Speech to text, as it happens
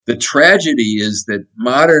The tragedy is that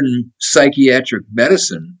modern psychiatric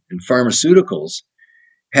medicine and pharmaceuticals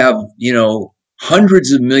have,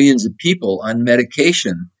 hundreds of millions of people on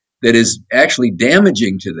medication that is actually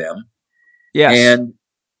damaging to them. Yes. And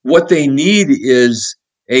what they need is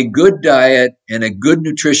a good diet and a good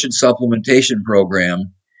nutrition supplementation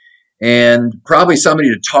program, and probably somebody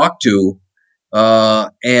to talk to,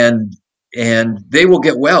 and they will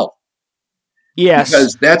get well. Yes.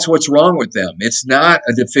 Because that's what's wrong with them. It's not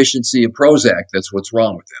a deficiency of Prozac that's what's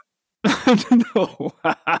wrong with them. No.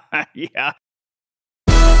 Yeah.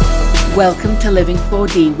 Welcome to Living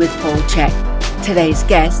 4D with Paul Chek. Today's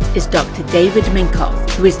guest is Dr. David Minkoff,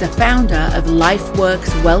 who is the founder of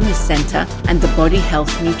LifeWorks Wellness Center and the Body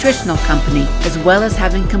Health Nutritional Company, as well as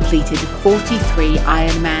having completed 43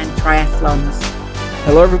 Ironman triathlons.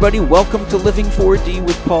 Hello, everybody. Welcome to Living 4D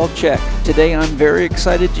with Paul Chek. Today, I'm very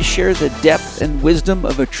excited to share the depth and wisdom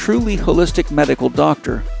of a truly holistic medical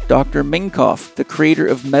doctor, Dr. Minkoff, the creator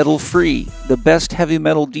of Metal Free, the best heavy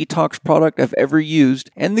metal detox product I've ever used,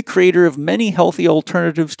 and the creator of many healthy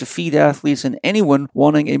alternatives to feed athletes and anyone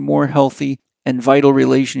wanting a more healthy and vital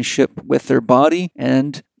relationship with their body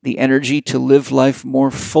and the energy to live life more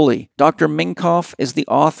fully. Dr. Minkoff is the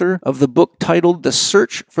author of the book titled The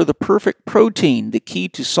Search for the Perfect Protein, the key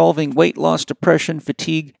to solving weight loss, depression,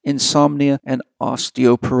 fatigue, insomnia, and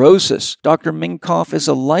osteoporosis. Dr. Minkoff is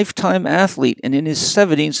a lifetime athlete and in his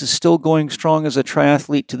 70s is still going strong as a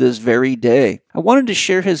triathlete to this very day. I wanted to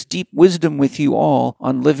share his deep wisdom with you all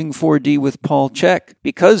on Living 4D with Paul Chek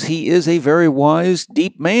because he is a very wise,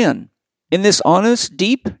 deep man. In this honest,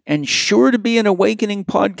 deep, and sure to be an awakening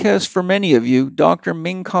podcast for many of you, Dr.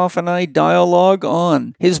 Minkoff and I dialogue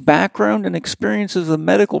on his background and experiences of the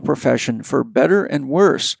medical profession for better and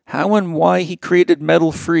worse, how and why he created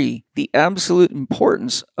Metal Free, the absolute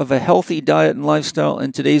importance of a healthy diet and lifestyle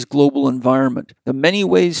in today's global environment, the many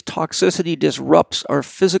ways toxicity disrupts our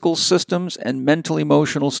physical systems and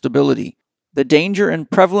mental-emotional stability, the danger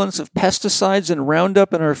and prevalence of pesticides and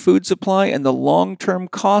Roundup in our food supply and the long-term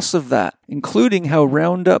costs of that, including how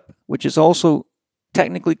Roundup, which is also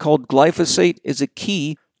technically called glyphosate, is a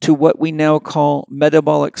key to what we now call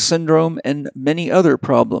metabolic syndrome and many other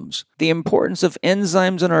problems. The importance of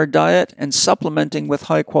enzymes in our diet and supplementing with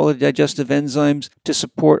high-quality digestive enzymes to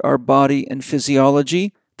support our body and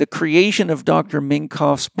physiology, the creation of Dr.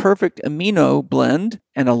 Minkoff's perfect amino blend,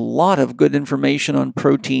 and a lot of good information on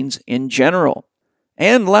proteins in general.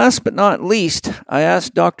 And last but not least, I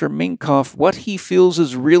asked Dr. Minkoff what he feels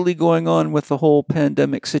is really going on with the whole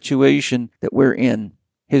pandemic situation that we're in.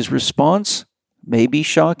 His response may be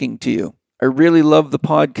shocking to you. I really love the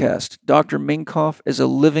podcast. Dr. Minkoff is a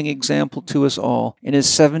living example to us all. In his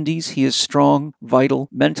 70s, he is strong, vital,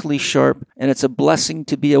 mentally sharp, and it's a blessing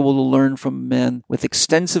to be able to learn from a man with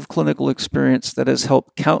extensive clinical experience that has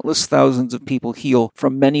helped countless thousands of people heal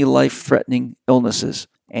from many life-threatening illnesses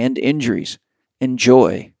and injuries.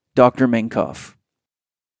 Enjoy, Dr. Minkoff.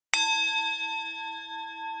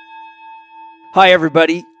 Hi,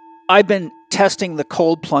 everybody. I've been testing the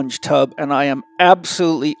cold plunge tub, and I am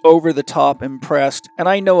absolutely over the top impressed. And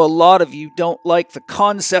I know a lot of you don't like the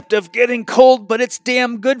concept of getting cold, but it's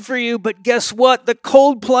damn good for you. But guess what? The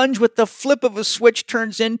cold plunge with the flip of a switch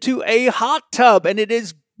turns into a hot tub, and it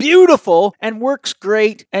is beautiful and works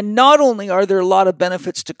great. And not only are there a lot of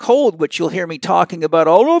benefits to cold, which you'll hear me talking about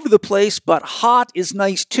all over the place, but hot is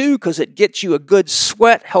nice too because it gets you a good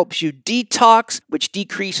sweat, helps you detox, which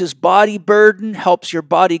decreases body burden, helps your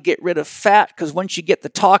body get rid of fat because once you get the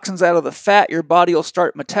toxins out of the fat, your body will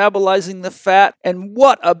start metabolizing the fat. And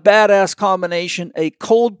what a badass combination, a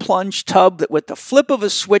cold plunge tub that with the flip of a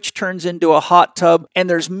switch turns into a hot tub. And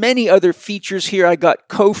there's many other features here. I got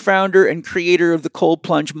co-founder and creator of the cold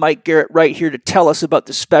plunge, Mike Garrett, right here to tell us about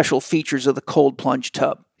the special features of the cold plunge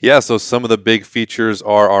tub. Yeah, so some of the big features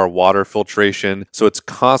are our water filtration. So it's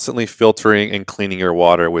constantly filtering and cleaning your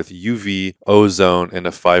water with UV, ozone, and a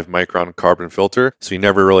 5-micron carbon filter. So you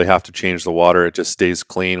never really have to change the water. It just stays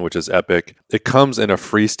clean, which is epic. It comes in a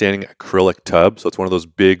freestanding acrylic tub. So it's one of those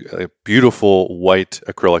big, beautiful white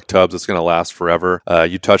acrylic tubs that's going to last forever.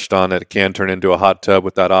 You touched on it. It can turn into a hot tub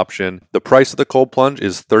with that option. The price of the cold plunge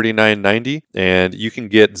is $39.90, and you can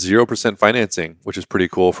get 0% financing, which is pretty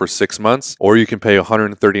cool for 6 months, or you can pay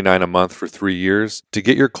 $139 a month for 3 years. To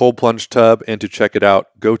get your cold plunge tub and to check it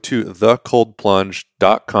out, go to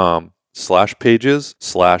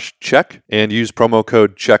thecoldplunge.com/pages/check and use promo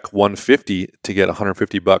code CHECK150 to get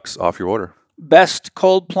 $150 off your order. Best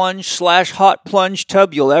cold plunge/hot plunge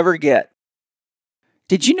tub you'll ever get.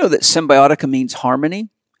 Did you know that Symbiotica means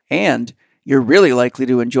harmony? And you're really likely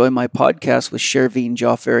to enjoy my podcast with Shervin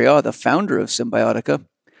Jaffaria, the founder of Symbiotica.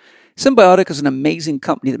 Symbiotic is an amazing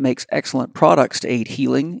company that makes excellent products to aid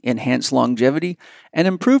healing, enhance longevity, and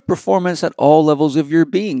improve performance at all levels of your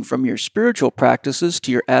being, from your spiritual practices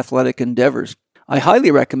to your athletic endeavors. I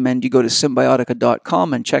highly recommend you go to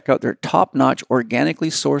Symbiotica.com and check out their top-notch organically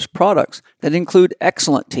sourced products that include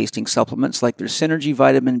excellent tasting supplements like their Synergy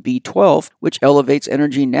Vitamin B12, which elevates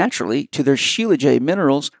energy naturally, to their Shilajit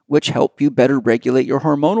minerals, which help you better regulate your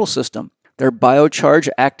hormonal system. Their Biocharge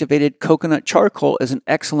activated coconut charcoal is an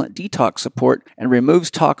excellent detox support and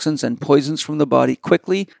removes toxins and poisons from the body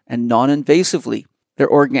quickly and non-invasively. Their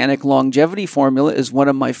organic longevity formula is one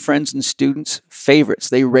of my friends and students' favorites.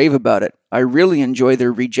 They rave about it. I really enjoy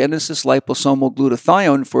their Regenesis liposomal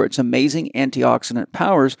glutathione for its amazing antioxidant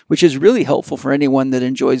powers, which is really helpful for anyone that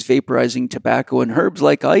enjoys vaporizing tobacco and herbs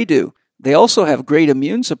like I do. They also have great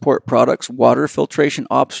immune support products, water filtration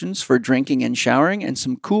options for drinking and showering, and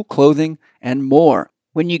some cool clothing and more.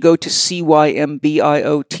 When you go to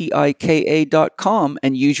CYMBIOTIKA.com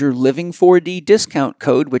and use your Living4D discount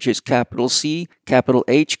code, which is capital C, capital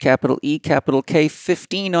H, capital E, capital K,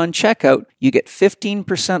 15 on checkout, you get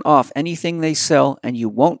 15% off anything they sell, and you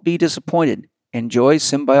won't be disappointed. Enjoy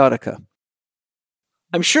Symbiotica.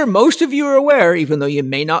 I'm sure most of you are aware, even though you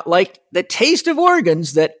may not like the taste of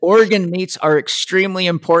organs, that organ meats are extremely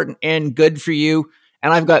important and good for you.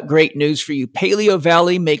 And I've got great news for you. Paleo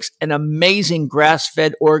Valley makes an amazing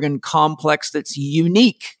grass-fed organ complex that's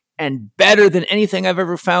unique and better than anything I've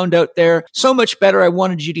ever found out there. So much better, I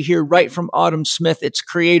wanted you to hear right from Autumn Smith, its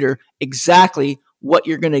creator, exactly what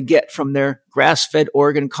you're going to get from their grass-fed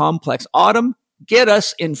organ complex. Autumn, get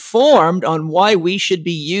us informed on why we should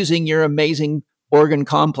be using your amazing organ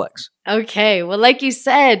complex. Okay. Well, like you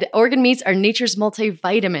said, organ meats are nature's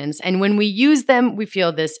multivitamins. And when we use them, we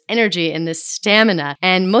feel this energy and this stamina.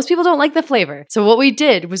 And most people don't like the flavor. So what we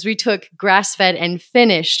did was we took grass-fed and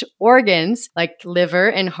finished organs like liver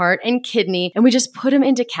and heart and kidney, and we just put them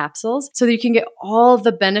into capsules so that you can get all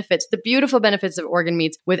the benefits, the beautiful benefits of organ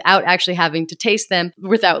meats without actually having to taste them,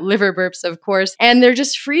 without liver burps, of course. And they're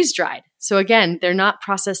just freeze-dried. So again, they're not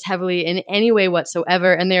processed heavily in any way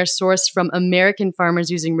whatsoever, and they are sourced from American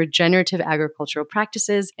farmers using regenerative agricultural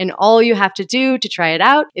practices. And all you have to do to try it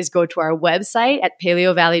out is go to our website at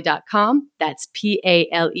paleovalley.com. That's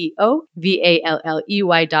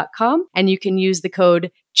PALEOVALLEY.com. And you can use the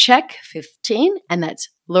code CHECK15, and that's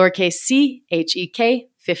lowercase c, HEK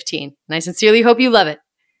 15. And I sincerely hope you love it.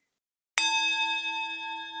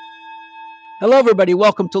 Hello, everybody.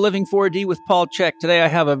 Welcome to Living 4D with Paul Chek. Today I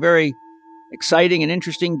have a very exciting and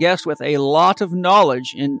interesting guest with a lot of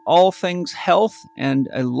knowledge in all things health and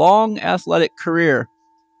a long athletic career.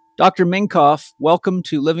 Dr. Minkoff, welcome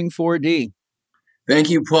to Living 4D. Thank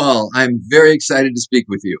you, Paul. I'm very excited to speak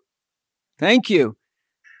with you. Thank you.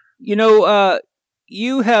 You know,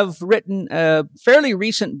 you have written a fairly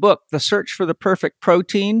recent book, The Search for the Perfect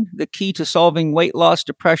Protein, The Key to Solving Weight Loss,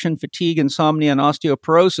 Depression, Fatigue, Insomnia, and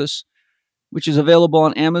Osteoporosis, which is available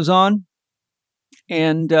on Amazon.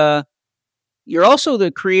 And you're also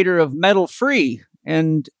the creator of Metal Free,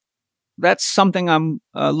 and that's something I'm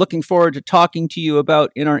looking forward to talking to you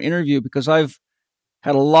about in our interview, because I've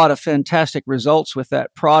had a lot of fantastic results with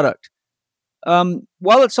that product.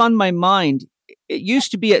 While it's on my mind, it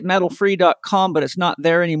used to be at metalfree.com, but it's not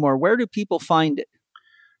there anymore. Where do people find it?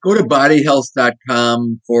 Go to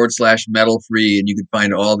bodyhealth.com/metalfree, and you can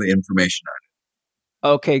find all the information on it.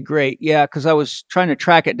 Okay, great. Yeah, because I was trying to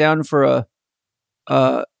track it down for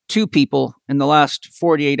two people in the last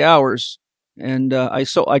 48 hours. And I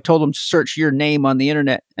told them to search your name on the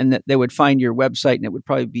internet and that they would find your website and it would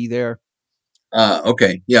probably be there.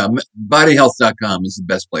 Okay. Yeah. Bodyhealth.com is the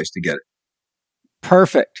best place to get it.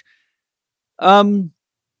 Perfect. I'd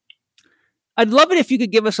love it if you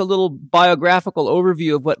could give us a little biographical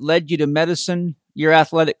overview of what led you to medicine, your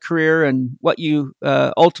athletic career, and what you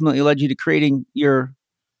ultimately led you to creating your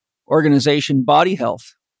organization, Body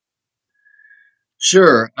Health.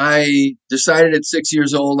 Sure. I decided at 6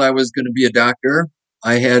 years old I was going to be a doctor.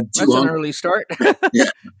 I had two That's an early start.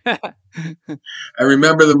 Yeah. I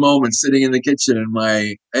remember the moment sitting in the kitchen, and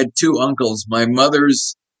I had two uncles, my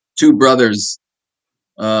mother's two brothers.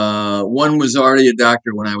 One was already a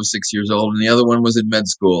doctor when I was 6 years old, and the other one was in med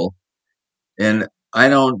school. And I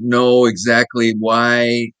don't know exactly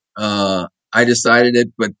why I decided it,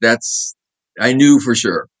 but I knew for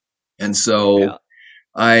sure. And so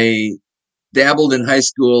I dabbled in high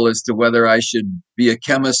school as to whether I should be a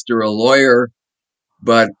chemist or a lawyer.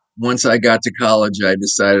 But once I got to college, I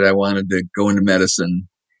decided I wanted to go into medicine.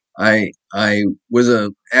 I was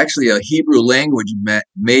actually a Hebrew language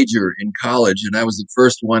major in college, and I was the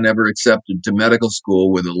first one ever accepted to medical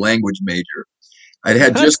school with a language major. I'd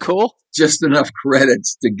had just enough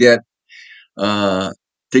credits to get to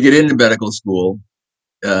get into medical school.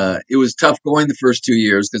 It was tough going the first 2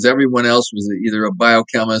 years because everyone else was either a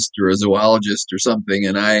biochemist or a zoologist or something,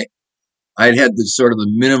 and I'd had the sort of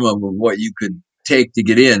the minimum of what you could take to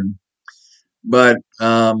get in. But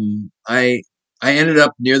I ended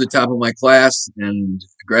up near the top of my class and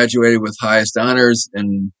graduated with highest honors,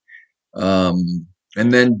 and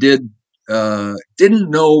then didn't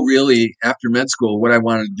know really after med school what I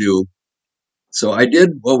wanted to do. So I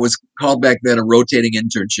did what was called back then a rotating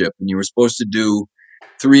internship, and you were supposed to do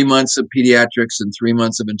 3 months of pediatrics and 3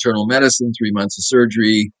 months of internal medicine, 3 months of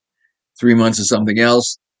surgery, 3 months of something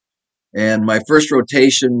else. And my first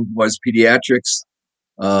rotation was pediatrics.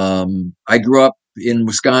 I grew up in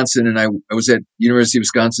Wisconsin, and I was at University of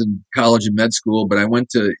Wisconsin College of Med School, but I went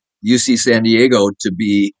to UC San Diego to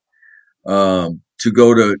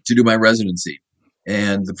do my residency.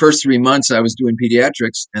 And the first 3 months I was doing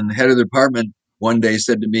pediatrics, and the head of the department one day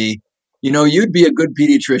said to me, you'd be a good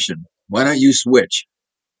pediatrician. Why don't you switch?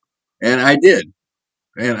 And I did.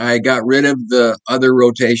 And I got rid of the other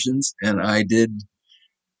rotations, and I did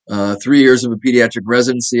 3 years of a pediatric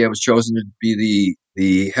residency. I was chosen to be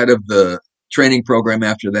the head of the training program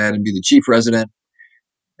after that and be the chief resident.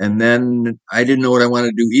 And then I didn't know what I wanted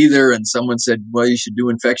to do either. And someone said, well, you should do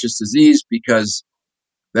infectious disease because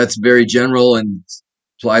that's very general and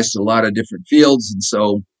applies to a lot of different fields. And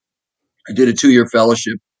so I did a 2-year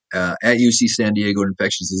fellowship at UC San Diego in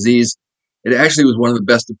infectious disease. It actually was one of the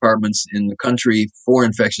best departments in the country for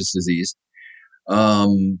infectious disease.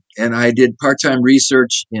 And I did part-time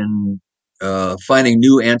research in finding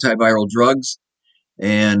new antiviral drugs.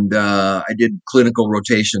 And I did clinical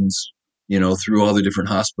rotations, through all the different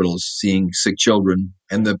hospitals, seeing sick children.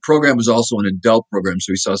 And the program was also an adult program,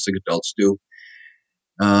 so we saw sick adults too.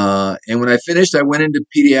 And when I finished, I went into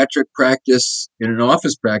pediatric practice in an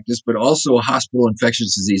office practice, but also a hospital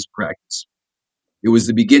infectious disease practice. It was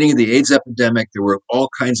the beginning of the AIDS epidemic. There were all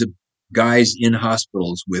kinds of guys in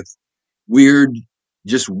hospitals with weird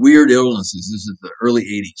illnesses. This is the early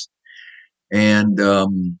 80s. And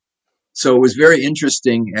so it was very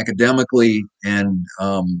interesting academically. And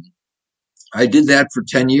I did that for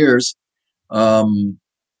 10 years. I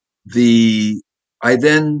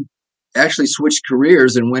then actually switched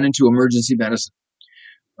careers and went into emergency medicine.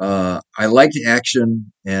 I liked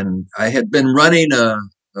action, and I had been running a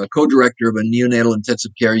co-director of a neonatal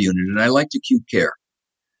intensive care unit, and I liked acute care.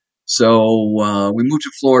 So we moved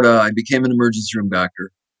to Florida. I became an emergency room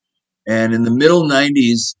doctor. And in the middle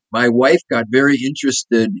 90s, my wife got very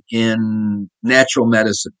interested in natural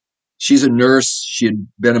medicine. She's a nurse. She had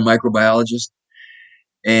been a microbiologist.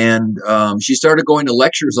 And she started going to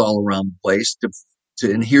lectures all around the place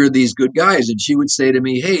to hear these good guys. And she would say to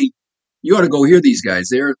me, hey, you ought to go hear these guys.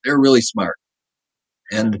 They're really smart.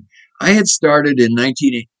 And I had started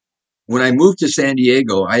when I moved to San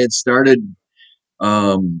Diego, I had started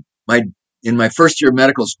in my first year of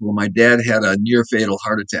medical school, my dad had a near fatal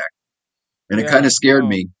heart attack. And it kind of scared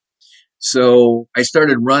me. So I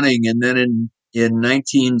started running. And then in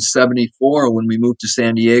 1974, when we moved to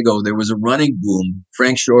San Diego, there was a running boom.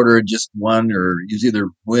 Frank Shorter had just won, or he was either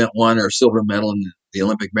won or silver medal in the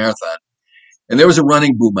Olympic marathon. And there was a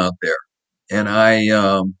running boom out there. And I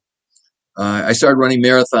started running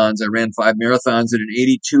marathons. I ran 5 marathons. And in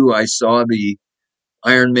 82, I saw the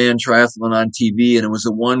Ironman triathlon on TV. And it was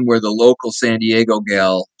the one where the local San Diego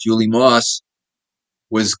gal, Julie Moss,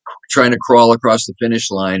 was trying to crawl across the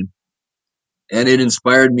finish line. And it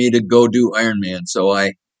inspired me to go do Ironman. So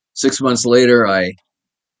 6 months later, I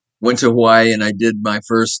went to Hawaii and I did my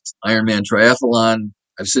first Ironman triathlon.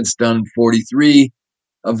 I've since done 43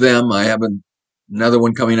 of them. I have another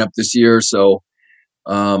one coming up this year. So,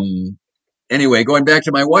 anyway, going back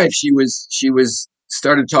to my wife, she was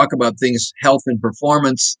started to talk about things, health and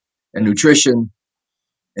performance and nutrition.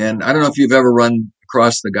 And I don't know if you've ever run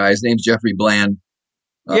across the guy. His name's Jeffrey Bland.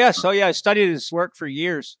 Yes. I studied his work for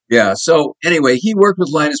years. Yeah. So anyway, he worked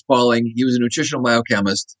with Linus Pauling. He was a nutritional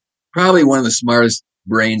biochemist, probably one of the smartest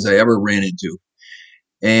brains I ever ran into.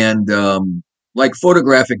 And like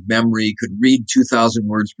photographic memory, could read 2,000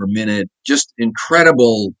 words per minute, just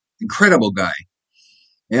incredible guy.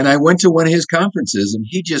 And I went to one of his conferences, and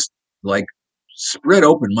he just like spread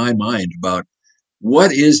open my mind about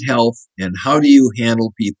what is health and how do you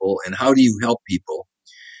handle people and how do you help people.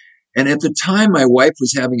 And at the time, my wife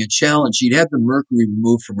was having a challenge. She'd had the mercury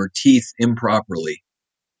removed from her teeth improperly,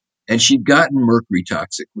 and she'd gotten mercury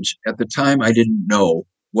toxic, which at the time I didn't know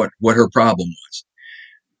what her problem was.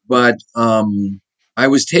 But I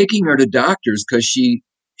was taking her to doctors because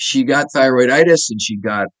she got thyroiditis and she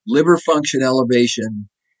got liver function elevation.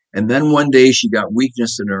 And then one day she got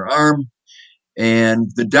weakness in her arm. And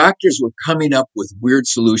the doctors were coming up with weird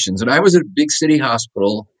solutions. And I was at a big city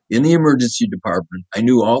hospital in the emergency department. I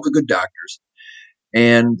knew all the good doctors.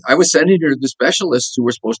 And I was sending her to the specialists who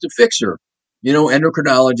were supposed to fix her.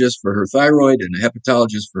 Endocrinologist for her thyroid and a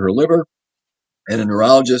hepatologist for her liver and a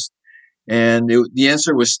neurologist. And the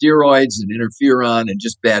answer was steroids and interferon and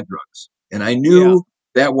just bad drugs. And I knew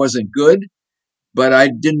that wasn't good, but I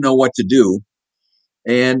didn't know what to do.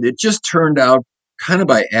 And it just turned out kind of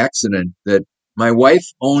by accident that my wife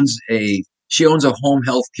owns a home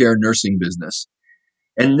health care nursing business.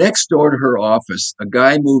 And next door to her office, a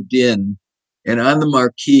guy moved in, and on the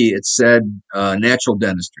marquee, it said natural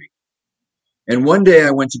dentistry. And one day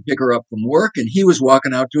I went to pick her up from work, and he was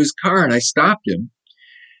walking out to his car, and I stopped him.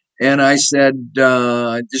 And I said,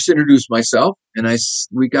 just introduced myself, and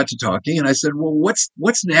we got to talking, and I said, well,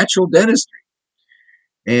 what's natural dentistry?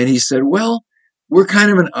 And he said, well, we're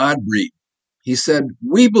kind of an odd breed. He said,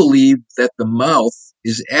 we believe that the mouth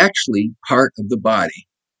is actually part of the body,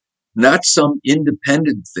 not some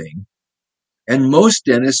independent thing. And most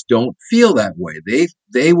dentists don't feel that way.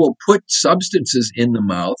 They will put substances in the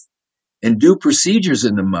mouth and do procedures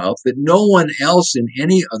in the mouth that no one else in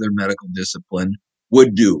any other medical discipline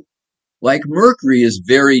would do. Like mercury is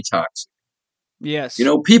very toxic. Yes.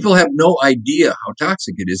 People have no idea how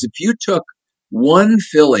toxic it is. If you took one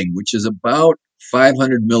filling, which is about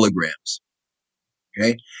 500 milligrams,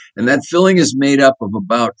 okay, and that filling is made up of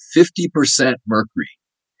about 50% mercury.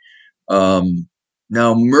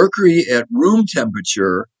 Now, mercury at room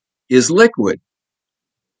temperature is liquid,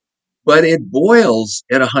 but it boils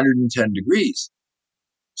at 110 degrees.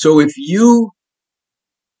 So if you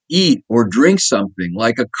eat or drink something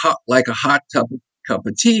like a hot cup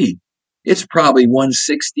of tea, it's probably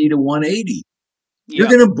 160 to 180. You're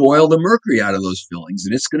going to boil the mercury out of those fillings,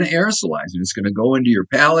 and it's going to aerosolize, and it's going to go into your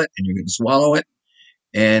palate, and you're going to swallow it,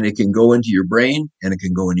 and it can go into your brain, and it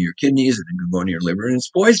can go into your kidneys, and it can go into your liver, and it's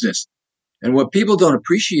poisonous. And what people don't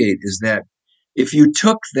appreciate is that if you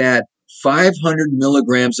took that 500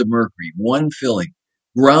 milligrams of mercury, one filling,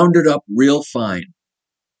 ground it up real fine,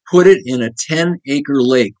 put it in a 10-acre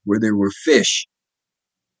lake where there were fish,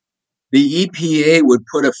 the EPA would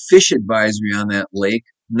put a fish advisory on that lake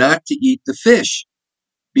not to eat the fish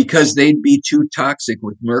because they'd be too toxic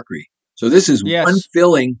with mercury. So this is one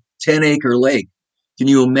filling, 10-acre lake. Can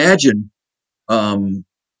you imagine?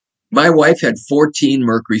 My wife had 14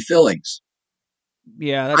 mercury fillings.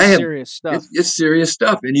 Yeah, that's serious stuff. It's serious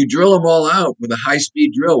stuff. And you drill them all out with a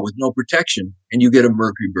high-speed drill with no protection, and you get a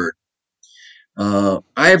mercury bird.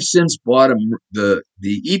 I have since bought the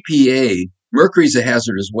EPA. Mercury is a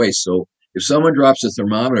hazardous waste. So if someone drops a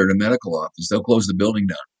thermometer at a medical office, they'll close the building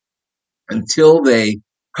down until they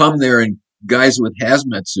come there, and guys with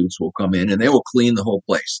hazmat suits will come in and they will clean the whole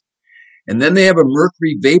place. And then they have a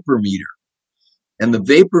mercury vapor meter. And the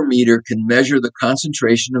vapor meter can measure the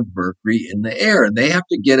concentration of mercury in the air. And they have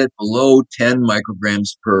to get it below 10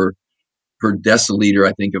 micrograms per deciliter,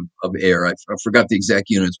 I think, of air. I forgot the exact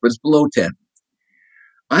units, but it's below 10.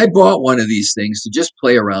 I bought one of these things to just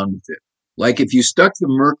play around with it. Like if you stuck the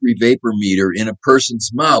mercury vapor meter in a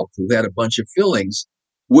person's mouth who had a bunch of fillings,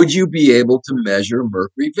 would you be able to measure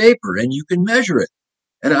mercury vapor? And you can measure it.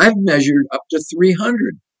 And I've measured up to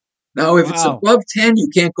 300. Now, if it's above 10, you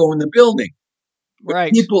can't go in the building.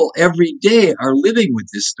 But people every day are living with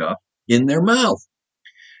this stuff in their mouth.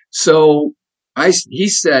 So he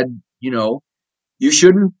said, you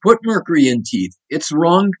shouldn't put mercury in teeth. It's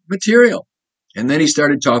wrong material. And then he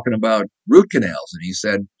started talking about root canals. And he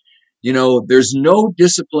said, there's no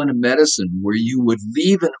discipline of medicine where you would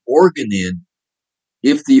leave an organ in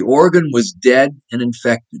if the organ was dead and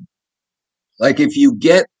infected. Like if you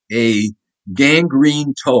get a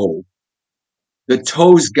gangrene toe, the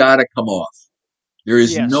toe's got to come off. There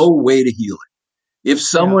is no way to heal it. If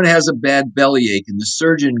someone has a bad bellyache and the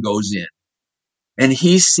surgeon goes in and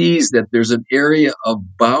he sees that there's an area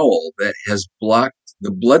of bowel that has blocked,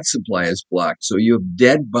 the blood supply is blocked, so you have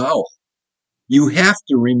dead bowel, you have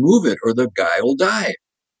to remove it or the guy will die.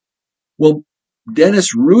 Well,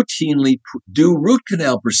 dentists routinely do root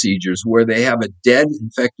canal procedures where they have a dead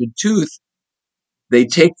infected tooth. They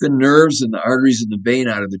take the nerves and the arteries and the vein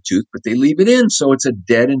out of the tooth, but they leave it in. So it's a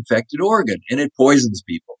dead infected organ and it poisons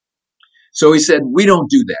people. So he said, we don't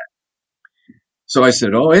do that. So I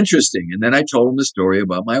said, oh, interesting. And then I told him the story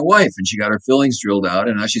about my wife, and she got her fillings drilled out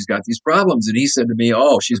and now she's got these problems. And he said to me,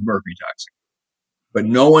 oh, she's mercury toxic, but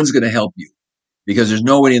no one's going to help you because there's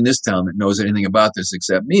nobody in this town that knows anything about this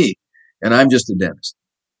except me. And I'm just a dentist.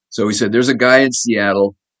 So he said, there's a guy in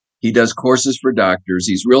Seattle. He does courses for doctors.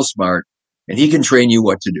 He's real smart. And he can train you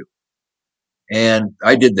what to do. And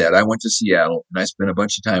I did that. I went to Seattle and I spent a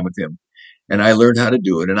bunch of time with him. and I learned how to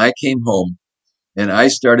do it. And I came home and I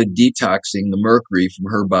started detoxing the mercury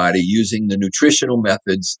from her body using the nutritional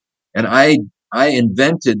methods. And I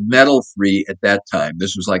invented metal free at that time.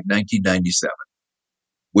 This was like 1997,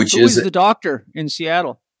 which Who is is the doctor in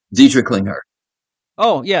Seattle? Dietrich Klinghardt.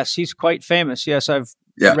 Oh, yes, he's quite famous. Yes, I've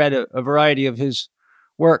Yeah. read a variety of his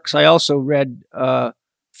works. I also read a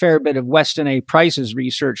fair bit of Weston A. Price's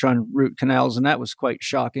research on root canals, and that was quite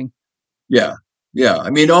shocking. Yeah. Yeah. I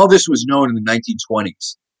mean, all this was known in the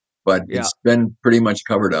 1920s, but Yeah. it's been pretty much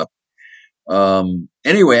covered up.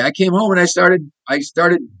 Anyway, I came home and I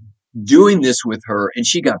started doing this with her, and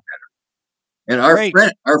she got better. And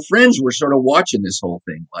our friends were sort of watching this whole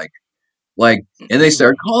thing, and they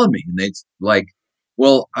started calling me, and they like,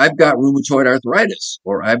 well, I've got rheumatoid arthritis,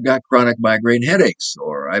 or I've got chronic migraine headaches,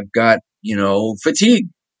 or I've got, fatigue.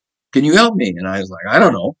 Can you help me? And I was like, I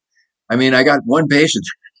don't know. I mean, I got one patient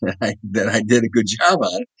that I did a good job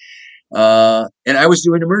on. And I was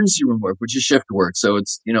doing emergency room work, which is shift work. So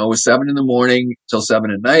it's, it was 7 a.m. till 7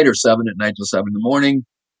 p.m, or 7 p.m. till 7 a.m,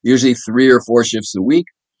 usually 3 or 4 shifts a week.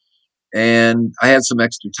 And I had some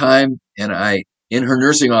extra time, and in her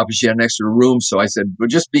nursing office, she had an extra room. So I said, well,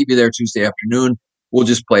 just meet me there Tuesday afternoon. We'll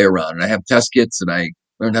just play around. And I have test kits, and I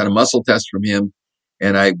learned how to muscle test from him.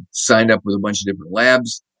 And I signed up with a bunch of different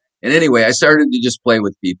labs. And anyway, I started to just play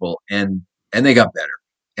with people, and they got better.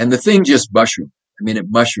 And the thing just mushroomed. I mean, it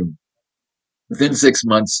mushroomed. Within 6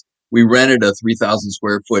 months, we rented a 3,000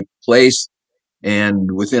 square foot place.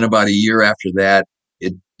 And within about a year after that,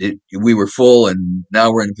 we were full. And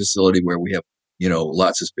now we're in a facility where we have,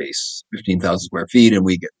 lots of space, 15,000 square feet. And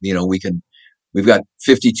we've got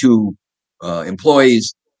 52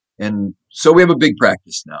 employees. And so we have a big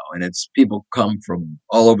practice now. And people come from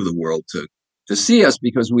all over the world to see us,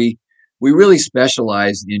 because we really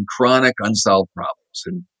specialize in chronic unsolved problems.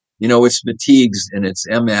 And, it's fatigues, and it's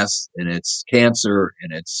MS, and it's cancer,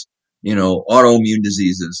 and it's, autoimmune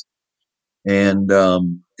diseases. And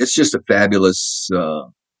it's just a fabulous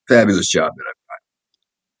job that I've got.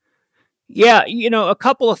 Yeah, a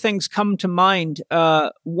couple of things come to mind.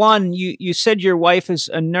 One, you said your wife is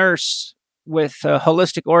a nurse with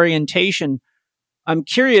holistic orientation. I'm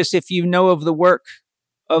curious if you know of the work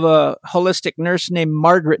of a holistic nurse named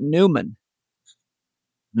Margaret Newman.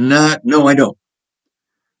 No, I don't.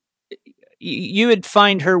 You would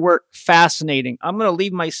find her work fascinating. I'm going to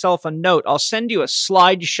leave myself a note. I'll send you a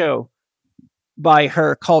slideshow by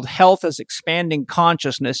her called Health as Expanding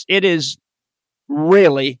Consciousness. It is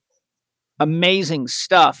really amazing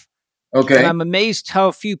stuff. Okay. And I'm amazed how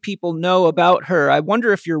few people know about her. I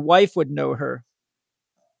wonder if your wife would know her.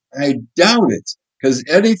 I doubt it, because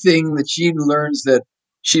anything that she learns that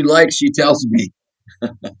she likes, she tells me.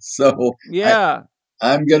 So yeah,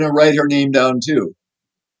 I'm going to write her name down too.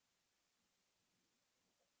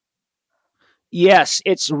 Yes,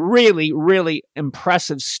 it's really, really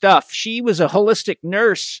impressive stuff. She was a holistic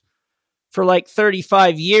nurse for like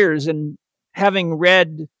 35 years, and having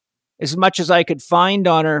read as much as I could find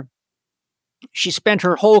on her, she spent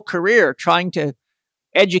her whole career trying to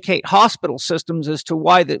educate hospital systems as to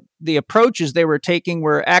why the approaches they were taking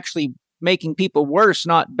were actually making people worse,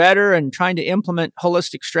 not better, and trying to implement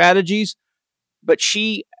holistic strategies. But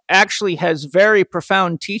she actually has very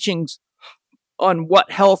profound teachings on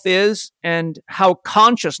what health is and how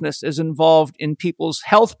consciousness is involved in people's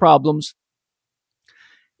health problems.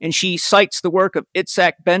 And she cites the work of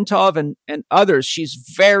Itzhak Bentov and others. She's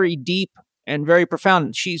very deep and very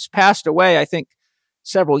profound. She's passed away, I think,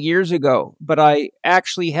 several years ago, but I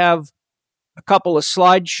actually have a couple of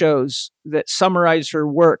slideshows that summarize her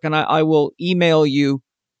work, and I will email you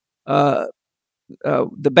the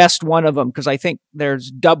best one of them, because I think there's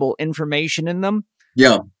double information in them.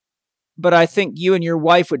 Yeah. But I think you and your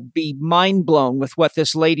wife would be mind blown with what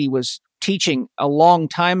this lady was teaching a long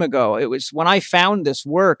time ago. It was when I found this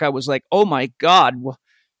work, I was like, oh my God,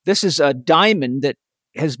 this is a diamond that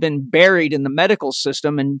has been buried in the medical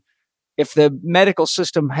system. And if the medical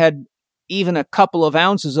system had even a couple of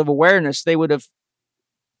ounces of awareness, they would have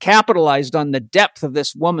capitalized on the depth of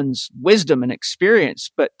this woman's wisdom and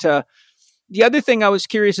experience. But the other thing I was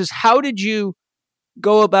curious is, how did you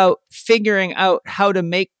go about figuring out how to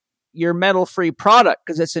make your metal-free product?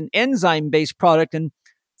 Because it's an enzyme-based product, and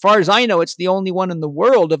as far as I know, it's the only one in the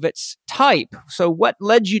world of its type. So what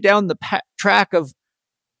led you down the track of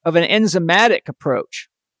an enzymatic approach?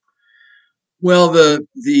 Well,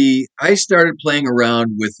 I started playing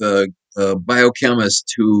around with a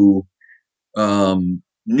biochemist who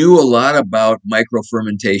knew a lot about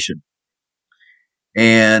microfermentation.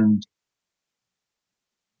 And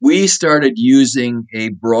we started using a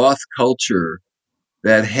broth culture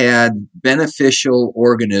that had beneficial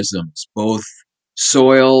organisms, both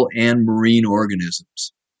soil and marine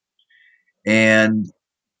organisms. And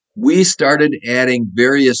we started adding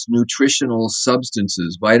various nutritional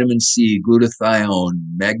substances, vitamin C, glutathione,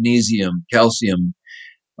 magnesium, calcium,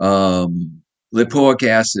 lipoic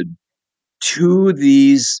acid, to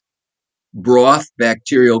these broth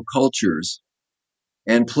bacterial cultures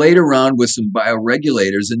and played around with some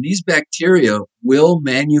bioregulators. And these bacteria will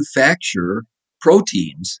manufacture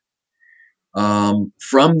proteins from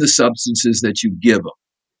the substances that you give them.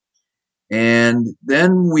 And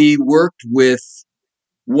then we worked with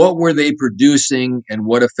what were they producing and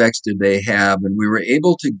what effects did they have. And we were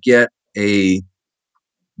able to get a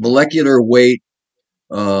molecular weight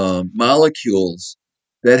molecules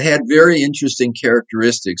that had very interesting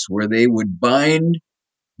characteristics where they would bind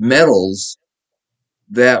metals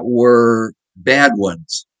that were bad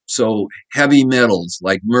ones. So heavy metals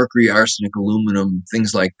like mercury, arsenic, aluminum,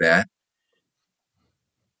 things like that.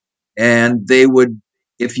 And they would,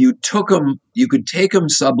 if you took them, you could take them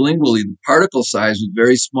sublingually. The particle size was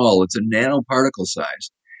very small. It's a nanoparticle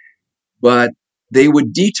size. But they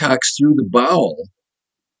would detox through the bowel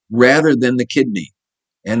rather than the kidney.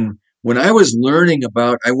 And when I was learning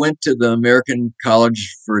about, I went to the American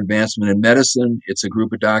College for Advancement in Medicine. It's a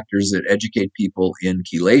group of doctors that educate people in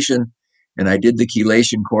chelation. And I did the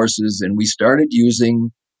chelation courses, and we started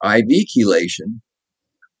using IV chelation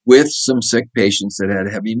with some sick patients that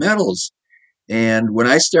had heavy metals. And when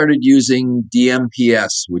I started using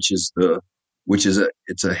DMPS,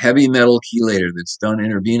 it's a heavy metal chelator that's done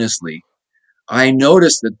intravenously, I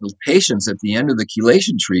noticed that the patients at the end of the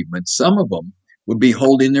chelation treatment, some of them would be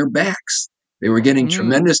holding their backs. They were getting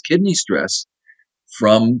tremendous kidney stress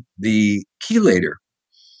from the chelator.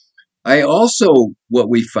 I also, what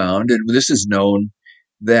we found, and this is known,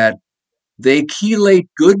 that they chelate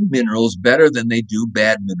good minerals better than they do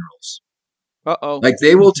bad minerals. Like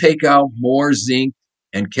they will take out more zinc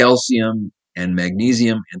and calcium and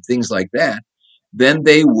magnesium and things like that than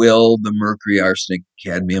they will the mercury, arsenic,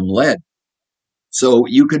 cadmium, lead. So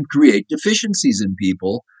you can create deficiencies in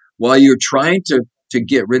people while you're trying to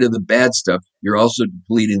get rid of the bad stuff. You're also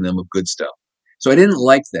depleting them of good stuff. So I didn't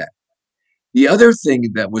like that. The other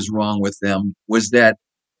thing that was wrong with them was that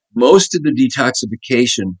most of the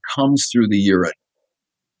detoxification comes through the urine.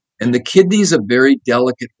 And the kidney is a very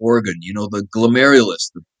delicate organ. You know, the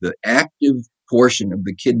glomerulus, the active portion of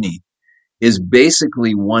the kidney, is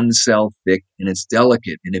basically one cell thick, and it's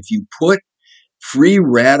delicate. And if you put free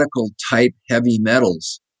radical type heavy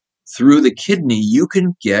metals through the kidney, you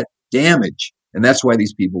can get damage. And that's why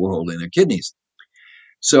these people were holding their kidneys.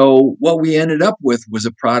 So what we ended up with was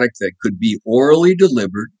a product that could be orally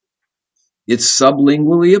delivered. It's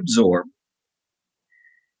sublingually absorbed.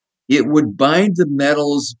 It would bind the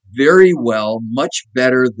metals very well, much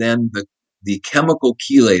better than the chemical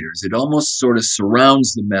chelators. It almost sort of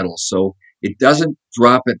surrounds the metal, so it doesn't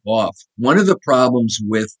drop it off. One of the problems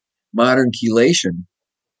with modern chelation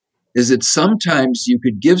is that sometimes you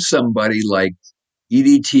could give somebody like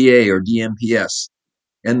EDTA or DMPS,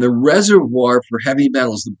 and the reservoir for heavy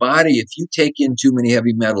metals, the body, if you take in too many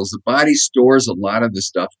heavy metals, the body stores a lot of the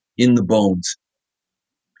stuff in the bones.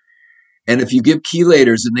 And if you give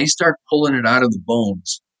chelators and they start pulling it out of the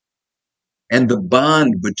bones, and the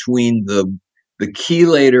bond between the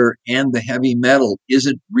chelator and the heavy metal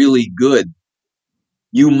isn't really good,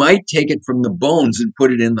 you might take it from the bones and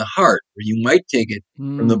put it in the heart, or you might take it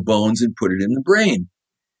from the bones and put it in the brain.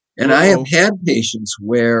 And I have had patients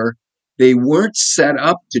where they weren't set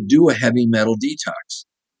up to do a heavy metal detox.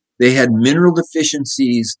 They had mineral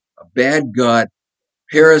deficiencies, a bad gut,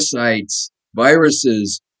 parasites,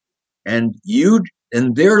 viruses, and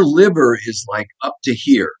their liver is like up to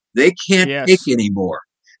here. They can't take anymore.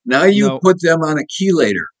 Now you put them on a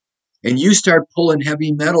chelator and you start pulling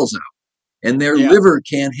heavy metals out, and their liver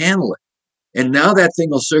can't handle it. And now that thing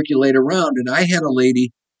will circulate around. And I had a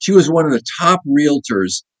lady, she was one of the top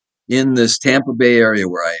realtors in this Tampa Bay area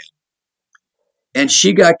where I am. And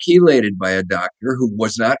she got chelated by a doctor who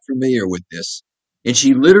was not familiar with this. And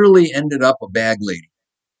she literally ended up a bag lady.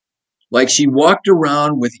 Like she walked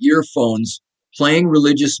around with earphones, playing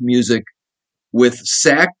religious music, with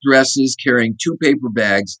sack dresses, carrying 2 paper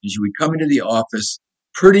bags. And she would come into the office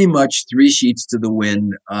pretty much 3 sheets to the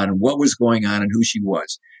wind on what was going on and who she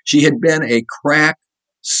was. She had been a crack,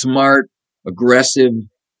 smart, aggressive,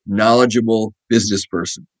 knowledgeable business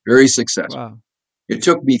person, very successful. Wow. It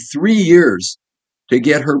took me 3 years to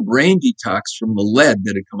get her brain detox from the lead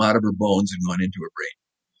that had come out of her bones and gone into her brain.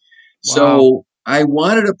 Wow. So I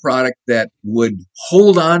wanted a product that would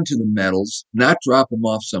hold on to the metals, not drop them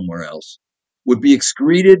off somewhere else, would be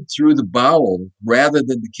excreted through the bowel rather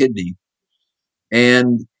than the kidney.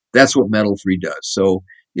 And that's what Metal Free does. So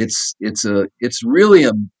it's really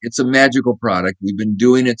a magical product. We've been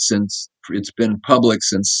doing it since it's been public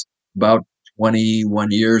since about 21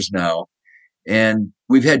 years now. And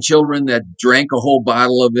we've had children that drank a whole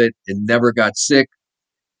bottle of it and never got sick.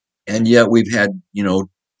 And yet we've had,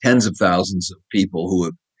 tens of thousands of people who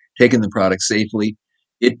have taken the product safely.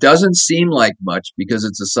 It doesn't seem like much because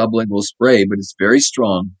it's a sublingual spray, but it's very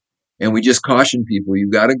strong. And we just caution people, you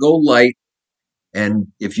got to go light. And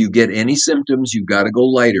if you get any symptoms, you've got to go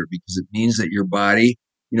lighter because it means that your body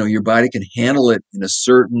can handle it in a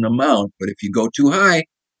certain amount. But if you go too high,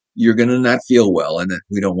 you're going to not feel well. And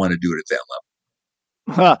we don't want to do it at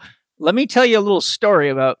that level. Let me tell you a little story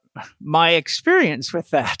about my experience with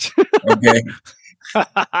that. Okay.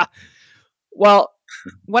 Well,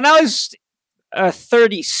 when I was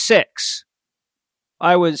 36,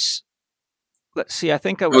 I was, I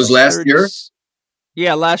think I was last year?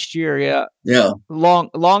 Yeah, last year, yeah. Yeah.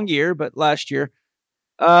 Long year, but last year.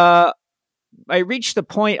 I reached the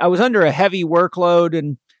point, I was under a heavy workload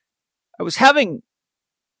and I was having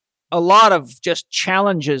a lot of just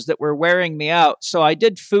challenges that were wearing me out. So I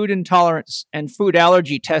did food intolerance and food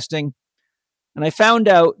allergy testing. And I found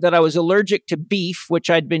out that I was allergic to beef, which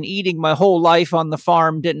I'd been eating my whole life on the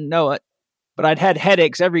farm, didn't know it. But I'd had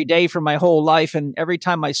headaches every day for my whole life. And every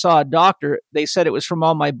time I saw a doctor, they said it was from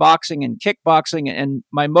all my boxing and kickboxing and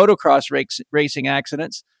my motocross racing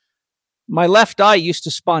accidents. My left eye used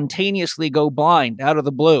to spontaneously go blind out of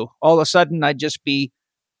the blue. All of a sudden, I'd just be,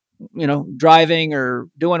 driving or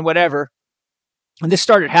doing whatever. And this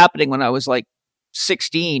started happening when I was like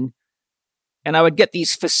 16. And I would get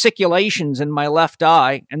these fasciculations in my left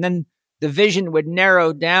eye. And then the vision would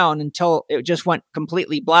narrow down until it just went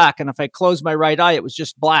completely black. And if I closed my right eye, it was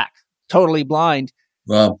just black, totally blind.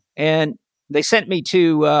 Wow. And they sent me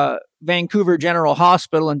to Vancouver General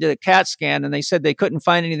Hospital and did a CAT scan. And they said they couldn't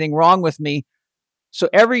find anything wrong with me. So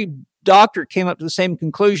every doctor came up to the same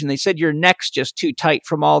conclusion. They said, your neck's just too tight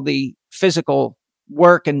from all the physical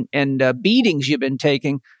work and beatings you've been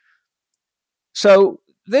taking. So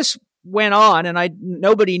this went on and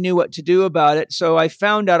nobody knew what to do about it. So I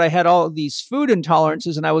found out I had all of these food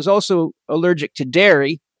intolerances and I was also allergic to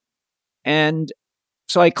dairy. And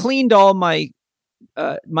so I cleaned all my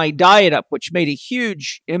diet up, which made a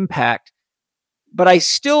huge impact, but I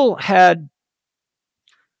still had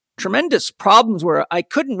tremendous problems where I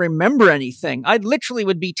couldn't remember anything. I literally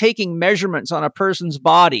would be taking measurements on a person's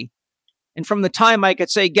body. And from the time I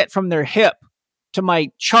could say, get from their hip to my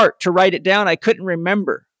chart to write it down, I couldn't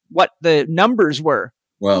remember what the numbers were.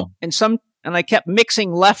 Wow. And I kept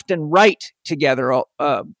mixing left and right together.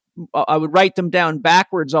 I would write them down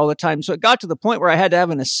backwards all the time. So it got to the point where I had to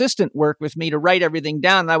have an assistant work with me to write everything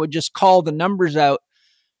down. And I would just call the numbers out.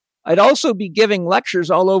 I'd also be giving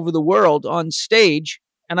lectures all over the world on stage,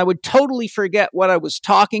 and I would totally forget what I was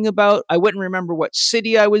talking about. I wouldn't remember what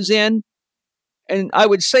city I was in. And I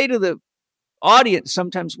would say to the audience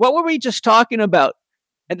sometimes, what were we just talking about?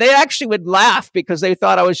 And they actually would laugh because they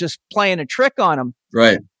thought I was just playing a trick on them.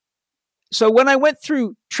 Right. So when I went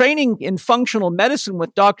through training in functional medicine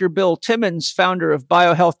with Dr. Bill Timmons, founder of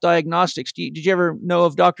BioHealth Diagnostics, did you ever know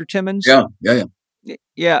of Dr. Timmons?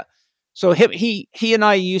 Yeah. So he and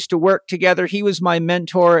I used to work together. He was my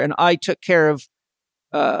mentor, and I took care of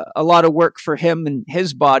a lot of work for him and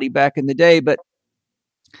his body back in the day. But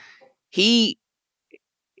he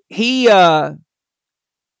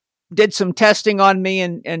did some testing on me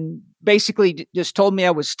and basically just told me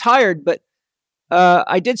I was tired. But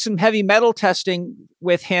I did some heavy metal testing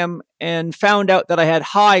with him and found out that I had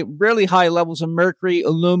really high levels of mercury,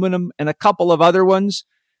 aluminum, and a couple of other ones.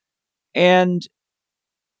 And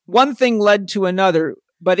one thing led to another.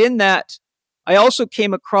 But in that, I also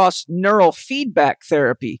came across neural feedback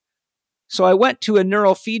therapy. So I went to a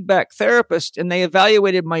neural feedback therapist and they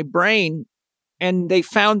evaluated my brain. And they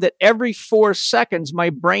found that every 4 seconds, my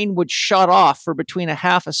brain would shut off for between a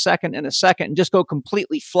half a second and a second and just go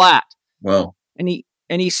completely flat. Wow. And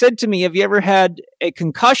he said to me, have you ever had a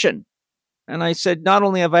concussion? And I said, not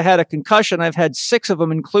only have I had a concussion, I've had 6 of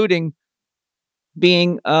them, including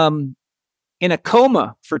being in a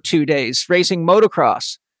coma for 2 days, racing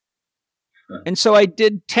motocross. And so I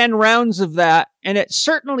did 10 rounds of that, and it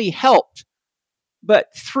certainly helped. But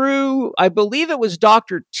through, I believe it was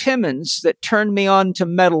Dr. Timmons that turned me on to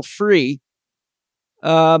Metal Free.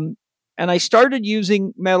 And I started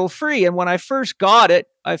using Metal Free. And when I first got it,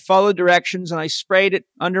 I followed directions and I sprayed it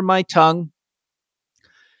under my tongue.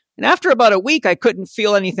 And after about a week, I couldn't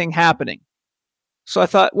feel anything happening. So I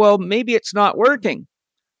thought, well, maybe it's not working.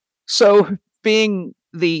 So being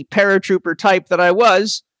the paratrooper type that I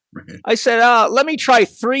was, I said, let me try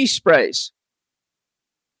 3 sprays.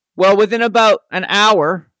 Well, within about an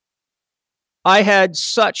hour, I had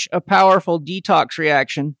such a powerful detox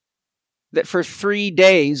reaction that for 3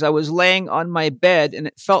 days I was laying on my bed and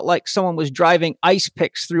it felt like someone was driving ice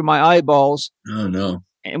picks through my eyeballs. Oh, no.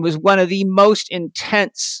 And it was one of the most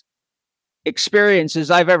intense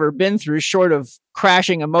experiences I've ever been through, short of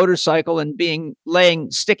crashing a motorcycle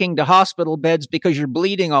and sticking to hospital beds because you're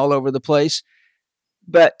bleeding all over the place.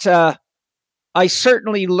 But I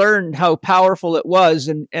certainly learned how powerful it was.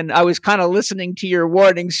 And I was kind of listening to your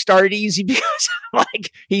warning, start easy, because I'm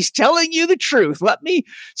like, he's telling you the truth.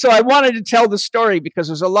 So I wanted to tell the story because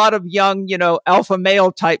there's a lot of young, alpha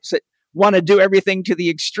male types that want to do everything to the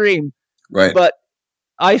extreme. Right. But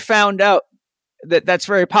I found out that that's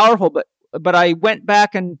very powerful. But I went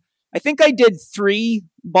back and I think I did 3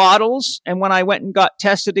 bottles. And when I went and got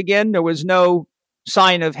tested again, there was no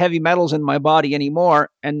sign of heavy metals in my body anymore.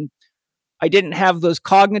 And I didn't have those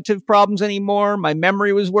cognitive problems anymore. My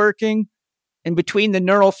memory was working. And between the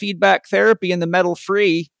neural feedback therapy and the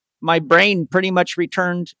metal-free, my brain pretty much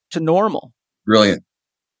returned to normal. Brilliant.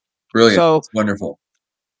 So it's wonderful.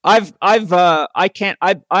 I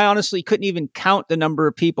honestly couldn't even count the number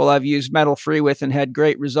of people I've used metal-free with and had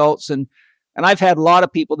great results. And I've had a lot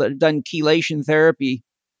of people that have done chelation therapy,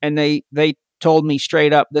 and they told me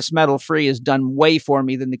straight up, this metal-free has done way for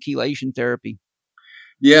me than the chelation therapy.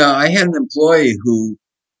 Yeah, I had an employee who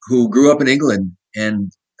grew up in England,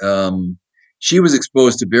 and she was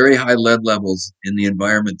exposed to very high lead levels in the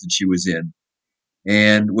environment that she was in.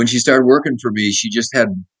 And when she started working for me, she just had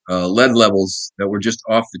lead levels that were just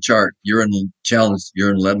off the chart, challenged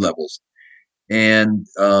urine lead levels. And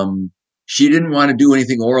she didn't want to do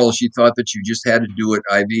anything oral. She thought that you just had to do it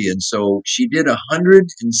IV. And so she did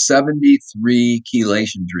 173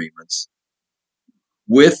 chelation treatments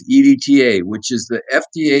with EDTA, which is the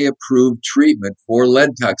FDA-approved treatment for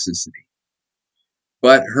lead toxicity.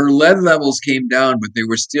 But her lead levels came down, but they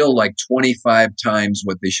were still like 25 times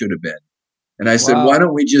what they should have been. And I said, why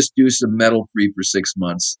don't we just do some metal-free for 6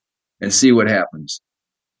 months and see what happens?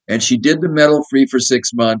 And she did the metal-free for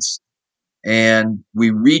 6 months, and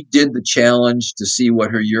we redid the challenge to see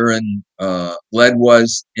what her urine lead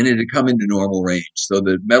was, and it had come into normal range. So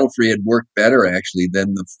the metal-free had worked better, actually,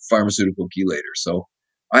 than the pharmaceutical chelator. So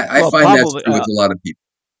I find that's true with a lot of people.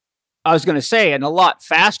 I was going to say, and a lot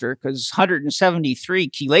faster, because 173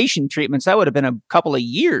 chelation treatments, that would have been a couple of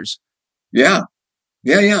years. Yeah.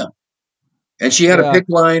 And she had a PICC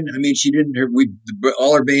line. I mean,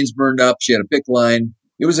 all her veins burned up. She had a PICC line.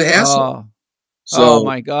 It was a hassle. Oh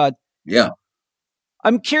my God. Yeah.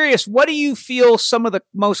 I'm curious, what do you feel some of the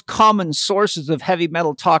most common sources of heavy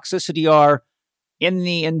metal toxicity are in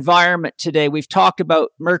the environment today? We've talked about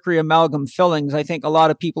mercury amalgam fillings. I think a lot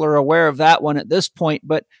of people are aware of that one at this point.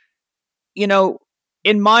 But,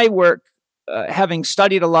 in my work, having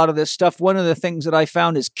studied a lot of this stuff, one of the things that I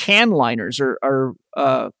found is can liners are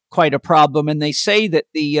quite a problem. And they say that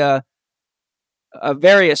the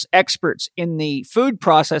various experts in the food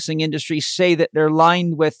processing industry say that they're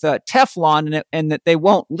lined with Teflon and that they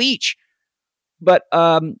won't leach. But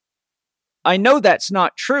I know that's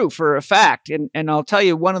not true for a fact. And I'll tell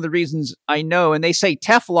you one of the reasons I know, and they say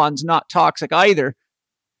Teflon's not toxic either.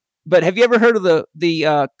 But have you ever heard of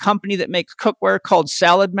the company that makes cookware called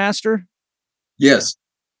Salad Master? Yes.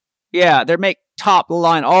 Yeah, they make top of the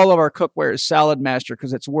line. All of our cookware is Salad Master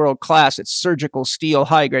because it's world class. It's surgical steel,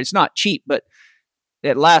 high grade. It's not cheap, but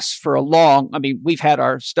it lasts for we've had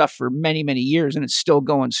our stuff for many, many years and it's still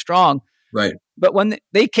going strong. Right. But when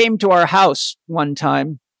they came to our house one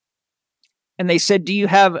time and they said, do you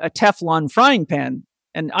have a Teflon frying pan?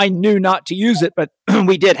 And I knew not to use it, but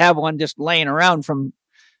we did have one just laying around from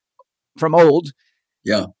old.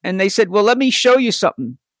 Yeah. And they said, well, let me show you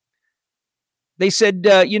something. They said,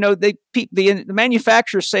 the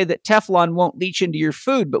manufacturers say that Teflon won't leach into your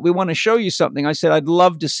food, but we want to show you something. I said, I'd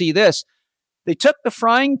love to see this. They took the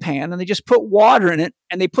frying pan and they just put water in it,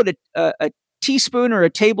 and they put a teaspoon or a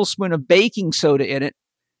tablespoon of baking soda in it,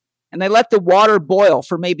 and they let the water boil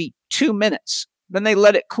for maybe 2 minutes. Then they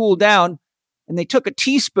let it cool down, and they took a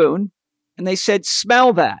teaspoon and they said,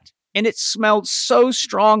 smell that. And it smelled so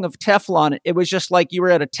strong of Teflon. It was just like you were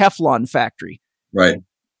at a Teflon factory. Right.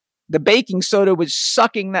 The baking soda was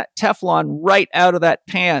sucking that Teflon right out of that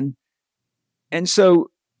pan. And so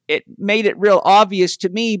it made it real obvious to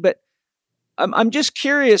me, but I'm just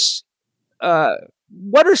curious,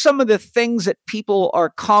 what are some of the things that people are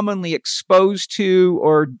commonly exposed to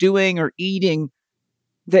or doing or eating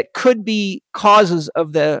that could be causes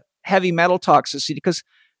of the heavy metal toxicity? Because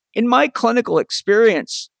in my clinical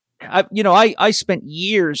experience, I spent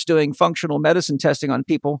years doing functional medicine testing on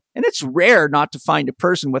people, and it's rare not to find a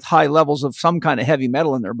person with high levels of some kind of heavy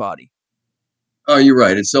metal in their body. Oh, you're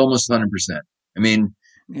right. It's almost 100%. I mean,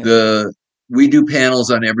 we do panels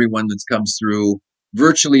on everyone that comes through.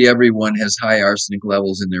 Virtually everyone has high arsenic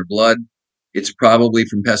levels in their blood. It's probably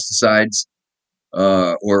from pesticides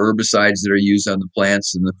or herbicides that are used on the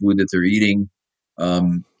plants and the food that they're eating.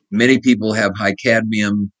 Many people have high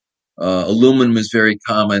cadmium. Aluminum is very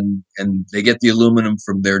common, and they get the aluminum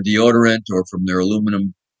from their deodorant or from their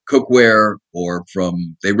aluminum cookware, or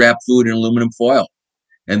they wrap food in aluminum foil.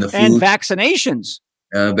 And vaccinations.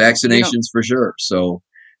 Vaccinations for sure. So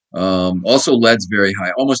also lead's very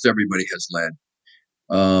high. Almost everybody has lead.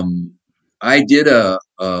 I did a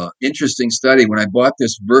interesting study when I bought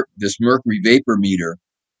this mercury vapor meter.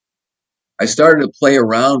 I started to play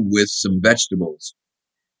around with some vegetables,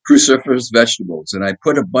 cruciferous vegetables, and I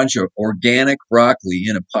put a bunch of organic broccoli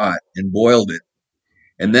in a pot and boiled it.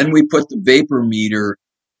 And then we put the vapor meter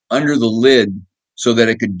under the lid so that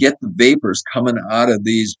it could get the vapors coming out of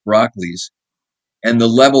these broccolis, and the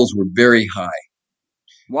levels were very high.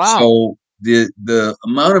 Wow. So the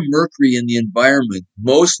amount of mercury in the environment,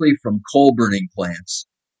 mostly from coal burning plants,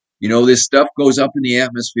 this stuff goes up in the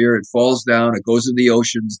atmosphere, it falls down, it goes in the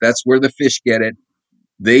oceans. That's where the fish get it.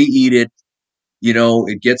 They eat it.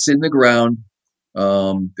 It gets in the ground.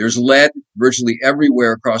 There's lead virtually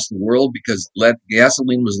everywhere across the world because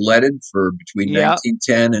gasoline was leaded for between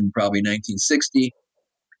 1910 and probably 1960.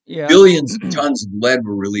 Yeah. Billions of tons of lead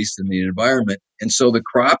were released in the environment. And so the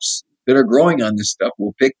crops that are growing on this stuff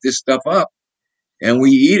will pick this stuff up, and we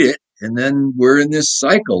eat it. And then we're in this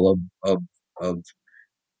cycle of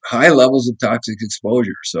high levels of toxic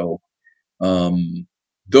exposure. So,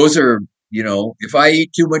 those are, if I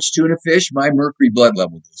eat too much tuna fish, my mercury blood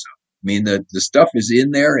level goes up. I mean, the stuff is in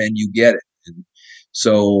there and you get it. And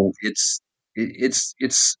so it's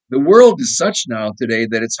the world is such now today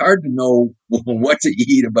that it's hard to know what to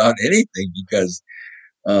eat about anything because,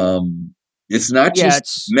 it's not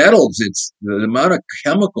just metals, it's the amount of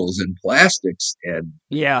chemicals and plastics and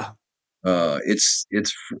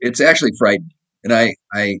it's actually frightening. And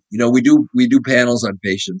we do panels on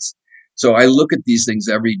patients. So I look at these things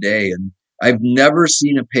every day, and I've never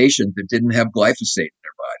seen a patient that didn't have glyphosate in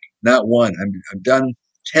their body. Not one. I've done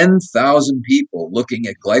 10,000 people looking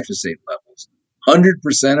at glyphosate levels.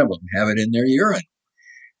 100% of them have it in their urine.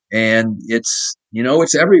 And it's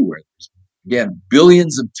everywhere. Again,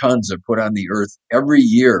 billions of tons are put on the earth every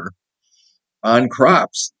year on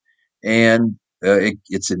crops. And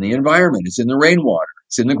it's in the environment. It's in the rainwater.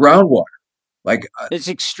 It's in the groundwater. It's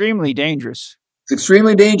extremely dangerous. It's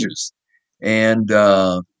extremely dangerous. And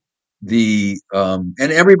and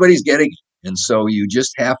everybody's getting it. And so you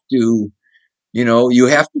just have to, you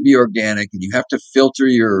have to be organic, and you have to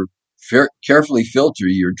carefully filter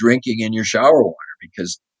your drinking and your shower water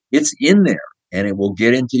because it's in there and it will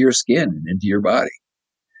get into your skin and into your body.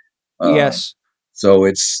 Yes. So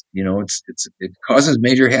it causes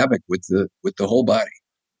major havoc with the whole body.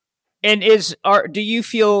 And do you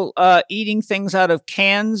feel eating things out of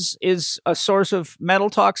cans is a source of metal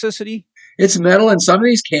toxicity? It's metal, and some of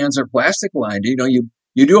these cans are plastic lined.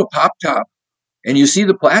 You do a pop top, and you see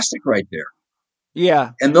the plastic right there.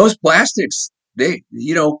 Yeah. And those plastics,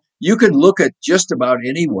 you can look at just about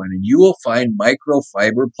anyone, and you will find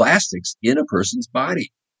microfiber plastics in a person's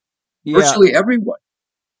body. Yeah. Virtually everyone.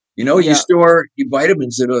 You store your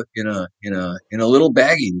vitamins in a little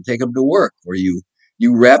baggie to take them to work, or you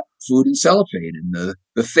wrap food in cellophane, and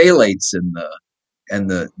the phthalates and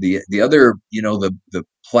the other, the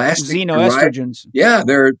plastic xenoestrogens. Yeah,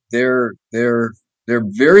 they're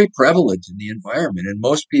very prevalent in the environment, and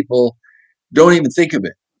most people don't even think of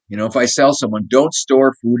it. If I sell someone, don't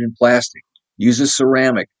store food in plastic. Use a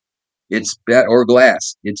ceramic. It's or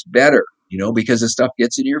glass. It's better, because the stuff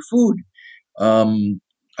gets into your food.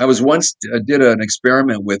 I was once did an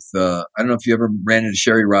experiment with I don't know if you ever ran into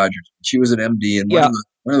Sherry Rogers. She was an MD and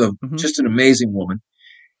one of the just an amazing woman,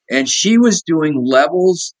 and she was doing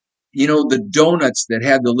levels. The donuts that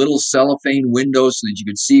had the little cellophane windows so that you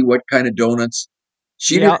could see what kind of donuts.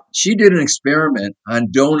 She did an experiment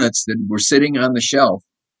on donuts that were sitting on the shelf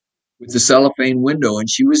with the cellophane window, and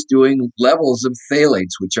she was doing levels of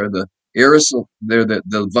phthalates, which are the aerosol. They're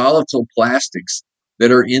the volatile plastics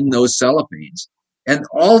that are in those cellophanes. And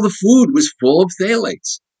all the food was full of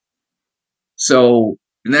phthalates. So,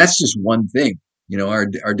 and that's just one thing.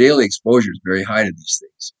 Our daily exposure is very high to these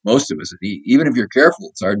things. Most of us, even if you're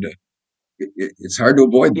careful, it's hard to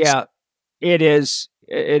avoid this. Yeah, it is.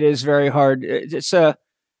 It is very hard.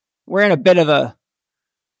 We're in a bit of a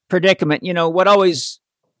predicament. What always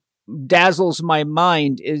dazzles my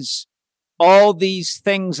mind is all these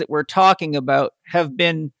things that we're talking about have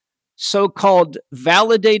been so-called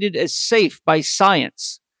validated as safe by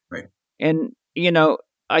science. Right. And,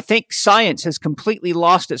 I think science has completely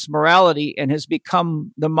lost its morality and has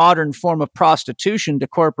become the modern form of prostitution to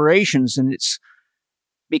corporations. And it's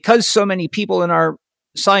because so many people in our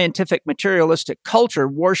scientific materialistic culture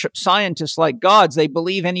worship scientists like gods. They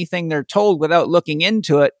believe anything they're told without looking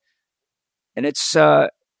into it. And it's, and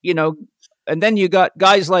then you got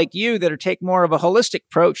guys like you that take more of a holistic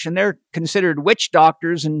approach, and they're considered witch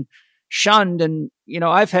doctors and shunned. And,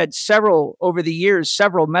 I've had several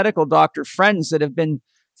medical doctor friends that have been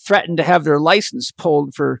threatened to have their license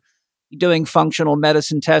pulled for doing functional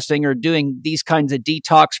medicine testing or doing these kinds of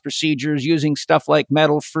detox procedures, using stuff like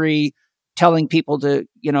metal free, telling people to,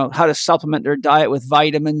 how to supplement their diet with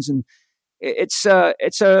vitamins. And it's a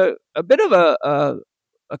bit of a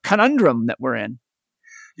conundrum that we're in.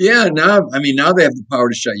 Yeah. Now they have the power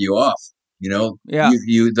to shut you off. Yeah.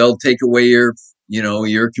 They'll take away your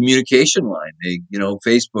communication line.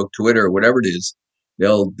 Facebook, Twitter, whatever it is.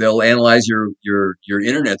 They'll analyze your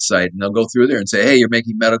internet site, and they'll go through there and say, hey, you're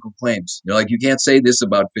making medical claims. You can't say this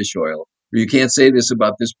about fish oil, or you can't say this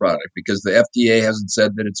about this product because the FDA hasn't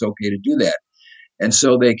said that it's okay to do that. And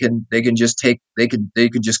so they can just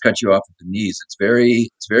cut you off at the knees. It's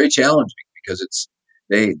very challenging because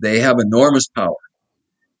they have enormous power,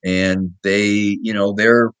 and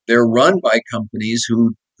they're run by companies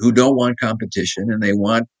who don't want competition, and they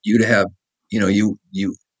want you to have,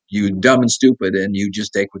 you dumb and stupid, and you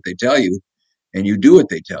just take what they tell you and you do what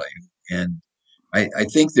they tell you. And I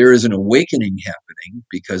think there is an awakening happening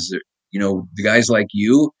because, the guys like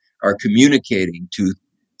you are communicating to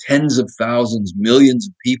tens of thousands, millions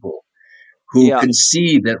of people who can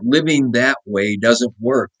see that living that way doesn't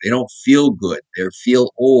work. They don't feel good. They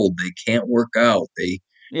feel old. They can't work out. They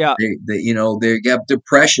have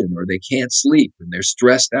depression, or they can't sleep, and they're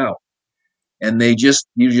stressed out. And you just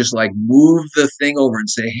like move the thing over and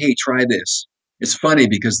say, hey, try this. It's funny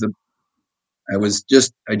because I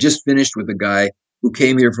just finished with a guy who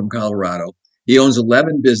came here from Colorado. He owns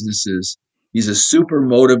 11 businesses. He's a super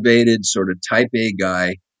motivated sort of type A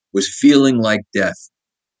guy, was feeling like death.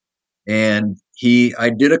 And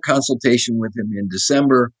I did a consultation with him in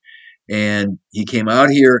December, and he came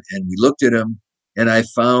out here and we looked at him, and I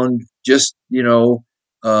found just, an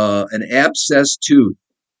abscessed tooth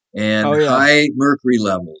and high mercury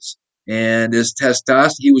levels, and his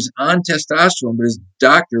testosterone. He was on testosterone, but his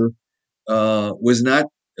doctor was not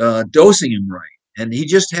dosing him right, and he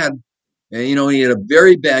just had, he had a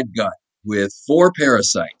very bad gut with 4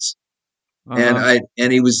 parasites, and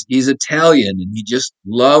he's Italian, and he just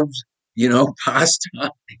loved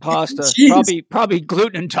pasta. Probably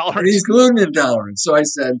gluten intolerant. And he's gluten intolerant. So I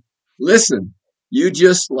said, listen, you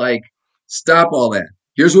just stop all that.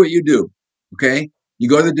 Here's what you do, okay? You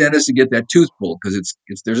go to the dentist and get that tooth pulled because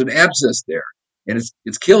there's an abscess there and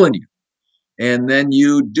it's killing you. And then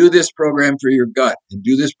you do this program for your gut and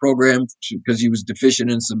do this program because he was deficient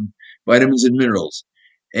in some vitamins and minerals.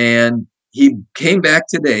 And he came back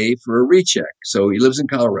today for a recheck. So he lives in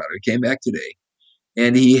Colorado. He came back today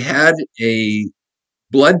and he had a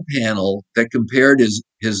blood panel that compared his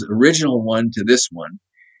original one to this one.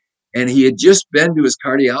 And he had just been to his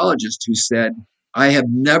cardiologist who said, I have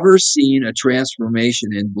never seen a transformation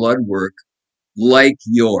in blood work like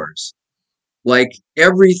yours. Like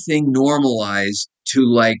everything normalized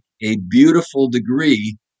to a beautiful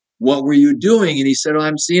degree. What were you doing? And he said,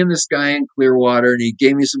 I'm seeing this guy in Clearwater, and he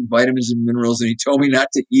gave me some vitamins and minerals, and he told me not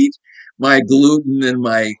to eat my gluten and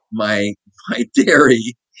my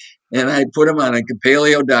dairy. And I put him on a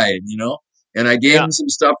paleo diet, and I gave him some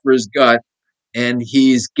stuff for his gut, and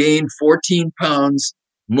he's gained 14 pounds,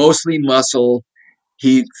 mostly muscle.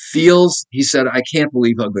 He said, I can't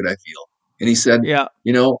believe how good I feel. And he said,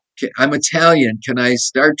 I'm Italian. Can I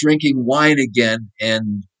start drinking wine again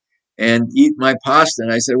and eat my pasta?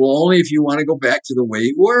 And I said, well, only if you want to go back to the way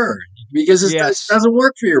you were, because it doesn't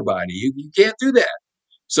work for your body. You can't do that.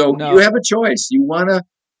 So you have a choice. You want to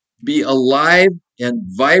be alive and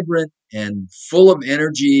vibrant and full of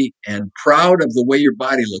energy and proud of the way your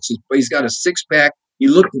body looks. He's got a 6-pack. He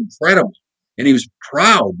looked incredible. And he was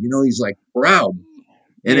proud. He's proud.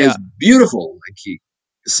 And it's beautiful.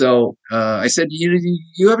 So I said,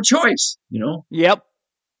 you have a choice, Yep.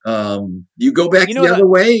 You go back the other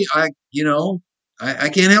way. I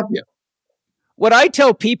can't help you. What I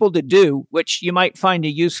tell people to do, which you might find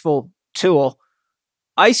a useful tool,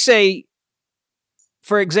 I say,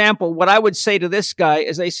 for example, what I would say to this guy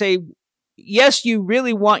is I say, yes, you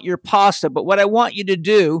really want your pasta, but what I want you to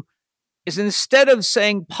do is instead of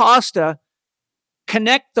saying pasta,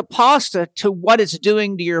 connect the pasta to what it's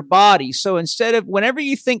doing to your body. So instead of whenever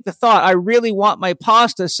you think the thought, I really want my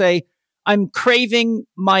pasta, say, I'm craving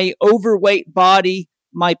my overweight body,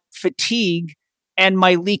 my fatigue, and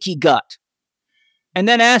my leaky gut. And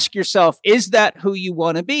then ask yourself, is that who you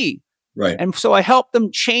want to be? Right. And so I help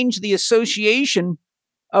them change the association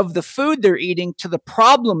of the food they're eating to the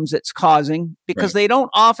problems it's causing, because they don't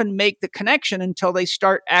often make the connection until they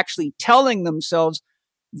start actually telling themselves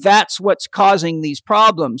that's what's causing these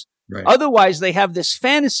problems. Right. Otherwise, they have this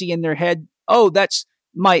fantasy in their head, oh, that's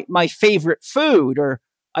my favorite food, or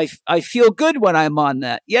I feel good when I'm on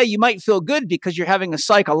that. Yeah, you might feel good because you're having a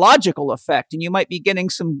psychological effect, and you might be getting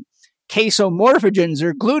some casomorphogens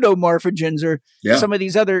or glutamorphogens or some of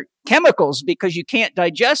these other chemicals because you can't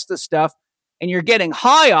digest the stuff and you're getting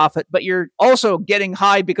high off it, but you're also getting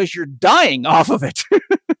high because you're dying off of it.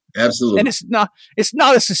 Absolutely. And it's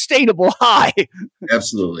not a sustainable high.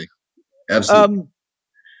 Absolutely.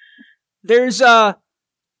 There's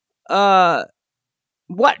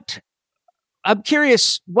what I'm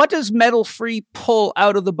curious, what does metal-free pull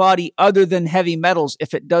out of the body other than heavy metals,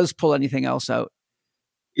 if it does pull anything else out?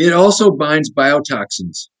 It also binds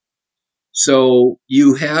biotoxins. So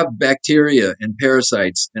you have bacteria and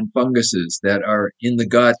parasites and funguses that are in the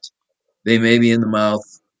gut. They may be in the mouth.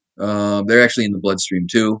 They're actually in the bloodstream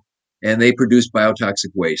too. And they produce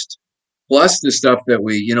biotoxic waste. Plus the stuff that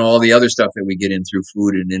all the other stuff that we get in through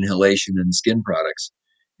food and inhalation and skin products.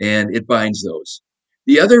 And it binds those.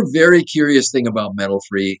 The other very curious thing about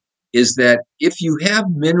metal-free is that if you have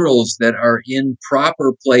minerals that are in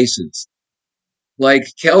proper places, like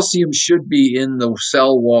calcium should be in the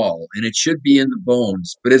cell wall and it should be in the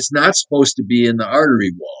bones, but it's not supposed to be in the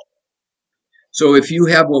artery wall. So if you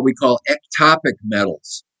have what we call ectopic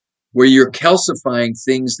metals, where you're calcifying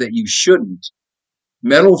things that you shouldn't,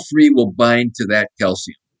 metal-free will bind to that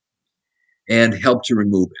calcium and help to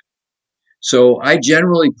remove it. So I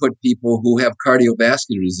generally put people who have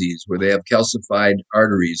cardiovascular disease, where they have calcified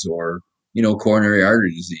arteries or, coronary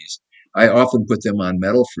artery disease. I often put them on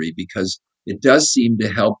metal-free because it does seem to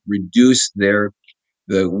help reduce the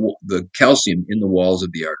calcium in the walls of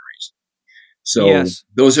the arteries. So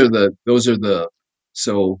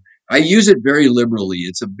so I use it very liberally.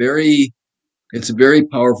 It's a very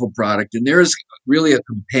powerful product. And there is really a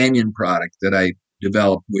companion product that I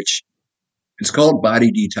developed, which it's called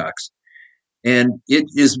Body Detox. And it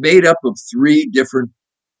is made up of 3 different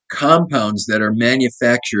compounds that are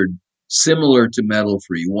manufactured similar to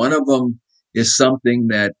metal-free. One of them is something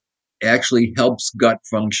that actually helps gut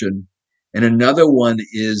function. And another one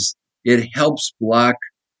is it helps block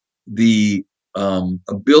the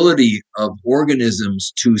ability of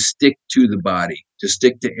organisms to stick to the body, to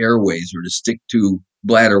stick to airways or to stick to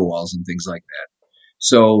bladder walls and things like that.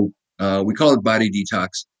 So we call it Body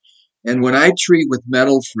Detox. And when I treat with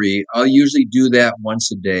metal-free, I'll usually do that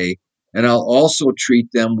once a day. And I'll also treat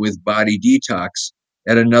them with Body Detox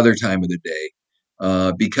at another time of the day,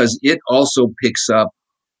 because it also picks up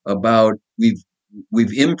about,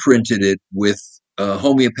 we've imprinted it with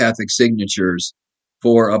homeopathic signatures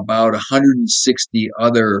for about 160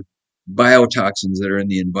 other biotoxins that are in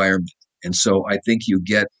the environment. And so I think you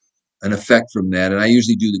get an effect from that. And I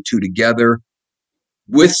usually do the 2 together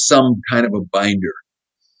with some kind of a binder.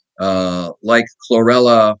 Like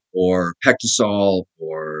chlorella or Pectosol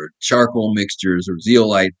or charcoal mixtures or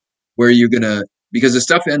zeolite, where because the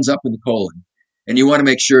stuff ends up in the colon and you want to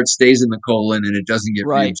make sure it stays in the colon and it doesn't get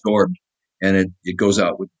reabsorbed and it goes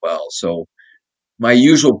out with the bowel. So my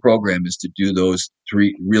usual program is to do those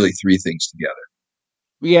 3 things together.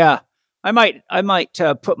 Yeah. I might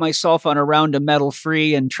put myself on a round of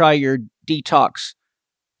metal-free and try your detox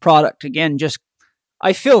product again.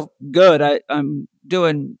 I feel good. I'm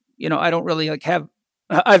doing, I don't really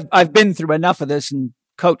I've been through enough of this and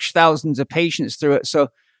coached thousands of patients through it. So,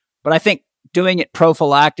 but I think doing it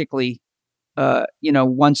prophylactically,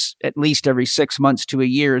 once at least every 6 months to a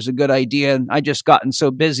year is a good idea. And I just gotten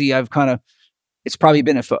so busy. It's probably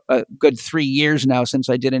been a good 3 years now since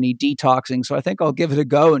I did any detoxing. So I think I'll give it a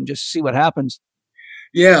go and just see what happens.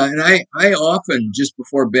 Yeah. And I often just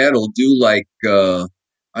before bed will do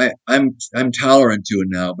I'm tolerant to it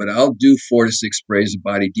now, but I'll do 4 to 6 sprays of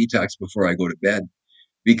Body Detox before I go to bed,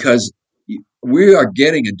 because we are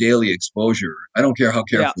getting a daily exposure. I don't care how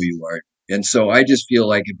careful you are. And so I just feel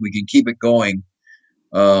like if we can keep it going,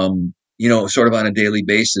 sort of on a daily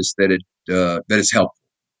basis, that it's helpful.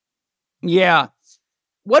 Yeah.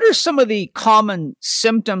 What are some of the common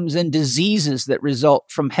symptoms and diseases that result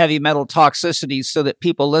from heavy metal toxicities, so that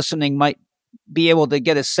people listening might be able to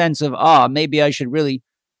get a sense of, maybe I should really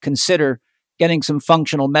consider getting some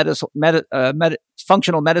functional medicine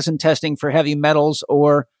testing for heavy metals,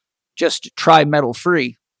 or just try metal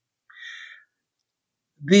free?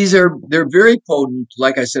 They're very potent.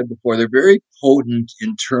 Like I said before, they're very potent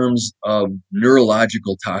in terms of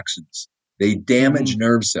neurological toxins. They damage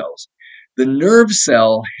nerve cells. The nerve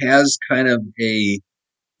cell has kind of on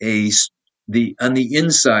the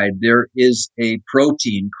inside, there is a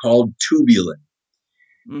protein called tubulin.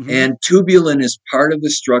 And tubulin is part of the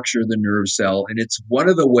structure of the nerve cell. And it's one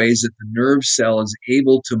of the ways that the nerve cell is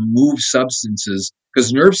able to move substances,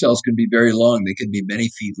 because nerve cells can be very long. They can be many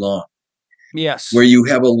feet long. Yes. Where you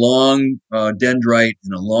have a long dendrite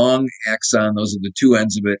and a long axon. Those are the two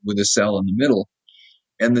ends of it with a cell in the middle.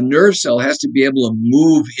 And the nerve cell has to be able to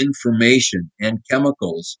move information and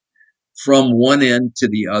chemicals from one end to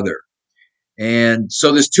the other. And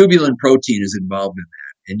so this tubulin protein is involved in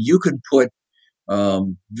that. And you can put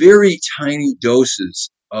very tiny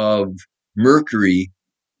doses of mercury,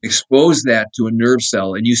 expose that to a nerve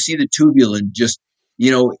cell, and you see the tubulin just,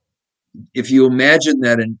 if you imagine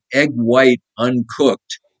that an egg white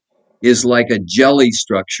uncooked is like a jelly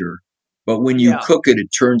structure, but when you cook it, it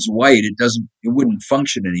turns white. It wouldn't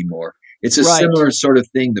function anymore. It's a similar sort of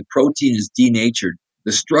thing. The protein is denatured.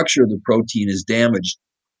 The structure of the protein is damaged.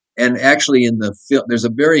 And actually in the film, there's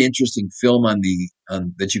a very interesting film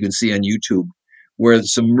that you can see on YouTube where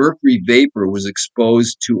some mercury vapor was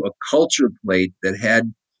exposed to a culture plate that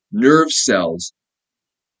had nerve cells.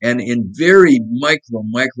 And in very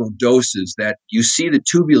micro doses, that you see the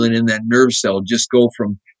tubulin in that nerve cell just go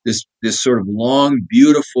from this sort of long,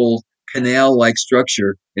 beautiful canal-like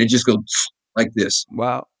structure, and it just goes like this.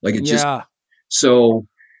 Wow. Like it just. So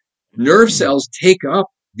nerve cells take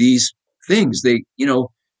up these things.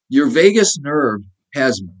 Your vagus nerve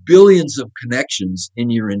has billions of connections in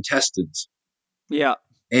your intestines. Yeah.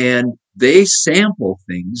 And they sample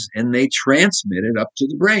things and they transmit it up to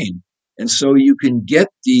the brain. And so you can get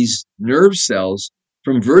these nerve cells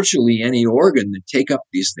from virtually any organ that take up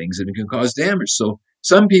these things, and it can cause damage. So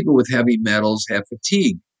some people with heavy metals have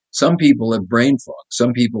fatigue. Some people have brain fog.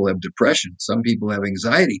 Some people have depression. Some people have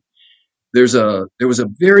anxiety. There was a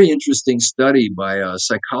very interesting study by a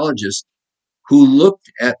psychologist who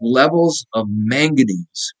looked at levels of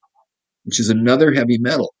manganese, which is another heavy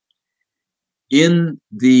metal, in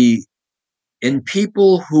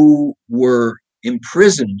people who were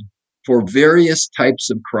imprisoned for various types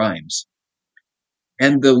of crimes.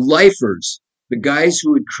 And the lifers, the guys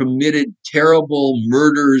who had committed terrible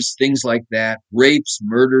murders, things like that, rapes,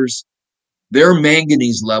 murders, their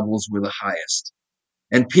manganese levels were the highest.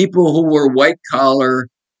 And people who were white collar,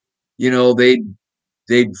 they'd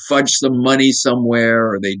fudged some money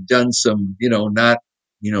somewhere, or they'd done some,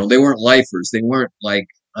 they weren't lifers. They weren't like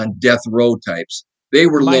on death row types. They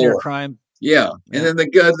were minor lower. crime. Yeah. And then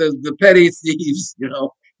the petty thieves,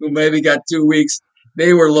 who maybe got 2 weeks,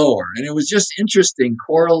 they were lower. And it was just interesting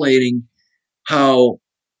correlating how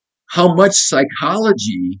much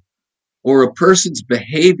psychology or a person's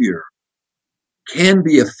behavior can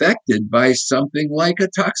be affected by something like a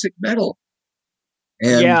toxic metal.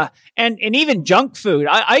 And even junk food.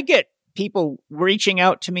 I get people reaching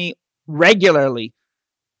out to me regularly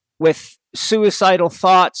with suicidal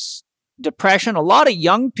thoughts, depression, a lot of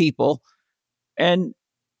young people. And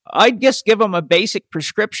I just give them a basic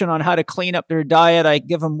prescription on how to clean up their diet. I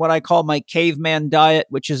give them what I call my caveman diet,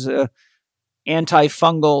 which is a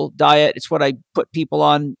antifungal diet. It's what I put people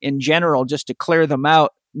on in general just to clear them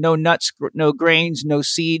out. No nuts, no grains, no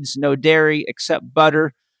seeds, no dairy except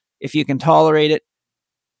butter, if you can tolerate it.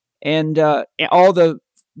 And all the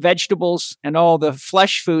vegetables and all the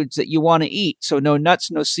flesh foods that you want to eat. So no nuts,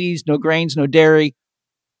 no seeds, no grains, no dairy,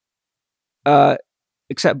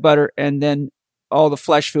 except butter. And then all the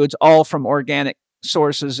flesh foods, all from organic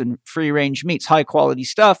sources and free-range meats, high-quality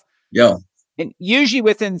stuff. Yeah. And usually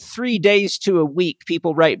within 3 days to a week,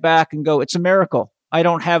 people write back and go, it's a miracle. I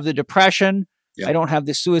don't have the depression. Yeah. I don't have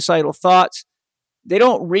the suicidal thoughts. They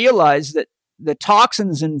don't realize that the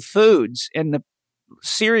toxins in foods and the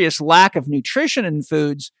serious lack of nutrition in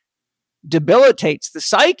foods debilitates the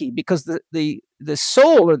psyche, because the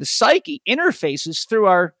soul or the psyche interfaces through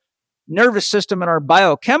our nervous system and our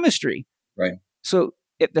biochemistry. Right. So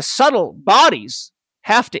the subtle bodies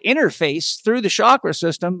have to interface through the chakra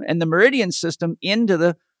system and the meridian system into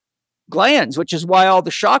the glands, which is why all the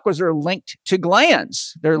chakras are linked to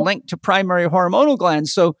glands. They're linked to primary hormonal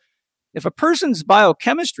glands. So if a person's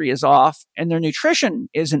biochemistry is off and their nutrition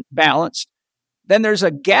isn't balanced, then there's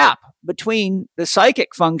a gap between the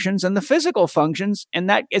psychic functions and the physical functions, and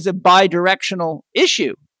that is a bidirectional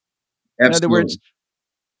issue. Absolutely. In other words,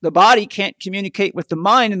 the body can't communicate with the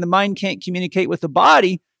mind, and the mind can't communicate with the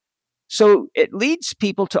body. So it leads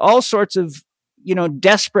people to all sorts of,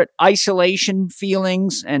 desperate isolation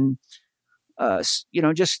feelings and,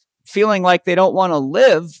 just feeling like they don't want to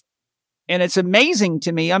live. And it's amazing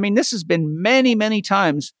to me. I mean, this has been many, many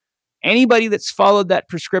times. Anybody that's followed that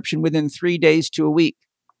prescription within 3 days to a week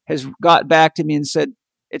has got back to me and said,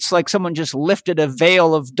 it's like someone just lifted a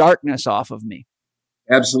veil of darkness off of me.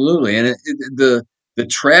 Absolutely. And the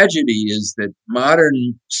tragedy is that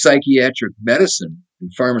modern psychiatric medicine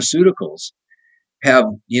and pharmaceuticals have,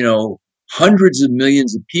 hundreds of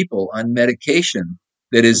millions of people on medication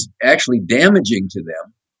that is actually damaging to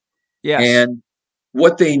them. Yes. And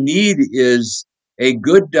what they need is a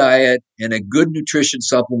good diet and a good nutrition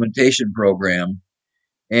supplementation program,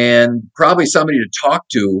 and probably somebody to talk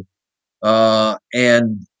to,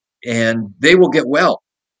 and they will get well.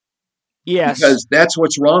 Yes. Because that's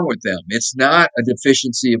what's wrong with them. It's not a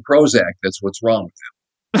deficiency of Prozac that's what's wrong with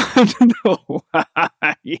them. No.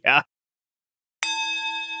 Yeah.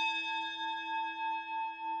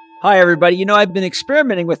 Hi, everybody. I've been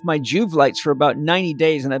experimenting with my Joovv lights for about 90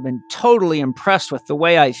 days, and I've been totally impressed with the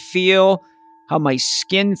way I feel, how my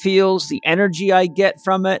skin feels, the energy I get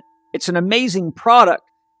from it. It's an amazing product,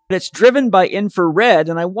 but it's driven by infrared,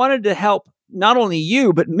 and I wanted to help not only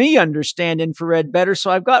you, but me understand infrared better.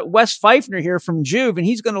 So I've got Wes Feifner here from Joovv, and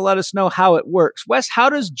he's going to let us know how it works. Wes, how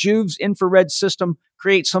does Joovv's infrared system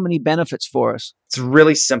create so many benefits for us? It's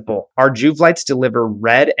really simple. Our Joovv lights deliver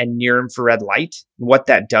red and near infrared light. What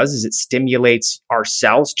that does is it stimulates our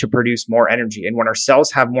cells to produce more energy. And when our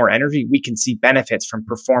cells have more energy, we can see benefits from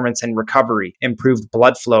performance and recovery, improved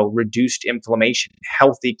blood flow, reduced inflammation,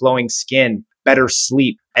 healthy glowing skin, better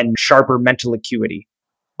sleep, and sharper mental acuity.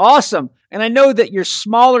 Awesome. And I know that your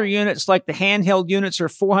smaller units, like the handheld units, are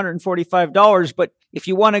 $445, but if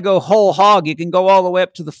you want to go whole hog, you can go all the way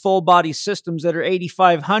up to the full body systems that are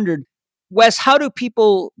 $8,500. Wes, how do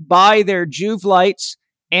people buy their Joovv lights,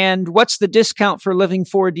 and what's the discount for Living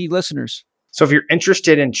 4D listeners? So if you're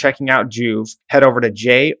interested in checking out Joovv, head over to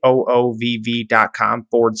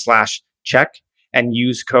joovv.com/check and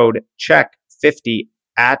use code CHECK50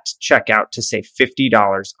 at checkout to save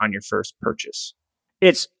 $50 on your first purchase.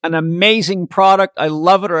 It's an amazing product. I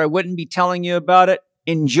love it, or I wouldn't be telling you about it.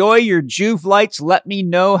 Enjoy your Joovv lights. Let me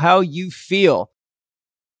know how you feel.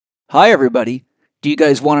 Hi, everybody. Do you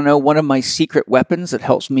guys want to know one of my secret weapons that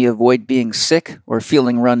helps me avoid being sick or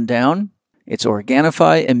feeling run down? It's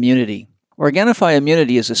Organifi Immunity. Organifi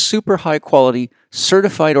Immunity is a super high-quality,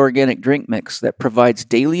 certified organic drink mix that provides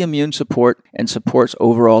daily immune support and supports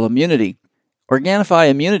overall immunity. Organifi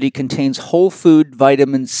Immunity contains whole food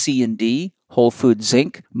vitamins C and D, whole food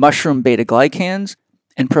zinc, mushroom beta-glycans,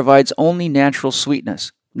 and provides only natural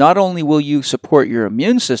sweetness. Not only will you support your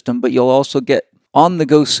immune system, but you'll also get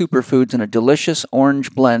on-the-go superfoods in a delicious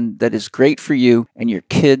orange blend that is great for you and your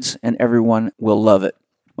kids, and everyone will love it.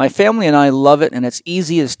 My family and I love it, and it's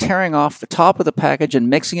easy as tearing off the top of the package and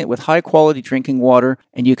mixing it with high-quality drinking water,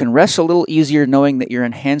 and you can rest a little easier knowing that you're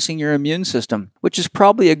enhancing your immune system, which is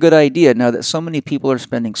probably a good idea now that so many people are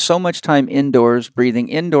spending so much time indoors, breathing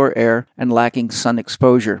indoor air, and lacking sun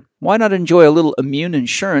exposure. Why not enjoy a little immune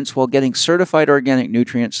insurance while getting certified organic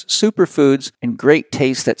nutrients, superfoods, and great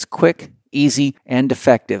taste that's quick, easy, and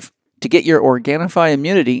effective? To get your Organifi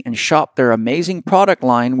Immunity and shop their amazing product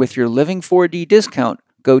line with your Living 4D discount,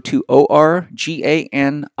 go to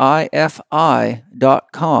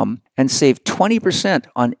ORGANIFI.com and save 20%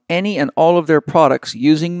 on any and all of their products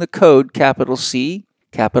using the code capital C,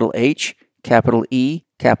 capital H, capital E,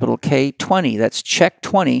 capital K 20. That's check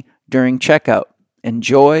 20 during checkout.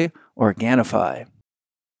 Enjoy Organifi.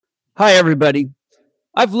 Hi, everybody.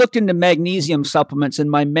 I've looked into magnesium supplements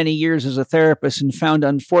in my many years as a therapist and found,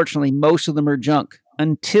 unfortunately, most of them are junk.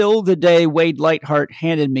 Until the day Wade Lightheart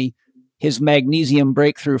handed me his magnesium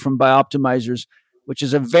breakthrough from Bioptimizers, which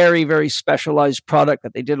is a very, very specialized product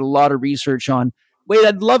that they did a lot of research on. Wade,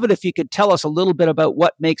 I'd love it if you could tell us a little bit about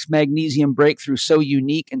what makes magnesium breakthrough so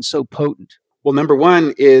unique and so potent. Well, number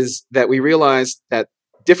one is that we realized that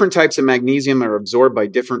different types of magnesium are absorbed by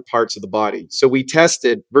different parts of the body. So we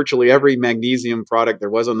tested virtually every magnesium product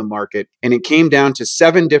there was on the market, and it came down to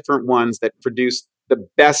 7 different ones that produced the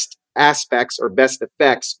best aspects or best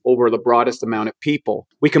effects over the broadest amount of people.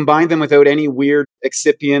 We combined them without any weird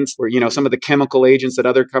excipients or, some of the chemical agents that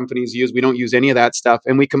other companies use. We don't use any of that stuff.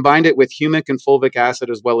 And we combined it with humic and fulvic acid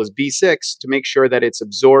as well as B6 to make sure that it's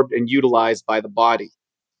absorbed and utilized by the body.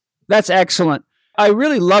 That's excellent. I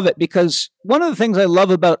really love it because one of the things I love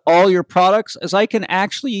about all your products is I can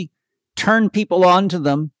actually turn people on to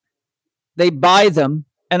them. They buy them.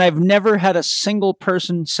 And I've never had a single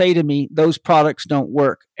person say to me, those products don't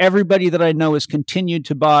work. Everybody that I know has continued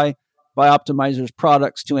to buy Bioptimizer's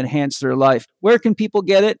products to enhance their life. Where can people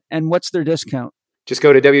get it, and what's their discount? Just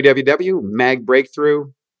go to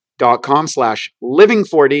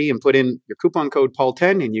www.magbreakthrough.com/living4D and put in your coupon code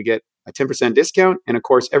Paul10 and you get a 10% discount. And of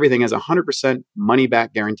course, everything has a 100% money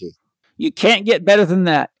back guarantee. You can't get better than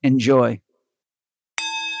that. Enjoy.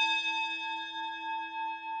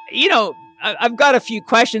 I've got a few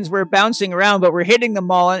questions we're bouncing around, but we're hitting them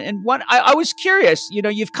all. And one, I was curious,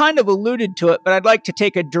 you've kind of alluded to it, but I'd like to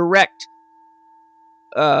take a direct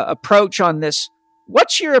approach on this.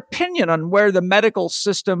 What's your opinion on where the medical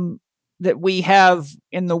system that we have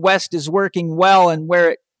in the West is working well and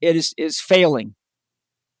where it is failing?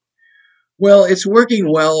 Well, it's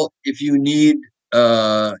working well if you need,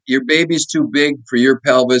 your baby's too big for your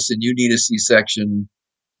pelvis and you need a C-section.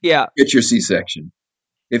 Yeah. Get your C-section.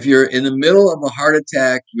 If you're in the middle of a heart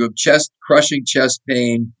attack, you have crushing chest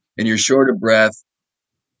pain, and you're short of breath,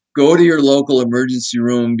 go to your local emergency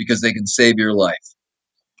room because they can save your life.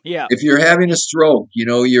 Yeah. If you're having a stroke,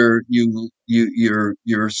 your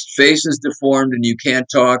face is deformed and you can't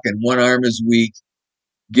talk and one arm is weak,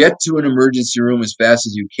 get to an emergency room as fast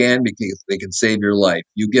as you can because they can save your life.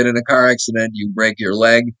 You get in a car accident, you break your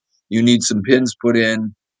leg, you need some pins put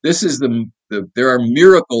in. This is there are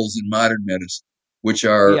miracles in modern medicine, which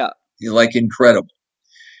are incredible.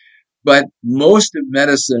 But most of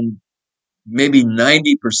medicine, maybe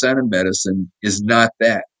 90% of medicine, is not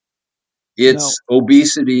that. It's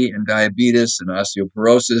obesity and diabetes and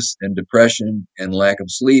osteoporosis and depression and lack of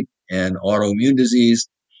sleep and autoimmune disease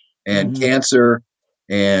and cancer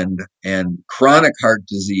and chronic heart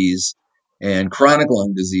disease and chronic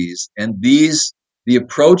lung disease. And the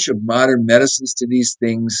approach of modern medicines to these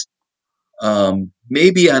things,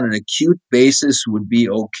 maybe on an acute basis would be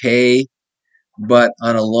okay, but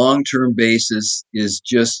on a long-term basis is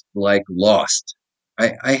just like lost.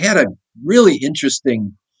 I had a really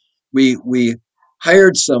interesting, we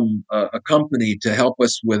hired a company to help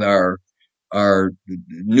us with our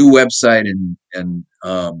new website and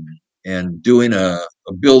doing a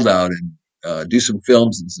build out and do some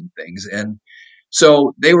films and some things. And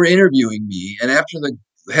so they were interviewing me, and after the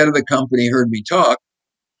head of the company heard me talk,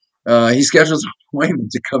 he scheduled an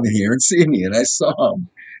appointment to come in here and see me, and I saw him.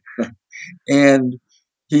 And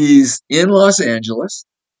he's in Los Angeles.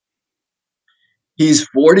 He's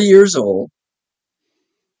 40 years old.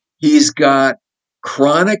 He's got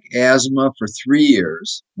chronic asthma for 3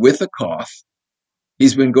 years with a cough.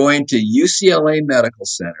 He's been going to UCLA Medical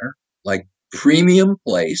Center, like premium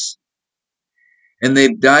place, and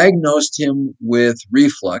they've diagnosed him with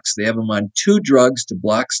reflux. They have him on 2 drugs to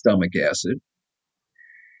block stomach acid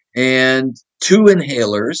and 2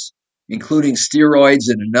 inhalers, including steroids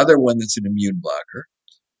and another one that's an immune blocker.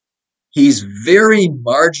 He's very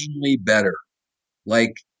marginally better.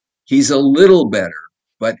 Like, he's a little better,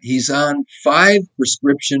 but he's on 5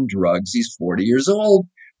 prescription drugs. He's 40 years old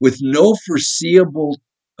with no foreseeable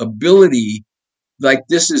ability, like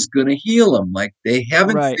this is going to heal him. Like, they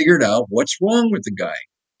haven't figured out what's wrong with the guy.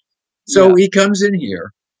 So he comes in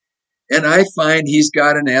here, and I find he's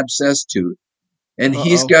got an abscess tooth, and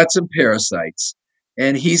he's got some parasites,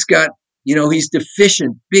 and he's got, he's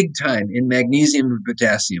deficient big time in magnesium and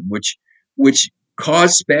potassium, which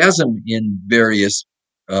cause spasm in various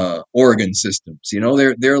organ systems.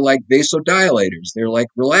 They're like vasodilators. They're like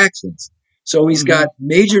relaxants. So he's got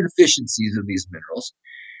major deficiencies of these minerals.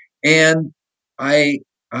 And I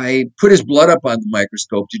put his blood up on the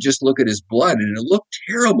microscope to just look at his blood, and it looked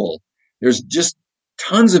terrible. There's just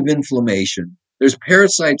tons of inflammation. There's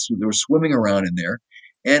parasites that were swimming around in there.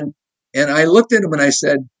 And I looked at him and I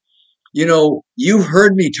said, you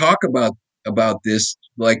heard me talk about this,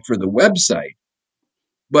 like, for the website,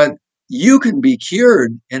 but you can be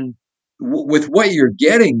cured, and with what you're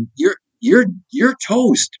getting, you're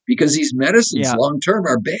toast, because these medicines long term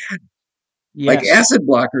are bad. Yes. Like acid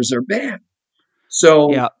blockers are bad.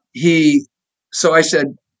 So I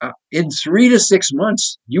said, in 3 to 6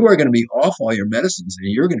 months, you are going to be off all your medicines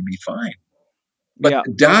and you're going to be fine. But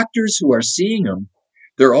the doctors who are seeing him,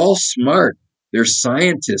 they're all smart. They're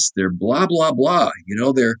scientists. They're blah, blah, blah.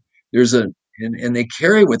 And they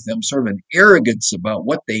carry with them sort of an arrogance about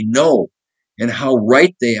what they know and how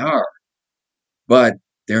right they are. But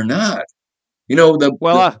they're not.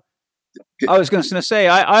 I was going to say,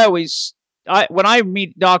 when I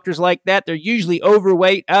meet doctors like that, they're usually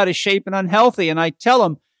overweight, out of shape, and unhealthy. And I tell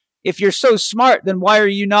them, if you're so smart, then why are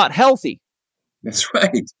you not healthy? That's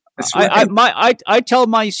right. That's right. I tell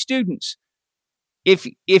my students, if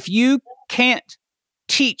you can't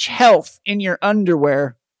teach health in your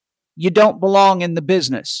underwear, you don't belong in the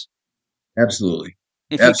business. Absolutely.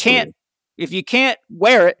 If you can't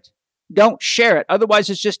wear it, don't share it. Otherwise,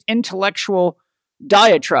 it's just intellectual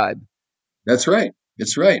diatribe. That's right.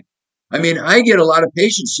 That's right. I mean, I get a lot of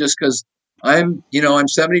patients just because I'm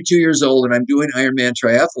 72 years old and I'm doing Ironman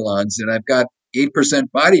triathlons and I've got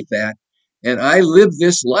 8% body fat and I live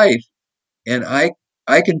this life and I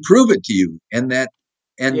can prove it to you. And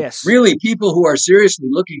Yes. Really people who are seriously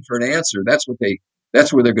looking for an answer, that's where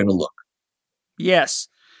they're going to look. Yes.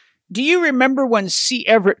 Do you remember when C.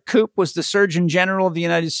 Everett Koop was the Surgeon General of the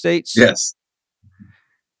United States? Yes.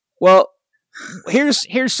 Well,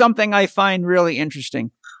 here's something I find really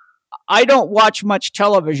interesting. I don't watch much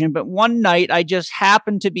television, but one night I just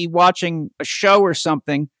happened to be watching a show or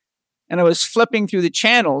something, and I was flipping through the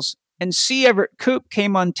channels, and C. Everett Koop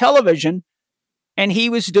came on television, and he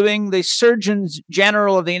was doing the Surgeon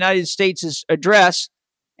General of the United States' address,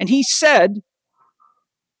 and he said,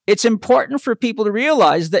 it's important for people to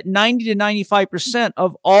realize that 90 to 95%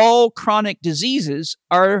 of all chronic diseases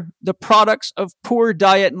are the products of poor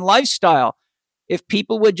diet and lifestyle. If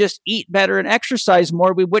people would just eat better and exercise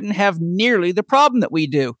more, we wouldn't have nearly the problem that we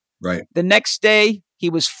do. Right. The next day, he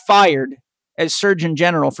was fired as Surgeon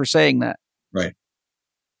General for saying that. Right.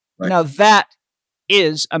 Now, that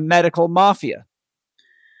is a medical mafia.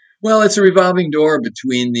 Well, it's a revolving door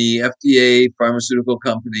between the FDA, pharmaceutical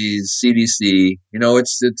companies, CDC.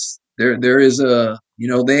 There is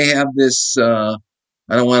they have this, I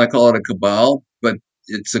don't want to call it a cabal, but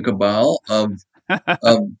it's a cabal of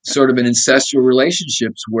sort of an incestual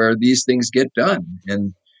relationships where these things get done.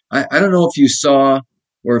 And I don't know if you saw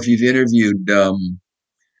or if you've interviewed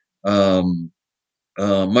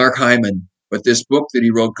Mark Hyman, but this book that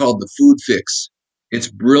he wrote called The Food Fix,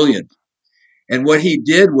 it's brilliant. And what he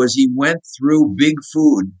did was he went through big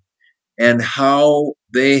food and how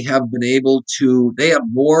they have been able to, they have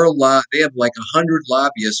like 100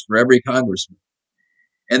 lobbyists for every congressman.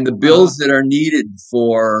 And the bills that are needed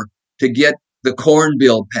to get the corn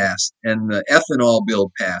bill passed and the ethanol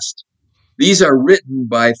bill passed, these are written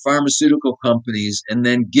by pharmaceutical companies and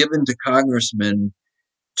then given to congressmen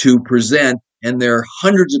to present. And they're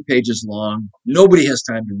hundreds of pages long. Nobody has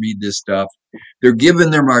time to read this stuff. They're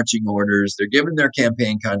given their marching orders. They're given their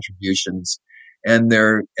campaign contributions. And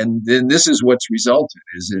then this is what's resulted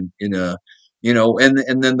is in a,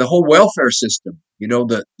 and then the whole welfare system,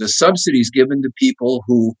 the subsidies given to people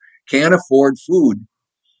who can't afford food.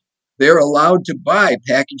 They're allowed to buy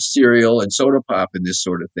packaged cereal and soda pop and this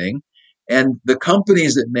sort of thing. And the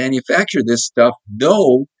companies that manufacture this stuff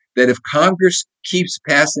know that if Congress keeps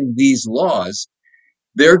passing these laws,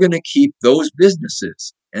 they're going to keep those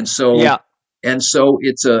businesses. And so, it's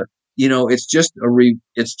how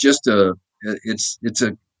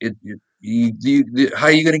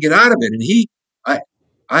are you going to get out of it? And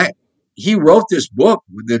he wrote this book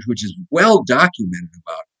which is well documented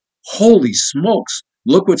about, holy smokes,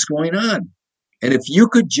 look what's going on. And if you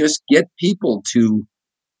could just get people to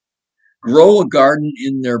grow a garden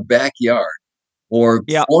in their backyard, or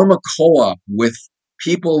form a co-op with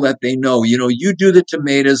people that they know. You do the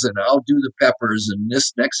tomatoes and I'll do the peppers and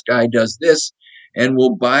this next guy does this. And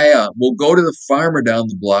we'll go to the farmer down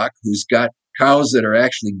the block who's got cows that are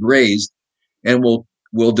actually grazed, and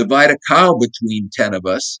we'll divide a cow between 10 of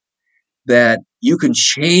us, that you can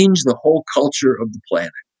change the whole culture of the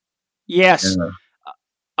planet. Yes.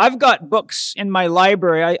 I've got books in my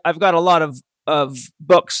library. I've got a lot of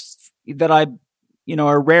books that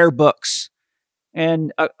are rare books.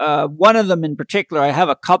 And one of them in particular, I have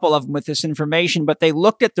a couple of them with this information, but they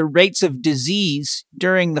looked at the rates of disease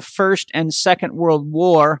during the First and Second World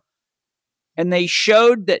War. And they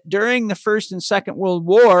showed that during the First and Second World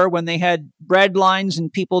War, when they had bread lines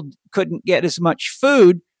and people couldn't get as much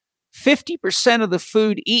food, 50% of the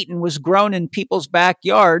food eaten was grown in people's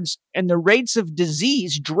backyards, and the rates of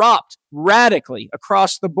disease dropped radically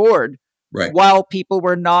across the board. Right. While people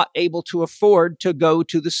were not able to afford to go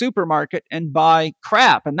to the supermarket and buy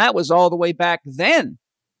crap. And that was all the way back then.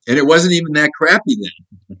 And it wasn't even that crappy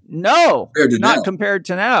then. No, compared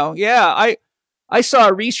to now. Yeah, I saw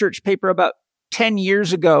a research paper about 10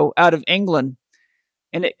 years ago out of England,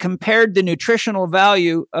 and it compared the nutritional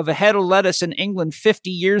value of a head of lettuce in England 50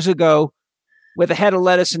 years ago with a head of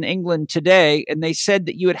lettuce in England today. And they said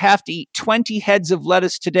that you would have to eat 20 heads of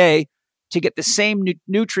lettuce today to get the same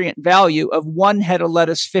nutrient value of one head of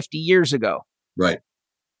lettuce 50 years ago. Right.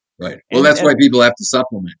 Well, that's why people have to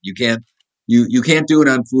supplement. You can't do it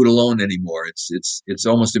on food alone anymore. It's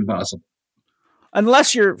almost impossible.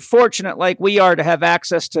 Unless you're fortunate like we are to have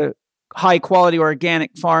access to high quality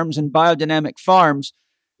organic farms and biodynamic farms.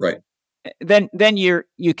 Right. Then you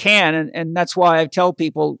can. And that's why I tell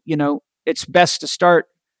people, it's best to start,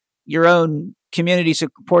 your own community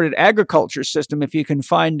supported agriculture system. If you can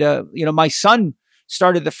find, my son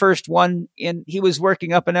started the first one he was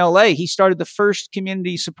working up in LA. He started the first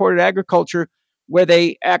community supported agriculture where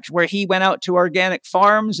he went out to organic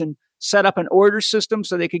farms and set up an order system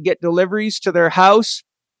so they could get deliveries to their house.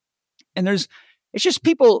 And it's just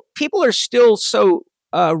people are still so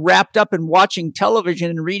wrapped up in watching television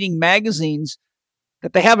and reading magazines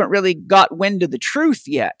that they haven't really got wind of the truth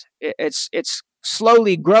yet. It's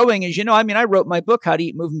slowly growing. As you know, I wrote my book, How to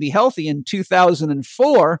Eat, Move, and Be Healthy, in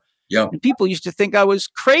 2004. Yeah. And people used to think I was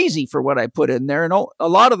crazy for what I put in there. And a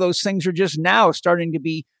lot of those things are just now starting to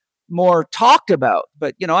be more talked about.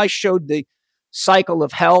 But, I showed the cycle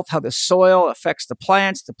of health, how the soil affects the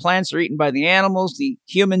plants are eaten by the animals, the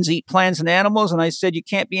humans eat plants and animals. And I said, you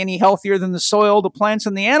can't be any healthier than the soil, the plants,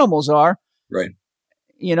 and the animals are. Right.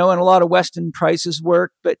 And a lot of Weston Price's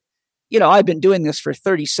work. But, I've been doing this for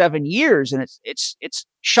 37 years, and it's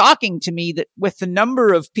shocking to me that with the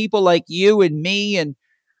number of people like you and me and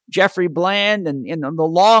Jeffrey Bland and the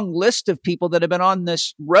long list of people that have been on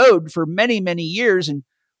this road for many, many years and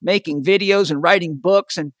making videos and writing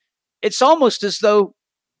books, and it's almost as though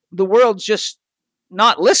the world's just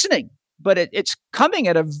not listening, but it's coming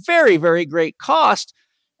at a very, very great cost.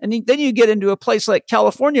 And then you get into a place like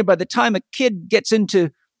California. By the time a kid gets into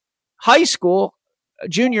high school,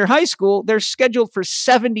 junior high school, they're scheduled for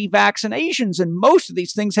 70 vaccinations, and most of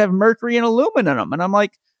these things have mercury and aluminum in them. And I'm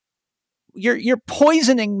like, you're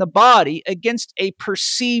poisoning the body against a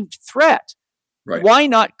perceived threat. Right. Why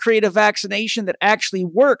not create a vaccination that actually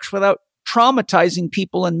works without traumatizing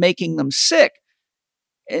people and making them sick?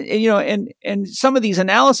 And some of these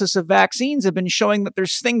analysis of vaccines have been showing that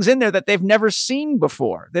there's things in there that they've never seen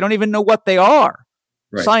before. They don't even know what they are.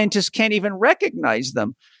 Right. Scientists can't even recognize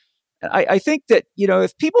them. I think that,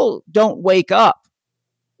 if people don't wake up,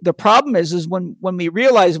 the problem is when we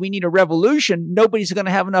realize we need a revolution, nobody's going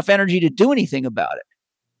to have enough energy to do anything about it.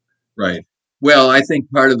 Right. Well, I think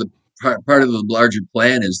part of the larger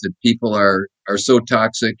plan is that people are so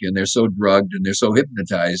toxic and they're so drugged and they're so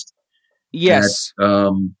hypnotized. Yes.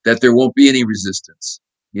 That there won't be any resistance.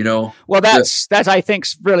 Well, that's I think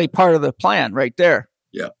really part of the plan right there.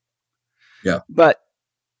 Yeah. Yeah. But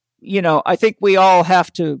I think we all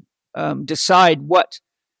have to decide what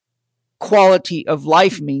quality of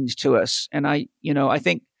life means to us. And I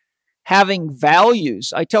think having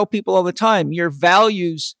values, I tell people all the time, your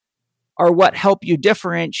values are what help you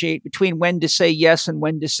differentiate between when to say yes and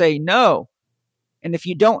when to say no. And if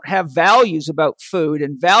you don't have values about food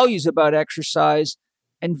and values about exercise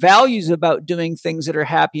and values about doing things that are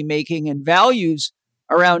happy making and values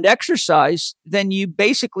around exercise, then you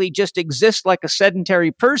basically just exist like a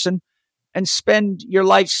sedentary person and spend your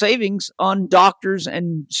life savings on doctors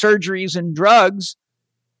and surgeries and drugs.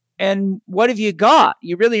 And what have you got?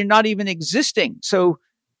 You really are not even existing. So,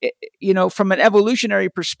 from an evolutionary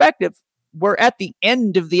perspective, we're at the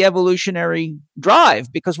end of the evolutionary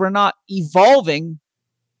drive because we're not evolving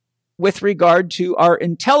with regard to our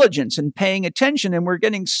intelligence and paying attention. And we're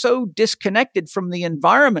getting so disconnected from the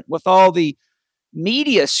environment with all the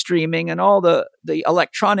media streaming and all the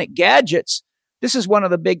electronic gadgets. This is one of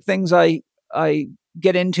the big things I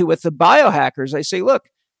get into with the biohackers. I say, look,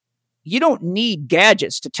 you don't need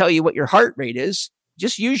gadgets to tell you what your heart rate is.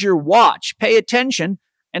 Just use your watch, pay attention,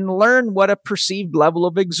 and learn what a perceived level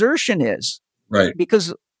of exertion is. Right.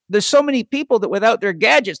 Because there's so many people that without their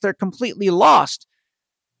gadgets, they're completely lost.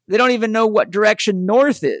 They don't even know what direction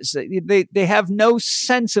north is. They have no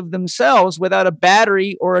sense of themselves without a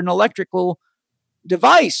battery or an electrical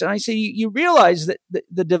device. And I say, you realize that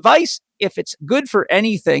the device, if it's good for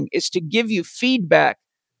anything, is to give you feedback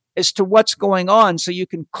as to what's going on so you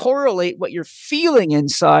can correlate what you're feeling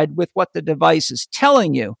inside with what the device is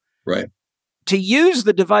telling you. Right. To use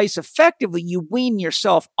the device effectively, you wean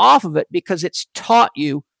yourself off of it because it's taught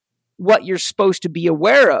you what you're supposed to be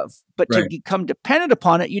aware of. But right. To become dependent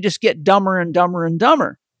upon it, you just get dumber and dumber and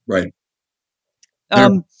dumber. Right.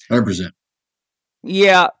 100%.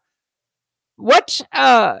 Yeah. What,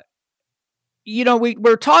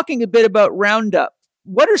 we're talking a bit about Roundup.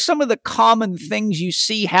 What are some of the common things you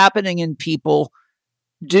see happening in people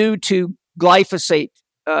due to glyphosate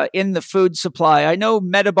in the food supply? I know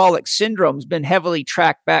metabolic syndrome has been heavily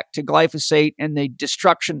tracked back to glyphosate and the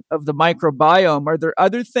destruction of the microbiome. Are there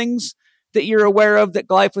other things that you're aware of that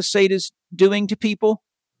glyphosate is doing to people?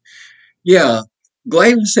 Yeah.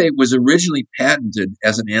 Glyphosate was originally patented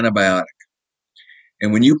as an antibiotic.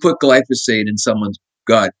 And when you put glyphosate in someone's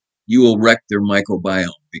gut, you will wreck their microbiome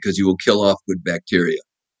because you will kill off good bacteria.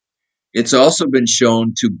 It's also been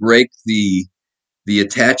shown to break the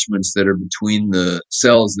attachments that are between the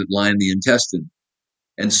cells that line the intestine.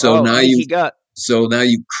 And so leaky gut. So now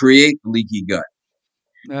you create leaky gut.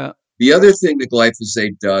 Yeah. The other thing that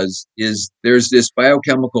glyphosate does is there's this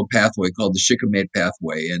biochemical pathway called the shikimate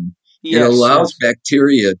pathway, and it allows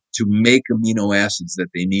bacteria to make amino acids that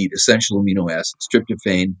they need, essential amino acids,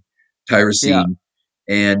 tryptophan, tyrosine,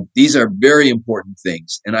 and these are very important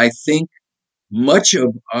things. And I think much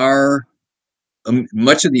of the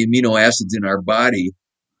amino acids in our body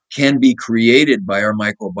can be created by our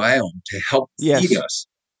microbiome to help feed us.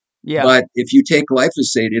 Yeah. But if you take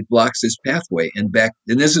glyphosate, it blocks this pathway, and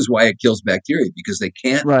this is why it kills bacteria, because they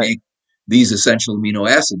can't make these essential amino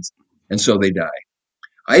acids, and so they die.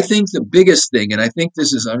 I think the biggest thing, and I think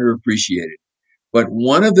this is underappreciated, but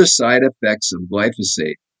one of the side effects of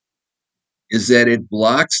glyphosate is that it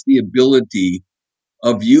blocks the ability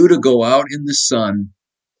of you to go out in the sun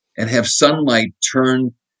and have sunlight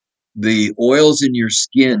turn the oils in your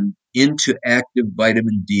skin into active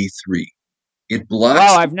vitamin D3. It blocks.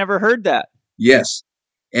 Wow, I've never heard that. Yes.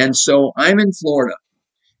 And so I'm in Florida,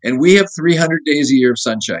 and we have 300 days a year of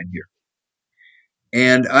sunshine here.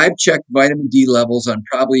 And I've checked vitamin D levels on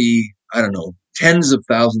probably, I don't know, tens of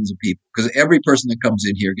thousands of people, because every person that comes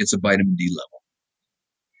in here gets a vitamin D level.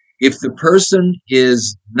 If the person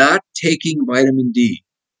is not taking vitamin D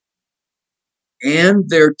and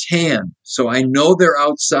they're tan, so I know they're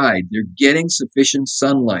outside, they're getting sufficient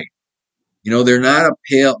sunlight. They're not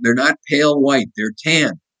pale white, they're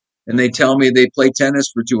tan. And they tell me they play tennis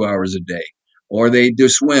for 2 hours a day, or they do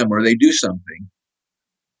swim, or they do something.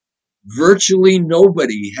 Virtually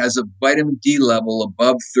nobody has a vitamin D level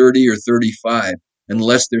above 30 or 35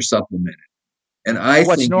 unless they're supplemented. And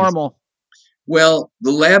what's normal? Well, the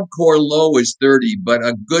LabCorp low is 30, but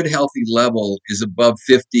a good healthy level is above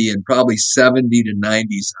 50, and probably 70 to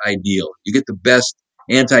 90 is ideal. You get the best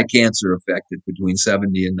anti-cancer effect at between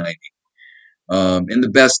 70 and 90. And the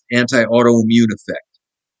best anti-autoimmune effect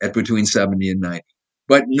at between 70 and 90.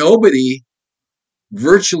 But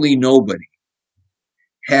virtually nobody,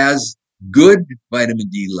 has good vitamin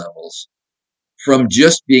D levels from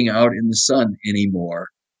just being out in the sun anymore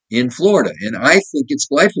in Florida. And I think it's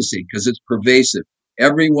glyphosate because it's pervasive.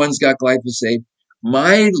 Everyone's got glyphosate.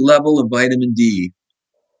 My level of vitamin D,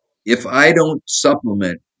 if I don't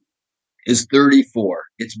supplement, is 34.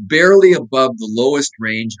 It's barely above the lowest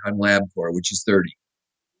range on LabCorp, which is 30.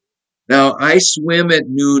 Now, I swim at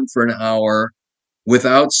noon for an hour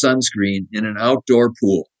without sunscreen in an outdoor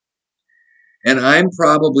pool. And I'm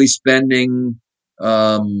probably spending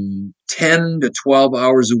 10 to 12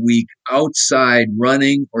 hours a week outside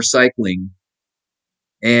running or cycling.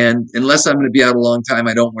 And unless I'm going to be out a long time,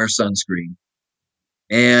 I don't wear sunscreen.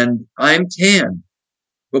 And I'm tan,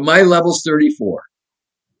 but my level's 34.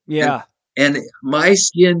 Yeah. And my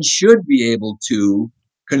skin should be able to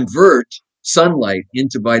convert sunlight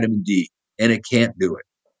into vitamin D, and it can't do it.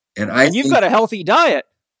 And you've got a healthy diet.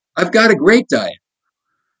 I've got a great diet.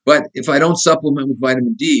 But if I don't supplement with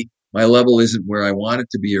vitamin D, my level isn't where I want it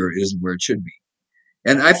to be, or it isn't where it should be.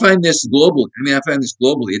 And I find this globally.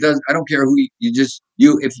 It doesn't. I don't care who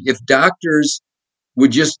if doctors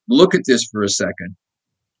would just look at this for a second,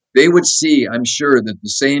 they would see, I'm sure, that the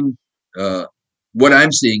same, what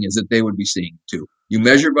I'm seeing is that they would be seeing too. You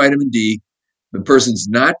measure vitamin D, the person's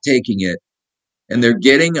not taking it, and they're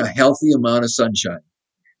getting a healthy amount of sunshine.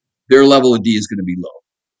 Their level of D is going to be low.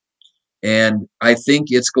 And I think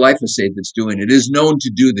it's glyphosate that's doing it. It is known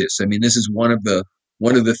to do this. I mean, this is one of the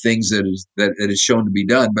things that is shown to be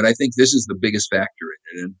done. But I think this is the biggest factor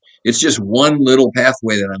in it. And it's just one little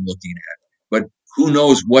pathway that I'm looking at. But who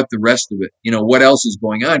knows what the rest of it, what else is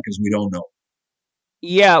going on, because we don't know.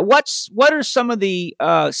 Yeah. What are some of the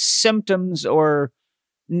symptoms or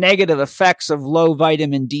negative effects of low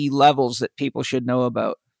vitamin D levels that people should know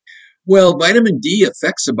about? Well, vitamin D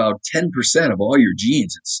affects about 10% of all your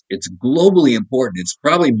genes. It's globally important. It's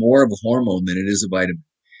probably more of a hormone than it is a vitamin.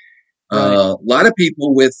 Right. A lot of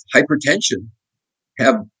people with hypertension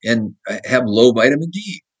have low vitamin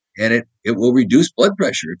D, and it will reduce blood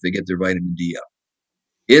pressure if they get their vitamin D up.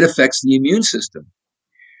 It affects the immune system.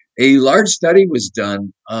 A large study was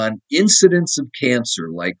done on incidence of cancer,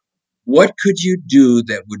 like what could you do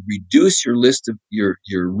that would reduce your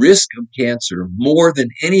risk of cancer more than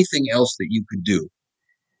anything else that you could do?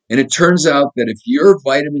 And it turns out that if your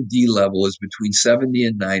vitamin D level is between 70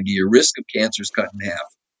 and 90, your risk of cancer is cut in half.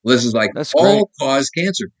 Well, this is like all-cause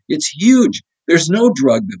cancer. It's huge. There's no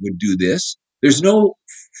drug that would do this. There's no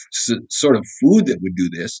sort of food that would do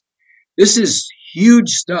this. This is huge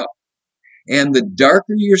stuff. And the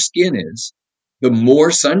darker your skin is, the more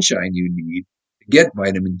sunshine you need to get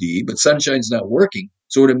vitamin D, but sunshine's not working.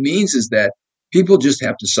 So what it means is that people just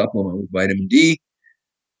have to supplement with vitamin D.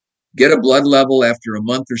 get a blood level after a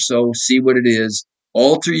month or so, see what it is,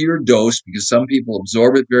 alter your dose, because some people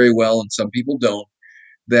absorb it very well and some people don't.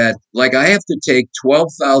 That, like, I have to take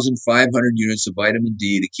 12,500 units of vitamin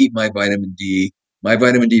D to keep my vitamin D. My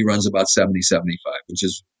vitamin D runs about 70, 75, which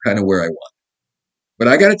is kind of where I want. But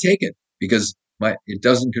I got to take it because it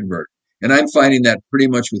doesn't convert. And I'm finding that pretty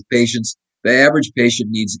much with patients. The average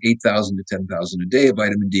patient needs 8,000 to 10,000 a day of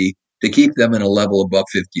vitamin D to keep them in a level above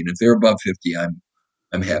 50. And if they're above 50,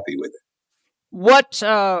 I'm happy with it. What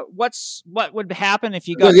would happen if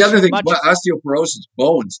you got the other too thing, much? osteoporosis,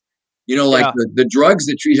 bones. The drugs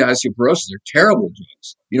that treat osteoporosis are terrible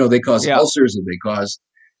drugs. They cause ulcers and they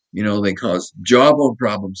cause jawbone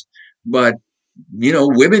problems. But,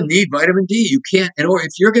 women need vitamin D. You can't, or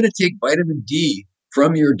if you're going to take vitamin D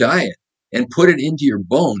from your diet and put it into your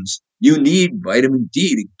bones, you need vitamin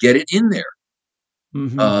D to get it in there.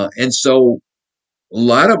 Mm-hmm. And so a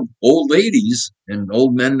lot of old ladies and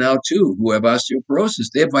old men now too, who have osteoporosis,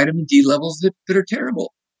 they have vitamin D levels that are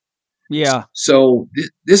terrible. Yeah. So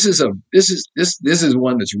this is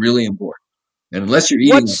one that's really important. And unless you're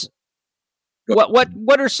eating,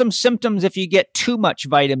 what are some symptoms if you get too much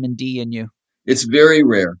vitamin D in you? It's very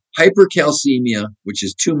rare. Hypercalcemia, which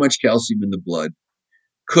is too much calcium in the blood,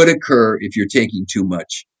 could occur if you're taking too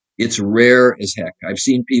much. It's rare as heck. I've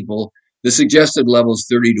seen people, the suggested level is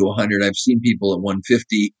 30 to 100. I've seen people at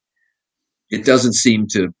 150. It doesn't seem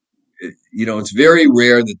to, it's very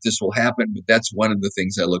rare that this will happen, but that's one of the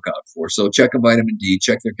things I look out for. So check a vitamin D,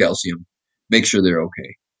 check their calcium, make sure they're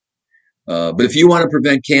okay. But if you want to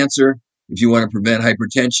prevent cancer, if you want to prevent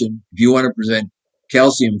hypertension, if you want to prevent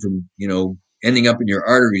calcium from, ending up in your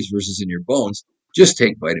arteries versus in your bones, just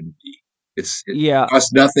take vitamin D. It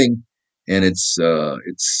costs nothing, and it's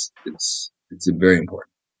very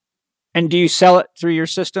important. And do you sell it through your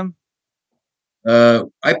system? I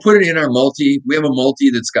put it in our multi. We have a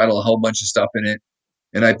multi that's got a whole bunch of stuff in it,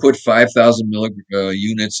 and I put 5,000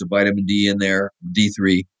 units of vitamin D in there,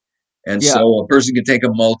 D3, and so a person can take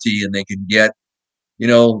a multi and they can get,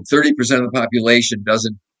 30% of the population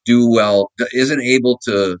doesn't do well, isn't able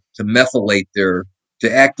to methylate to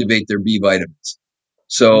activate their B vitamins.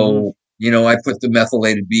 So, I put the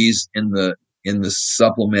methylated Bs in the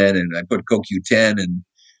supplement, and I put CoQ10, and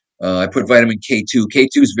I put vitamin K2.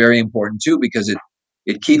 K2 is very important too because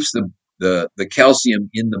it keeps the calcium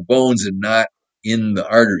in the bones and not in the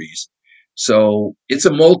arteries. So it's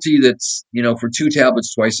a multi that's, for 2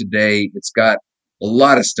 tablets twice a day. It's got a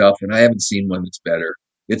lot of stuff, and I haven't seen one that's better.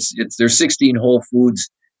 There's 16 whole foods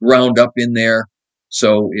ground up in there.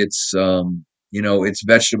 So it's, it's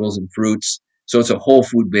vegetables and fruits. So it's a whole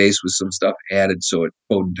food base with some stuff added. So it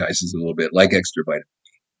potentizes a little bit like extra vitamin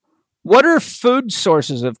D. What are food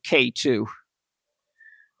sources of K2?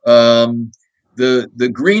 The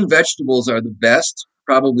green vegetables are the best.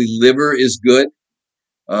 Probably liver is good.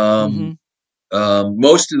 Most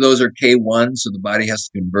of those are K1, so the body has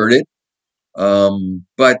to convert it.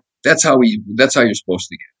 But that's how you're supposed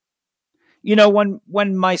to get.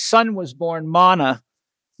 When my son was born, Mana,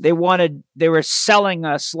 they were selling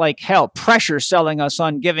us like hell, pressure selling us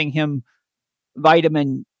on giving him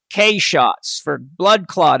vitamin K shots for blood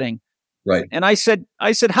clotting. Right. And I said,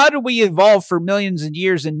 how did we evolve for millions of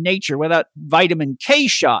years in nature without vitamin K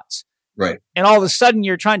shots? Right. And all of a sudden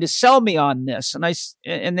you're trying to sell me on this. And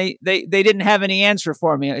they didn't have any answer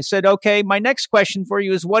for me. I said, okay, my next question for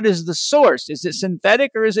you is, what is the source? Is it synthetic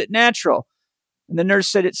or is it natural? And the nurse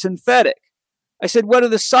said, it's synthetic. I said, what are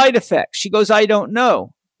the side effects? She goes, I don't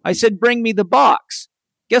know. I said, bring me the box.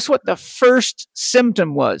 Guess what the first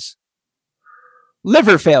symptom was?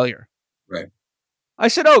 Liver failure. Right. I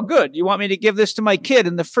said, oh, good. You want me to give this to my kid?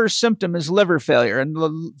 And the first symptom is liver failure. And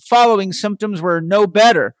the following symptoms were no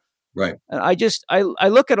better. Right. And I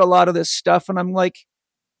look at a lot of this stuff and I'm like,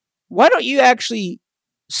 why don't you actually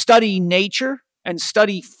study nature and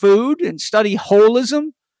study food and study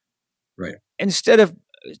holism? Right. Instead of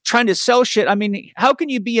trying to sell shit. I mean, how can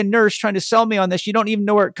you be a nurse trying to sell me on this? You don't even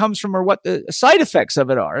know where it comes from or what the side effects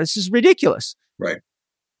of it are. This is ridiculous. Right.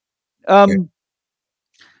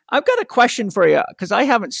 I've got a question for you because I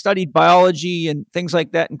haven't studied biology and things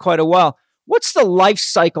like that in quite a while. What's the life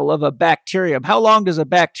cycle of a bacterium? How long does a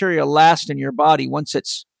bacteria last in your body once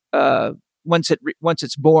it's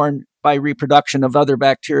born by reproduction of other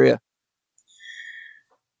bacteria?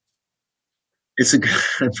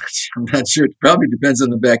 I'm not sure. It probably depends on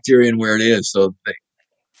the bacteria and where it is. So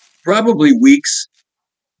probably weeks,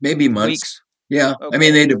 maybe months. Weeks? Yeah. Okay. I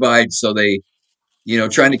mean, they divide. So they,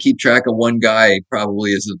 trying to keep track of one guy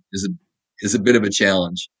probably is a bit of a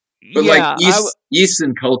challenge. But like yeast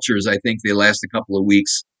and cultures, I think they last a couple of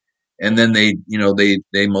weeks. and then they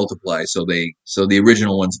multiply. So the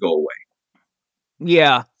original ones go away.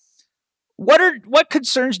 Yeah. What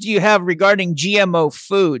concerns do you have regarding GMO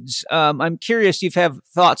foods? I'm curious if you have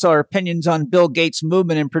thoughts or opinions on Bill Gates'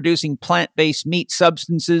 movement in producing plant-based meat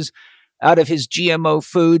substances out of his GMO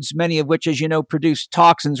foods, many of which, as you know, produce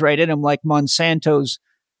toxins right in them, like Monsanto's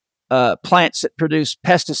plants that produce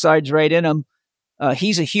pesticides right in them.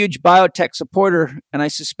 He's a huge biotech supporter, and I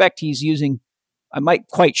suspect he's using, I'm not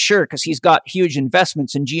quite sure because he's got huge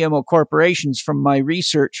investments in GMO corporations from my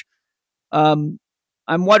research. I'm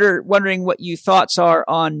wondering what your thoughts are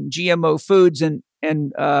on GMO foods and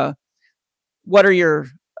what are your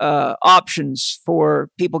options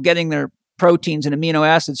for people getting their proteins and amino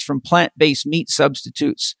acids from plant-based meat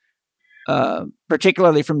substitutes,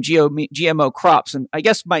 particularly from GMO crops. And I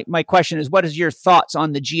guess my question is, what is your thoughts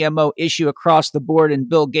on the GMO issue across the board and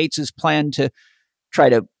Bill Gates's plan to try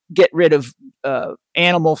to get rid of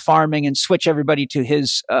animal farming and switch everybody to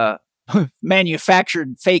his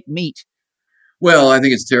manufactured fake meat? Well, I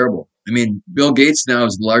think it's terrible. I mean, Bill Gates now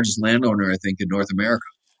is the largest landowner, I think, in North America.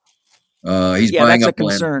 He's buying up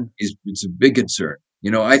land. Concern. It's a big concern.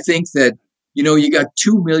 I think that, you got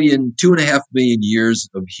 2.5 million years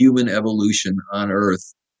of human evolution on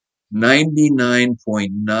Earth.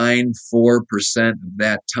 99.94% of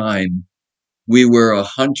that time, we were a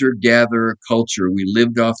hunter-gatherer culture. We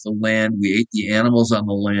lived off the land. We ate the animals on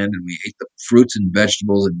the land, and we ate the fruits and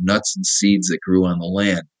vegetables and nuts and seeds that grew on the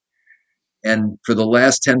land. And for the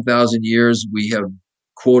last 10,000 years, we have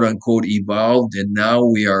quote unquote evolved. And now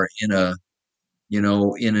we are in an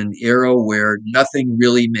era where nothing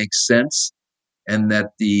really makes sense, and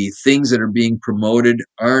that the things that are being promoted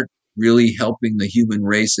aren't really helping the human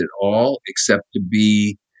race at all, except to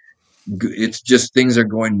be, it's just things are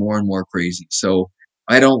going more and more crazy. So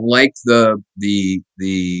I don't like the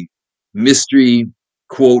mystery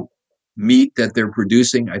quote meat that they're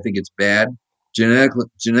producing. I think it's bad.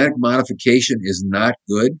 Genetic modification is not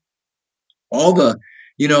good. I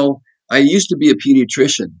used to be a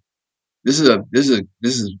pediatrician. This is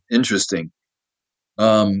interesting.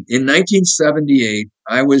 In 1978,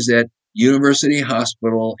 I was at University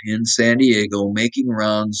Hospital in San Diego making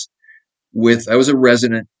rounds I was a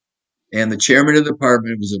resident, and the chairman of the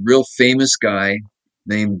department was a real famous guy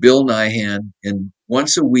named Bill Nyhan. And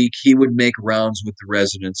once a week, he would make rounds with the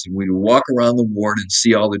residents, and we'd walk around the ward and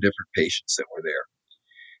see all the different patients that were there.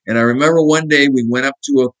 And I remember one day we went up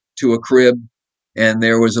to a crib, and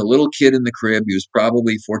there was a little kid in the crib. He was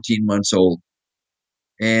probably 14 months old.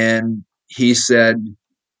 And he said,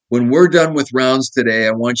 "When we're done with rounds today,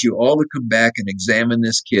 I want you all to come back and examine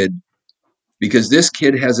this kid, because this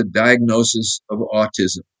kid has a diagnosis of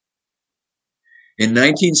autism." In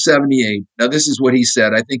 1978, now this is what he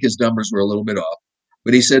said. I think his numbers were a little bit off,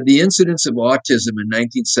 but he said the incidence of autism in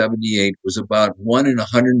 1978 was about 1 in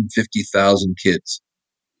 150,000 kids.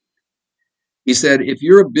 He said, if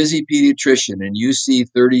you're a busy pediatrician and you see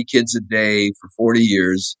 30 kids a day for 40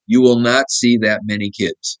 years, you will not see that many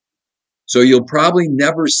kids. So you'll probably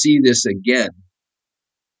never see this again.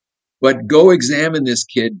 But go examine this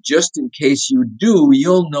kid just in case you do.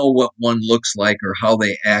 You'll know what one looks like or how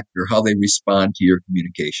they act or how they respond to your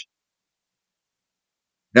communication.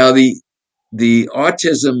 Now, the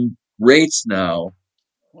autism rates now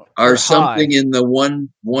are something in the 1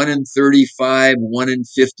 in 35, 1 in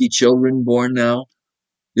 50 children born now.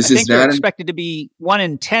 I think they're expected to be 1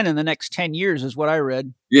 in 10 in the next 10 years is what I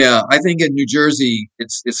read. Yeah, I think in New Jersey,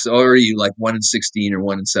 it's already like 1 in 16 or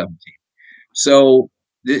 1 in 17. So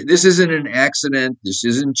this isn't an accident. This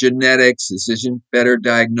isn't genetics. This isn't better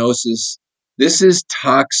diagnosis. This is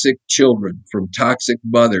toxic children from toxic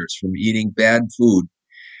mothers from eating bad food.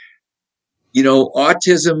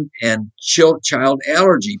 Autism and child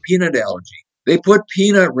allergy, peanut allergy. They put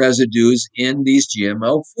peanut residues in these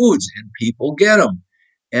GMO foods and people get them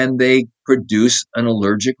and they produce an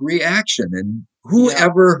allergic reaction. And who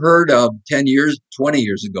ever heard of 10 years, 20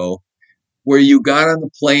 years ago, where you got on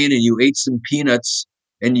the plane and you ate some peanuts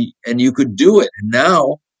and you could do it. And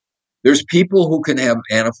now there's people who can have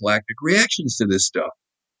anaphylactic reactions to this stuff.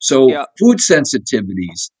 So food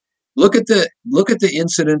sensitivities. Look at the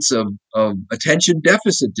incidence of attention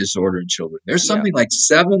deficit disorder in children. There's something like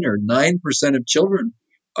 7 or 9% of children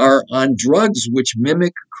are on drugs which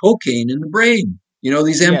mimic cocaine in the brain.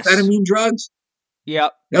 These amphetamine drugs.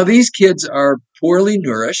 Yeah. Now these kids are poorly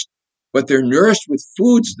nourished, but they're nourished with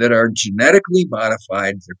foods that are genetically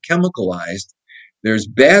modified. They're chemicalized. There's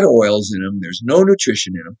bad oils in them. There's no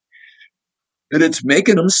nutrition in them, and it's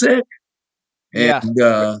making them sick. And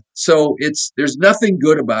so there's nothing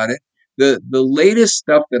good about it. The latest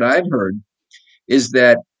stuff that I've heard is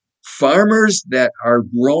that farmers that are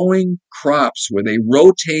growing crops where they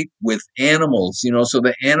rotate with animals, so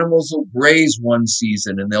the animals will graze one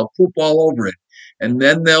season and they'll poop all over it. And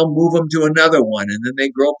then they'll move them to another one. And then they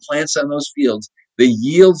grow plants on those fields. The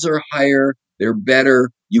yields are higher. They're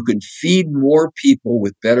better. You can feed more people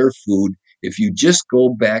with better food if you just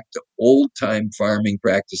go back to old-time farming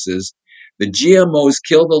practices. The GMOs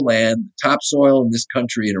kill the land. The topsoil in this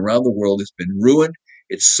country and around the world has been ruined.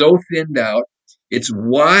 It's so thinned out. It's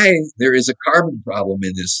why there is a carbon problem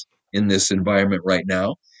in this environment right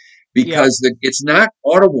now, because it's not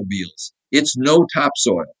automobiles. It's no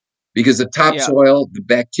topsoil, because the topsoil, the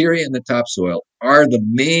bacteria in the topsoil are the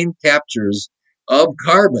main captures of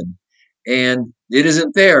carbon, and it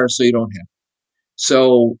isn't there, so you don't have it.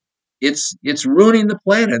 So it's ruining the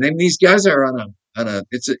planet. I mean, these guys are on a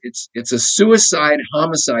it's a suicide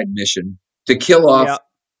homicide mission to kill off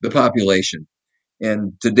the population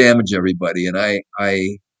and to damage everybody. And I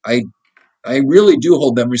really do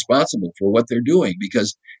hold them responsible for what they're doing,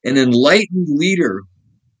 because an enlightened leader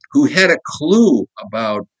who had a clue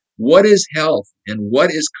about what is health and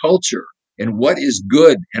what is culture and what is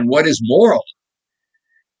good and what is moral,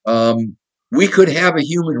 we could have a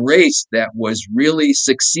human race that was really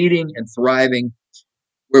succeeding and thriving,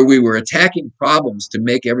 where we were attacking problems to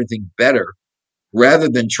make everything better rather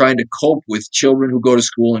than trying to cope with children who go to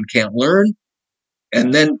school and can't learn.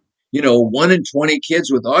 And then, 1 in 20 kids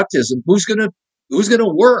with autism, who's going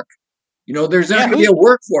to work? There's not going to be a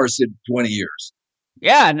workforce in 20 years.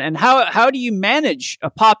 Yeah. And how do you manage a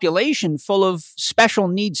population full of special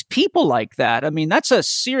needs people like that? I mean, that's a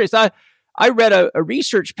serious, I read a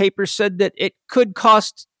research paper said that it could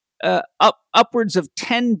cost upwards of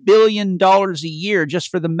 $10 billion a year just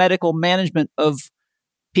for the medical management of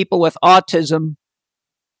people with autism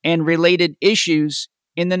and related issues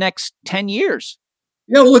in the next 10 years.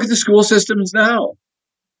 Look at the school systems now.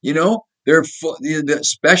 They're the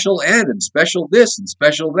special ed and special this and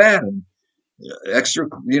special that and extra,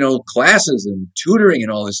 classes and tutoring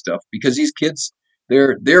and all this stuff, because these kids,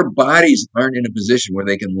 their bodies aren't in a position where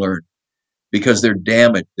they can learn, because they're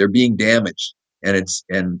damaged. They're being damaged, and it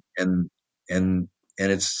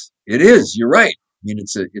is. You're right. I mean,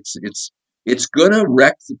 it's gonna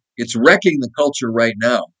wreck. It's wrecking the culture right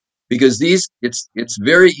now, because it's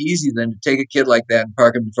very easy then to take a kid like that and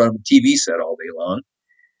park him in front of a TV set all day long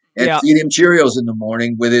and feed him Cheerios in the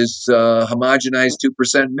morning with his homogenized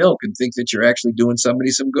 2% milk and think that you're actually doing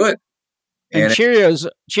somebody some good. And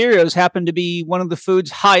Cheerios happen to be one of the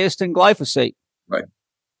foods highest in glyphosate. Right.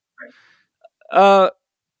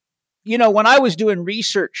 When I was doing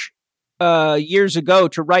research years ago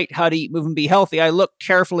to write How to Eat, Move, and Be Healthy, I looked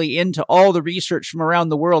carefully into all the research from around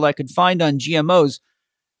the world I could find on GMOs.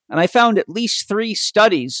 And I found at least 3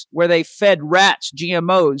 studies where they fed rats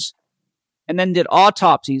GMOs and then did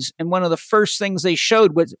autopsies. And one of the first things they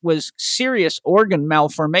showed was serious organ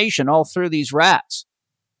malformation all through these rats.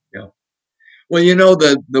 Yeah. Well,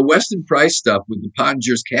 the Weston Price stuff with the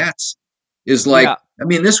Pottinger's cats is like, I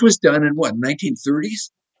mean, this was done in 1930s?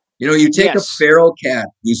 You take a feral cat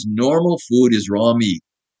whose normal food is raw meat,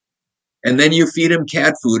 and then you feed him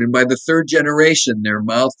cat food, and by the 3rd generation,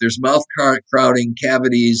 there's mouth crowding,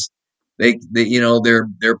 cavities,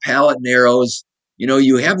 their palate narrows.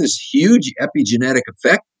 You have this huge epigenetic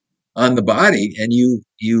effect on the body, and you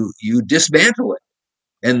dismantle it.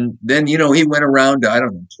 And then, he went around to,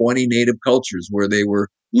 20 native cultures where they were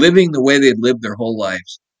living the way they'd lived their whole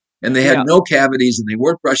lives. And they had no cavities, and they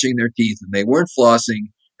weren't brushing their teeth, and they weren't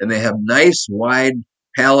flossing, and they have nice wide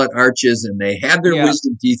palate arches, and they had their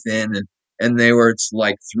wisdom teeth in, and they were, it's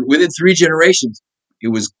like within 3 generations, it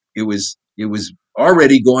was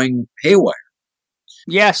already going haywire.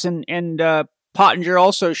 Yes. And Pottinger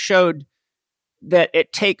also showed that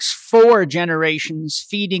it takes 4 generations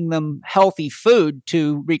feeding them healthy food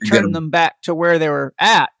to return them back to where they were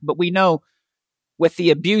at. But we know with the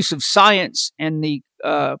abuse of science and the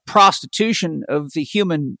prostitution of the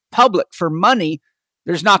human public for money,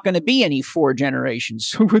 there's not going to be any 4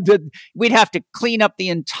 generations. We'd have to clean up the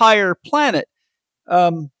entire planet.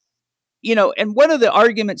 And one of the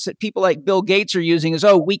arguments that people like Bill Gates are using is,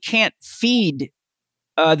 we can't feed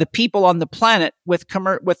the people on the planet with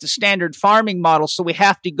the standard farming model, so we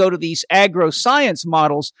have to go to these agroscience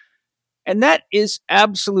models. And that is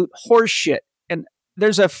absolute horseshit. And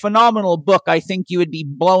there's a phenomenal book I think you would be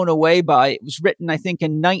blown away by. It was written, I think,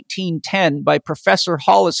 in 1910 by Professor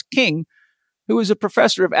Hollis King, who was a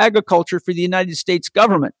professor of agriculture for the United States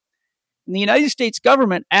government. And the United States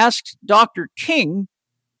government asked Dr. King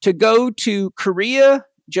to go to Korea,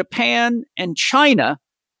 Japan, and China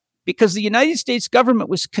because the United States government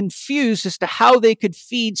was confused as to how they could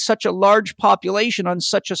feed such a large population on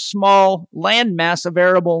such a small landmass of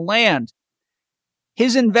arable land.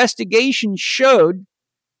 His investigation showed,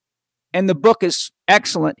 and the book is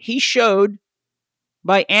excellent, he showed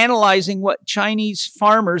by analyzing what Chinese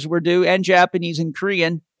farmers were doing, and Japanese and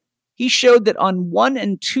Korean, he showed that on 1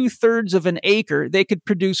 2/3 of an acre, they could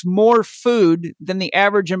produce more food than the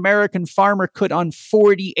average American farmer could on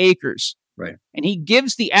 40 acres. Right. And he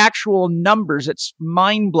gives the actual numbers. It's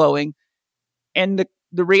mind-blowing. And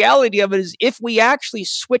the reality of it is, if we actually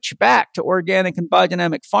switch back to organic and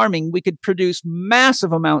biodynamic farming, we could produce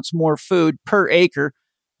massive amounts more food per acre,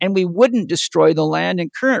 and we wouldn't destroy the land.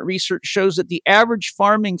 And current research shows that the average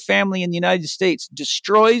farming family in the United States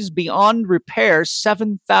destroys beyond repair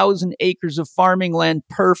 7,000 acres of farming land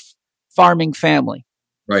per farming family.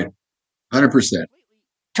 Right. 100%.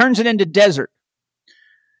 Turns it into desert.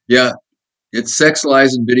 Yeah. It's sex,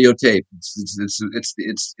 lies, and videotape. It's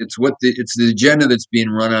the agenda that's being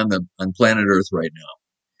run on planet Earth right now.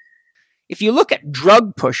 If you look at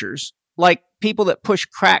drug pushers, like people that push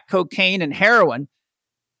crack cocaine and heroin,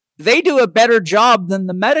 they do a better job than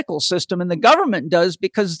the medical system and the government does,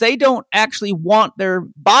 because they don't actually want their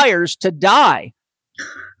buyers to die.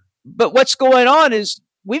 But what's going on is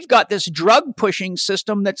we've got this drug pushing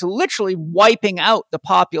system that's literally wiping out the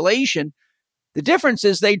population. The difference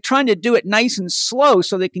is they're trying to do it nice and slow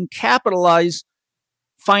so they can capitalize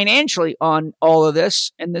financially on all of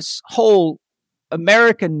this. And this whole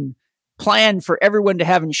American plan for everyone to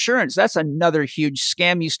have insurance, that's another huge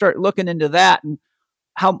scam. You start looking into that and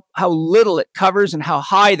how little it covers and how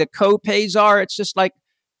high the co-pays are. It's just like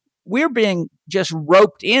we're being just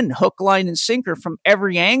roped in hook, line, and sinker from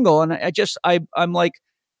every angle. And I'm like,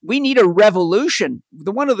 we need a revolution.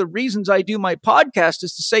 One of the reasons I do my podcast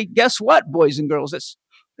is to say, guess what, boys and girls?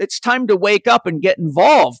 It's time to wake up and get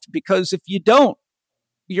involved, because if you don't,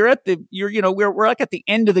 we're like at the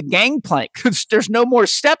end of the gangplank. There's no more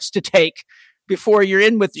steps to take before you're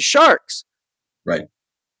in with the sharks. Right.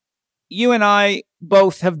 You and I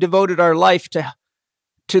both have devoted our life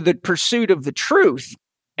to the pursuit of the truth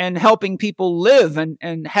and helping people live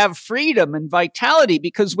and have freedom and vitality,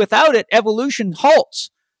 because without it, evolution halts.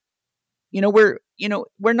 We're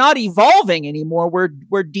not evolving anymore.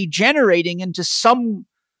 We're degenerating into some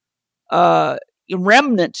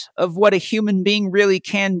remnant of what a human being really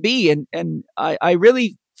can be. And I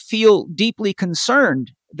really feel deeply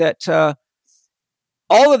concerned that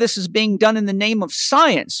all of this is being done in the name of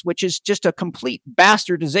science, which is just a complete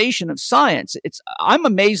bastardization of science. I'm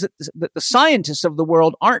amazed that the scientists of the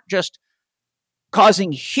world aren't just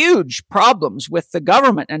causing huge problems with the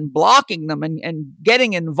government and blocking them and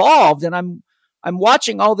getting involved. And I'm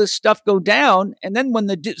watching all this stuff go down. And then when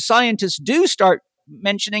the scientists do start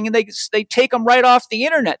mentioning, and they take them right off the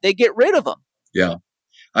internet, they get rid of them. Yeah.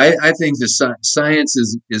 I think the science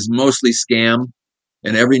is mostly scam.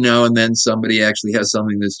 And every now and then somebody actually has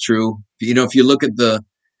something that's true. If you look at the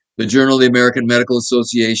Journal of the American Medical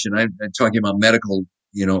Association, I'm talking about medical,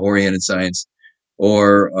 oriented science,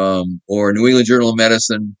 or New England Journal of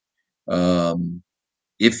Medicine.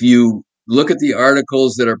 If you look at the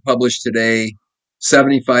articles that are published today,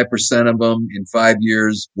 75% of them in 5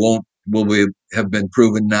 years have been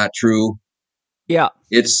proven not true. Yeah.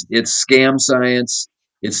 It's scam science.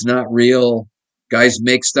 It's not real. Guys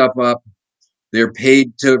make stuff up. They're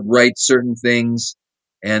paid to write certain things,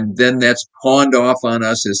 and then that's pawned off on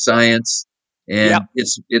us as science. And yep.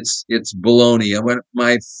 It's baloney. I went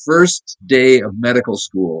my first day of medical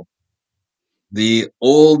school. The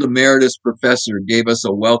old emeritus professor gave us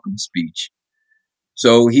a welcome speech.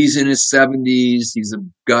 So he's in his 70s. He's a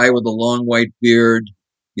guy with a long white beard.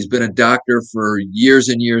 He's been a doctor for years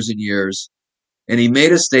and years and years. And he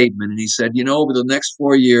made a statement, and he said, over the next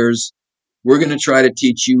 4 years, we're going to try to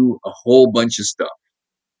teach you a whole bunch of stuff.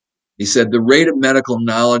 He said the rate of medical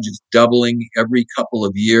knowledge is doubling every couple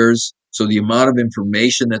of years. So the amount of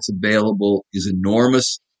information that's available is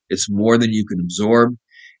enormous. It's more than you can absorb.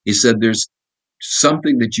 He said there's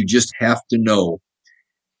something that you just have to know.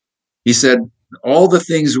 He said all the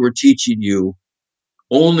things we're teaching you,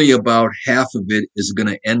 only about half of it is going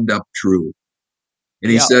to end up true.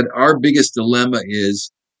 And he said our biggest dilemma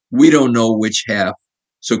is we don't know which half.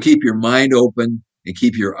 So keep your mind open and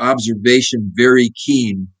keep your observation very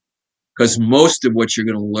keen, because most of what you're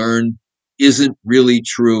going to learn isn't really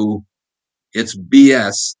true. It's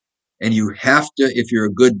BS. And you have to, if you're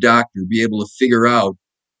a good doctor, be able to figure out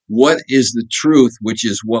what is the truth, which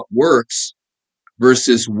is what works,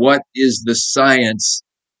 versus what is the science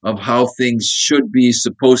of how things should be,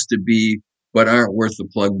 supposed to be, but aren't worth the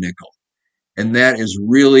plug nickel. And that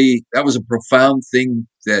was a profound thing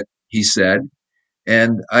that he said.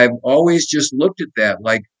 And I've always just looked at that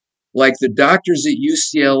like the doctors at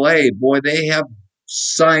UCLA, boy, they have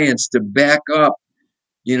science to back up,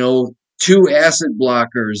 2 acid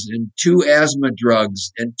blockers and 2 asthma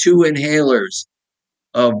drugs and 2 inhalers.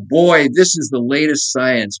 Boy, this is the latest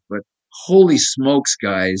science, but holy smokes,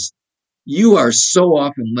 guys, you are so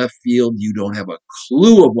off in left field. You don't have a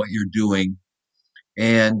clue of what you're doing,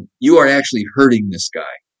 and you are actually hurting this guy.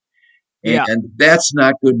 Yeah. And that's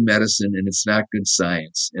not good medicine, and it's not good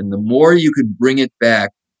science. And the more you can bring it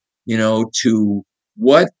back, to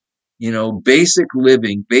what, basic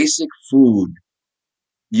living, basic food,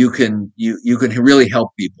 you can really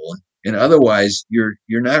help people. And otherwise, you're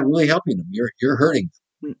not really helping them. You're hurting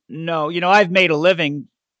them. No, I've made a living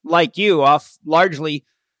like you off largely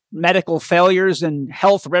medical failures and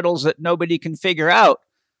health riddles that nobody can figure out.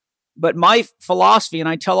 But my philosophy, and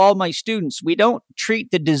I tell all my students, we don't treat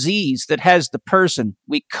the disease that has the person.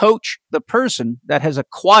 We coach the person that has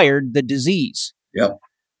acquired the disease. Yep.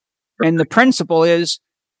 And the principle is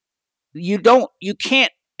you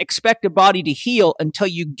can't expect a body to heal until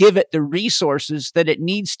you give it the resources that it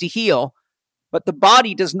needs to heal. But the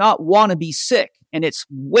body does not want to be sick, and it's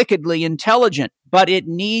wickedly intelligent, but it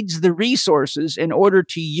needs the resources in order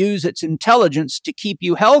to use its intelligence to keep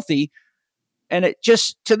you healthy. And it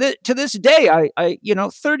just, to this day, I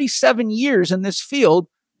 37 years in this field,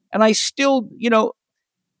 and I still,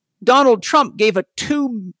 Donald Trump gave a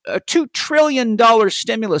 $2 trillion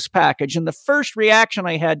stimulus package. And the first reaction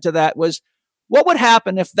I had to that was, what would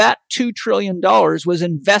happen if that $2 trillion was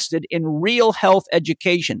invested in real health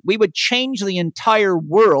education? We would change the entire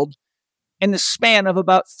world in the span of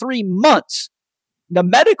about 3 months. The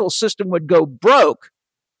medical system would go broke.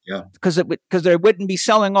 Yeah. Because they wouldn't be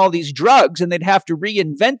selling all these drugs, and they'd have to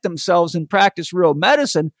reinvent themselves and practice real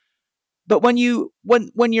medicine. But when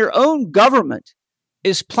your own government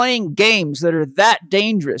is playing games that are that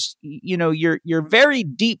dangerous, you're very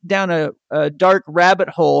deep down a dark rabbit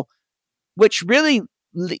hole, which really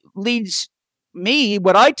leads me.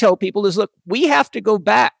 What I tell people is, look, we have to go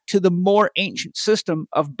back to the more ancient system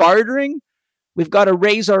of bartering. We've got to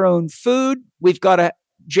raise our own food. We've got to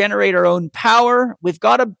generate our own power. We've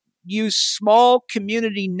got to use small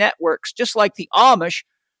community networks, just like the Amish.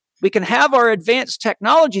 We can have our advanced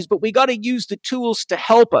technologies, but we got to use the tools to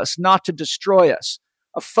help us, not to destroy us.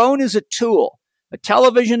 A phone is a tool. A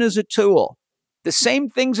television is a tool. The same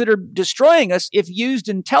things that are destroying us, if used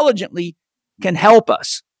intelligently, can help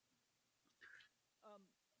us.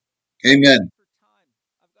 Amen.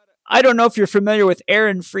 I don't know if you're familiar with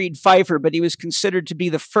Aaron Fried Pfeiffer, but he was considered to be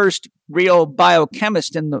the first real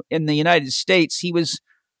biochemist in the United States. He was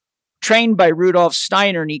trained by Rudolf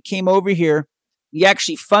Steiner, and he came over here. He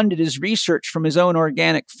actually funded his research from his own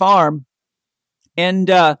organic farm. And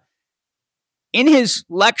in his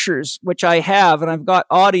lectures, which I have, and I've got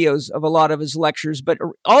audios of a lot of his lectures, but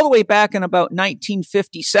all the way back in about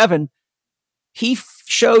 1957, he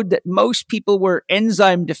showed that most people were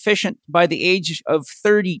enzyme deficient by the age of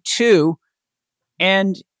 32,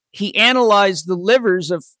 and he analyzed the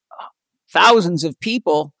livers of thousands of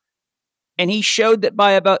people, and he showed that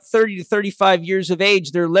by about 30 to 35 years of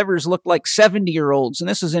age, their livers looked like 70-year-olds, and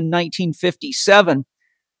this is in 1957.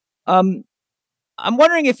 I'm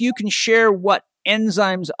wondering if you can share what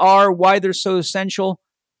enzymes are, why they're so essential,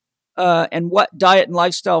 and what diet and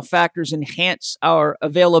lifestyle factors enhance our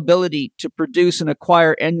availability to produce and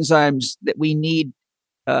acquire enzymes that we need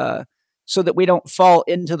so that we don't fall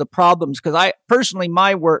into the problems. Because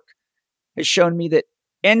my work has shown me that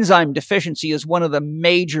enzyme deficiency is one of the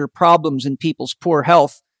major problems in people's poor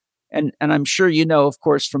health. And I'm sure of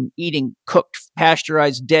course, from eating cooked,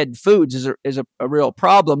 pasteurized, dead foods is a real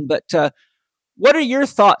problem. But what are your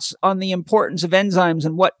thoughts on the importance of enzymes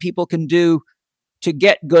and what people can do to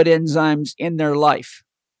get good enzymes in their life,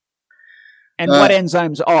 and what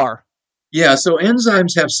enzymes are? Yeah, so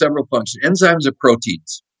enzymes have several functions. Enzymes are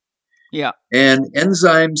proteins. Yeah. And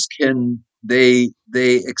enzymes they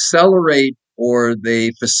accelerate or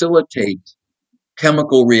they facilitate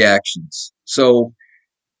chemical reactions. So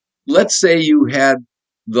let's say you had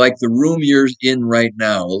like the room you're in right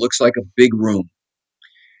now. It looks like a big room.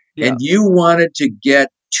 Yeah. And you wanted to get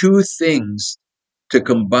 2 things to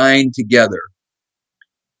combine together,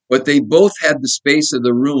 but they both had the space of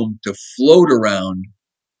the room to float around.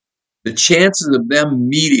 The chances of them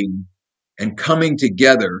meeting and coming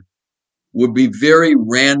together would be very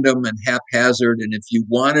random and haphazard. And if you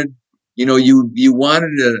wanted, you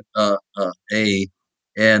wanted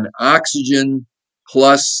an oxygen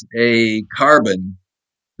plus a carbon,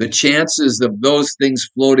 the chances of those things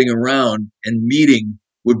floating around and meeting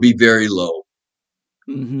would be very low.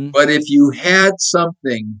 Mm-hmm. But if you had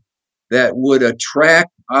something that would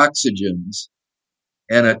attract oxygens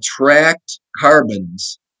and attract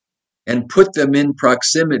carbons and put them in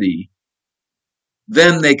proximity,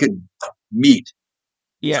 then they could meet.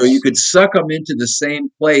 Yes. So you could suck them into the same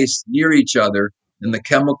place near each other, and the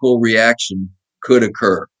chemical reaction could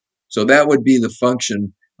occur. So that would be the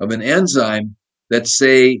function of an enzyme that,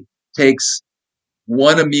 say, takes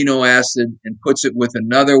one amino acid and puts it with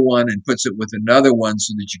another one and puts it with another one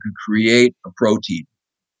so that you could create a protein.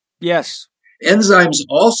 Yes. Enzymes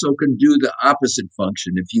also can do the opposite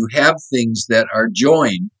function. If you have things that are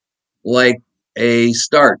joined, like a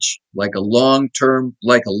starch, like a long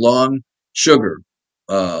sugar,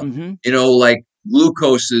 like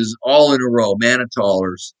glucose is all in a row, mannitol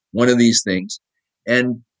or one of these things,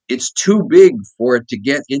 and it's too big for it to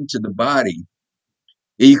get into the body.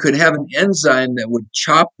 You could have an enzyme that would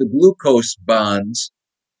chop the glucose bonds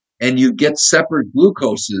and you get separate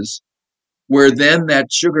glucoses, where then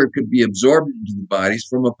that sugar could be absorbed into the bodies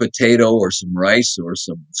from a potato or some rice or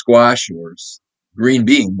some squash or green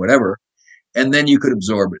bean, whatever, and then you could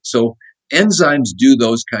absorb it. So enzymes do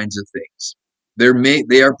those kinds of things.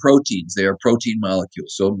 They are proteins. They are protein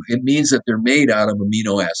molecules. So it means that they're made out of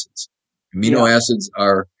amino acids. Amino acids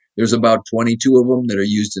there's about 22 of them that are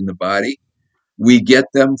used in the body. We get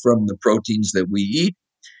them from the proteins that we eat,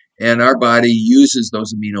 and our body uses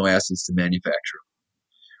those amino acids to manufacture them.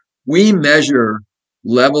 We measure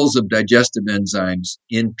levels of digestive enzymes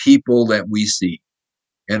in people that we see.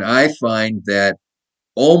 And I find that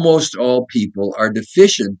almost all people are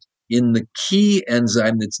deficient in the key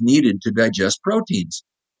enzyme that's needed to digest proteins.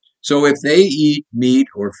 So if they eat meat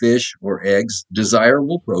or fish or eggs,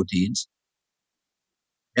 desirable proteins,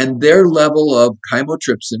 and their level of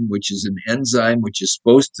chymotrypsin, which is an enzyme which is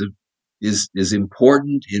is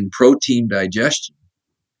important in protein digestion,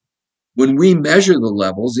 when we measure the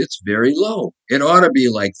levels, it's very low. It ought to be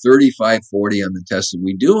like 35, 40 on the test that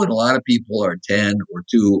we do, and a lot of people are 10 or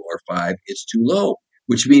 2 or 5. It's too low,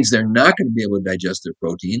 which means they're not going to be able to digest their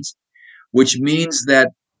proteins, which means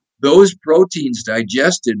that those proteins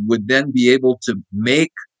digested would then be able to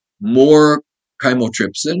make more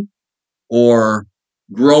chymotrypsin or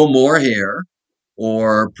grow more hair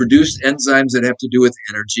or produce enzymes that have to do with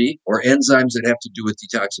energy or enzymes that have to do with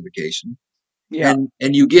detoxification. Yeah.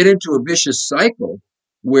 And you get into a vicious cycle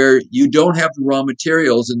where you don't have the raw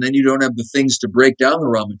materials, and then you don't have the things to break down the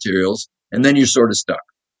raw materials, and then you're sort of stuck.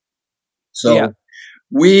 So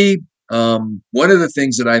one of the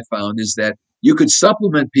things that I found is that you could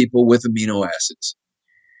supplement people with amino acids.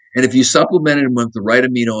 And if you supplemented them with the right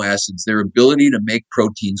amino acids, their ability to make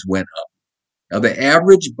proteins went up. Now, the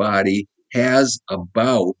average body has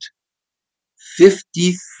about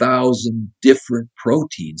 50,000 different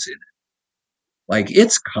proteins in it. Like,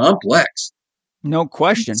 it's complex. No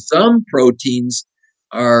question. Some proteins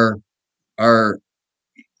are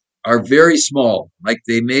very small. Like,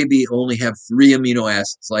 they maybe only have 3 amino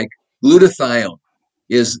acids. Like glutathione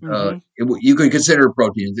is you could consider a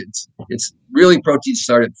protein. It's really, proteins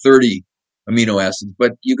start at 30 amino acids,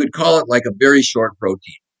 but you could call it like a very short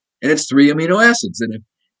protein, and it's 3 amino acids.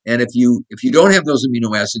 And if you don't have those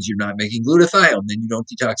amino acids, you're not making glutathione. Then you don't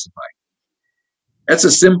detoxify. That's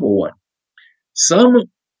a simple one. Some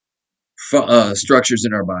structures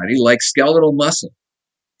in our body, like skeletal muscle.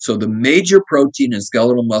 So the major protein in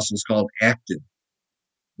skeletal muscle is called actin.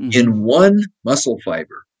 In one muscle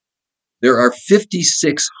fiber, there are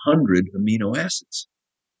 5,600 amino acids.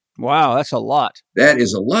 Wow, that's a lot. That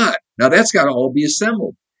is a lot. Now, that's got to all be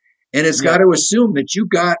assembled. And it's got to assume that you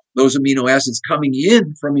got those amino acids coming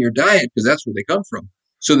in from your diet, because that's where they come from,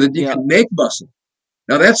 so that you can make muscle.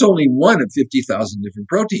 Now, that's only one of 50,000 different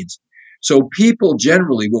proteins. So people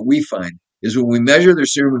generally, what we find is when we measure their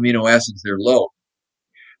serum amino acids, they're low.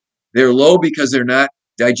 They're low because they're not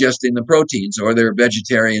digesting the proteins, or they're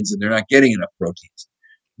vegetarians and they're not getting enough proteins.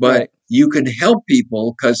 But you can help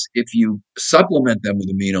people, because if you supplement them with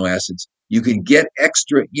amino acids, you can get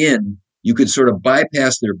extra in. You can sort of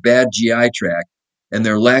bypass their bad GI tract and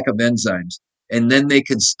their lack of enzymes. And then they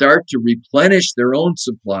can start to replenish their own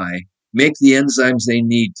supply, make the enzymes they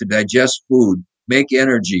need to digest food, make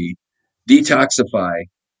energy, detoxify,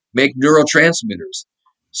 make neurotransmitters.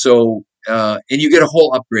 So, and you get a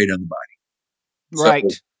whole upgrade on the body.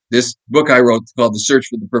 Right. So this book I wrote called The Search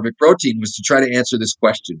for the Perfect Protein was to try to answer this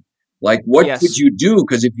question. Like, what could you do?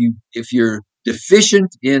 Because if you're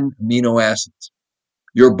deficient in amino acids,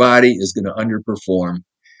 your body is going to underperform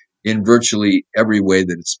in virtually every way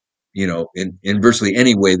that it's, in virtually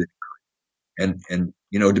any way that it could. And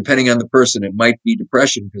depending on the person, it might be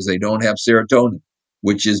depression because they don't have serotonin,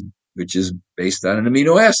 which is based on an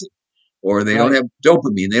amino acid. or they Right. don't have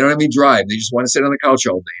dopamine. They don't have any drive. They just want to sit on the couch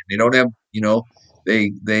all day. They don't have,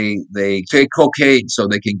 they take cocaine so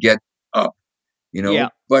they can get up, Yeah.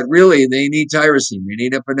 but really they need tyrosine, they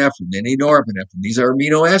need epinephrine, they need norepinephrine. These are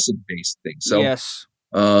amino acid based things. So Yes.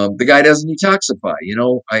 the guy doesn't detoxify,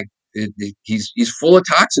 he's full of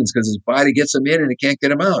toxins because his body gets them in and it can't get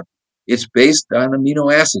them out. It's based on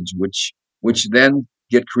amino acids, which then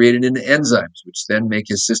get created into enzymes, which then make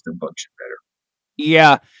his system function better.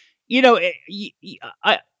 Yeah. You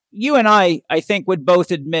and I think, would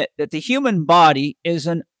both admit that the human body is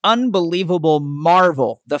an unbelievable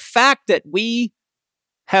marvel. The fact that we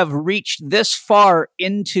have reached this far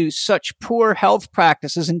into such poor health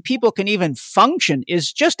practices and people can even function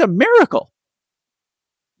is just a miracle.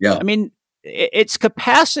 Yeah. I mean, its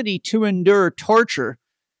capacity to endure torture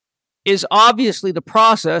is obviously the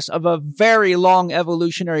process of a very long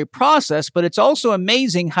evolutionary process, but it's also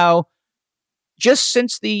amazing how just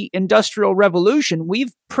since the Industrial Revolution,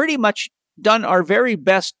 we've pretty much done our very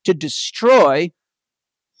best to destroy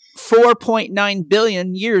 4.9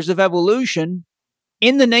 billion years of evolution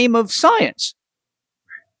in the name of science,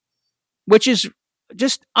 which is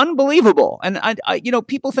just unbelievable. And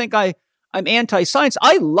people think I'm anti-science.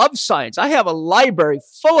 I love science. I have a library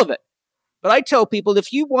full of it. But I tell people,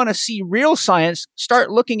 if you want to see real science, start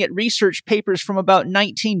looking at research papers from about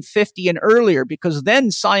 1950 and earlier, because then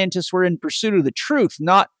scientists were in pursuit of the truth,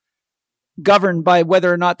 not governed by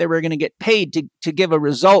whether or not they were going to get paid to give a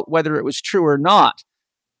result, whether it was true or not.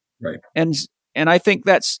 Right. And I think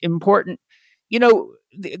that's important.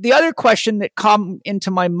 The other question that come into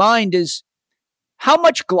my mind is, how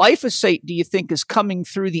much glyphosate do you think is coming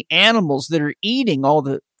through the animals that are eating all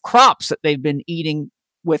the crops that they've been eating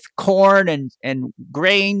with corn and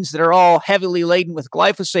grains that are all heavily laden with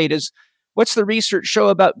glyphosate? What's the research show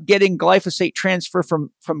about getting glyphosate transfer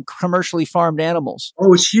from commercially farmed animals?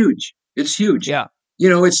 Oh, it's huge. It's huge. Yeah.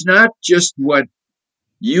 It's not just what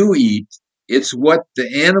you eat, it's what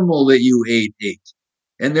the animal that you ate.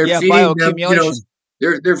 And they're feeding them,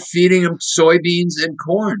 they're feeding them soybeans and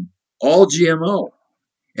corn, all GMO.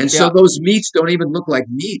 And so those meats don't even look like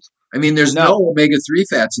meat. I mean, there's no omega-3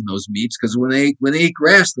 fats in those meats, because when they eat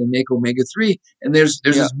grass, they make omega-3, and there's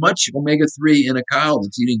as much omega-3 in a cow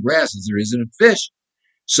that's eating grass as there is in a fish.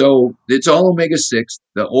 So it's all omega-6.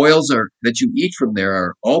 The oils that you eat from there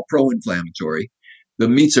are all pro-inflammatory. The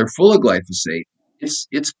meats are full of glyphosate. It's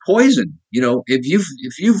poison.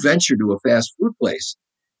 If you venture to a fast food place,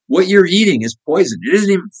 what you're eating is poison. It isn't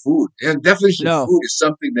even food. The definition of food is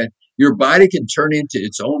something that your body can turn into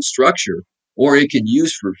its own structure, or it can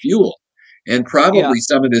use for fuel. And probably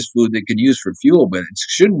some of this food they could use for fuel, but it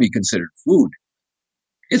shouldn't be considered food.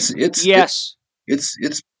 It's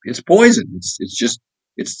poison.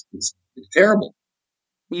 It's terrible.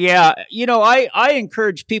 Yeah. I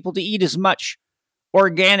encourage people to eat as much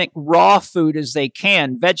organic raw food as they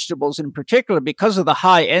can, vegetables in particular, because of the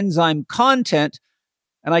high enzyme content.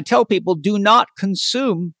 And I tell people, do not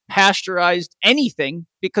consume pasteurized anything,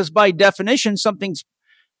 because by definition, something's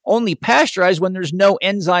only pasteurized when there's no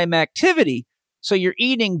enzyme activity. So you're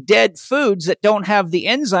eating dead foods that don't have the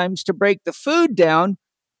enzymes to break the food down.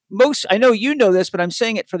 I know you know this, but I'm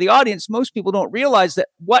saying it for the audience. Most people don't realize that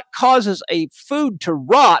what causes a food to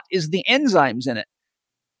rot is the enzymes in it.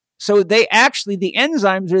 So the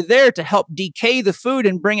enzymes are there to help decay the food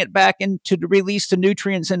and bring it back to release the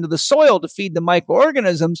nutrients into the soil to feed the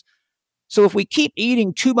microorganisms. So if we keep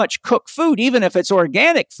eating too much cooked food, even if it's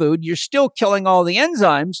organic food, you're still killing all the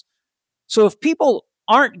enzymes. So if people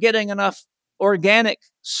aren't getting enough organic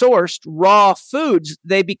sourced raw foods,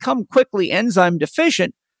 they become quickly enzyme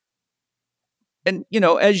deficient. And,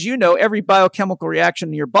 as you know, every biochemical reaction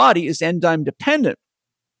in your body is enzyme dependent.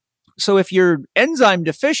 So if you're enzyme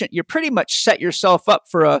deficient, you pretty much set yourself up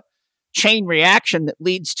for a chain reaction that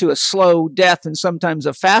leads to a slow death and sometimes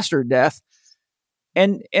a faster death.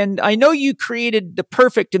 And I know you created the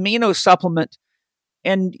perfect amino supplement,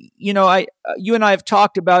 and you and I have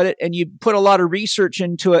talked about it, and you put a lot of research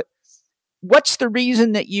into it. What's the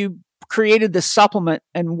reason that you created the supplement,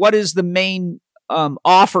 and what is the main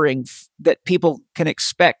offering that people can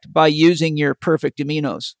expect by using your perfect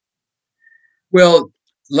aminos? Well,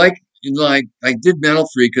 like I did Mental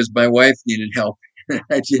Free because my wife needed help.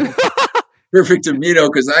 I did Perfect Amino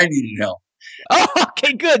because I needed help. Oh,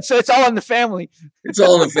 okay, good. So it's all in the family. It's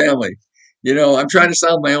all in the family. I'm trying to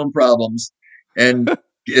solve my own problems, and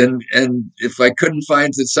if I couldn't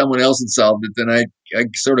find that someone else had solved it, then I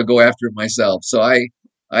sort of go after it myself. So I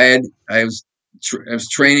was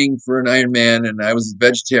training for an Ironman, and I was a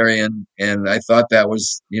vegetarian, and I thought that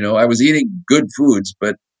was, I was eating good foods,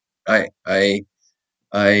 but I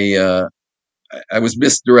was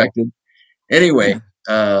misdirected, Anyway,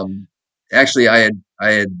 actually, I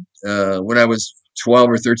had when I was 12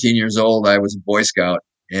 or 13 years old, I was a Boy Scout,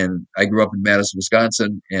 and I grew up in Madison,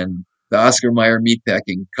 Wisconsin, and the Oscar Mayer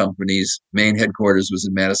Meatpacking Company's main headquarters was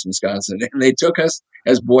in Madison, Wisconsin, and they took us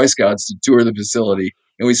as Boy Scouts to tour the facility,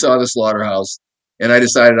 and we saw the slaughterhouse, and I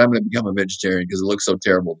decided I'm going to become a vegetarian because it looks so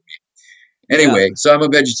terrible to me. Anyway, so I'm a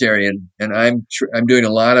vegetarian, and I'm doing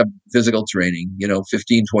a lot of physical training,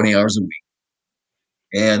 15, 20 hours a week.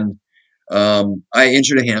 And I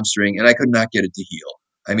injured a hamstring, and I could not get it to heal.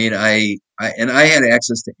 I mean, I had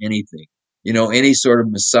access to anything, any sort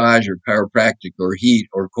of massage or chiropractic or heat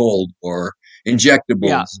or cold or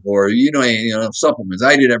injectables or, supplements.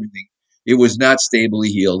 I did everything. It was not stably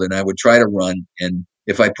healed, and I would try to run, and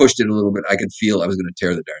if I pushed it a little bit, I could feel I was going to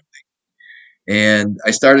tear the darn thing. And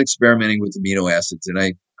I started experimenting with amino acids, and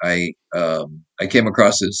I came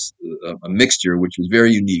across this a mixture which was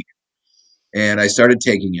very unique, and I started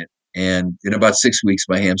taking it, and in about 6 weeks,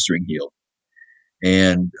 my hamstring healed.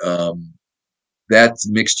 And that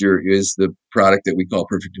mixture is the product that we call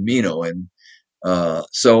Perfect Amino. And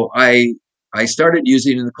so I started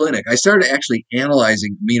using it in the clinic. I started actually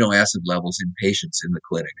analyzing amino acid levels in patients in the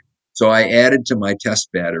clinic. So I added to my test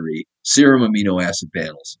battery serum amino acid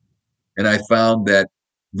panels. And I found that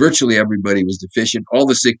virtually everybody was deficient. All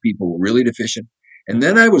the sick people were really deficient. And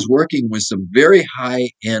then I was working with some very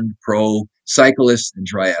high-end pro cyclists and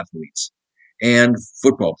triathletes and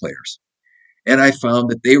football players. And I found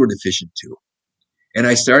that they were deficient too. And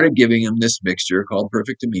I started giving them this mixture called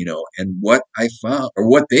Perfect Amino. And what I found, or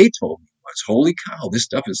what they told me was, holy cow, this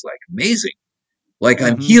stuff is like amazing. Like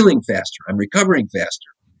I'm healing faster. I'm recovering faster.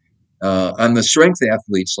 On the strength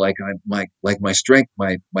athletes, my strength,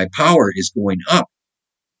 my power is going up.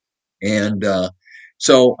 And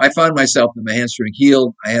so I found myself that my hamstring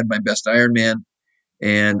healed. I had my best Ironman,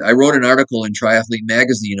 and I wrote an article in Triathlete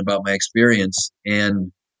magazine about my experience.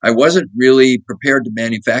 And I wasn't really prepared to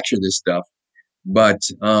manufacture this stuff, but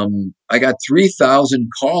I got 3,000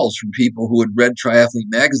 calls from people who had read Triathlete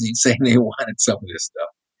magazine saying they wanted some of this stuff.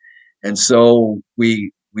 And so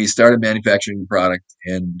we started manufacturing the product,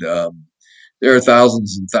 and there are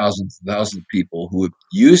thousands and thousands and thousands of people who have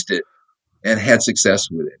used it and had success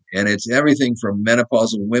with it. And it's everything from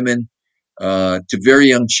menopausal women to very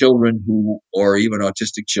young children or even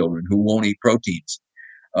autistic children who won't eat proteins,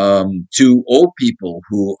 to old people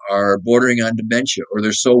who are bordering on dementia, or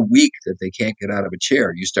they're so weak that they can't get out of a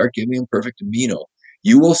chair. You start giving them Perfect Amino,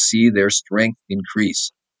 you will see their strength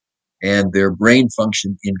increase and their brain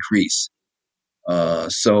function increase.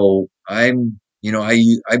 So I've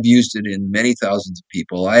used it in many thousands of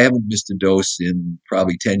people. I haven't missed a dose in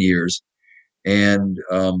probably 10 years. And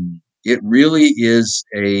it really is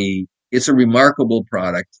it's a remarkable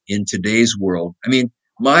product in today's world. I mean,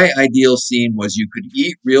 my ideal scene was you could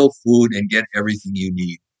eat real food and get everything you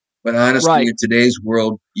need. But honestly, in today's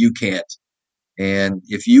world, you can't. And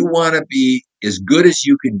if you want to be as good as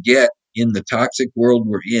you can get in the toxic world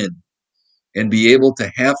we're in and be able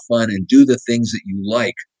to have fun and do the things that you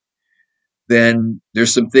like, then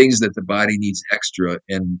there's some things that the body needs extra.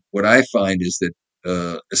 And what I find is that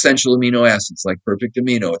essential amino acids like Perfect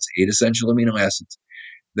Amino, it's 8 essential amino acids,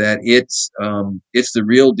 that it's the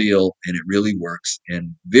real deal, and it really works.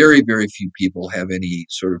 And very, very few people have any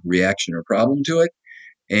sort of reaction or problem to it.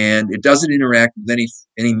 And it doesn't interact with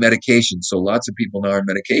any medication. So lots of people now are on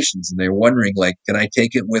medications, and they're wondering, like, can I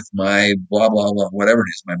take it with my blah, blah, blah, whatever it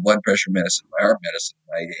is, my blood pressure medicine, my heart medicine,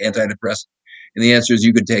 my antidepressant? And the answer is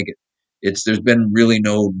you can take it. There's been really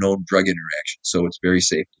no drug interaction, so it's very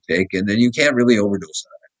safe to take. And then you can't really overdose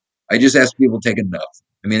on it. I just ask people to take enough.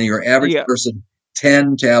 I mean, your average person,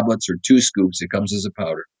 10 tablets or 2 scoops. It comes as a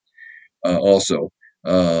powder also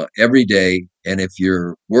every day. And if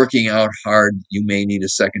you're working out hard, you may need a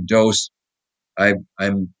second dose.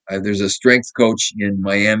 There's a strength coach in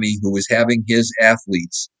Miami who is having his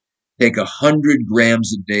athletes take 100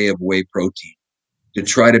 grams a day of whey protein to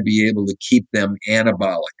try to be able to keep them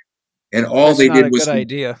anabolic. And all they did was,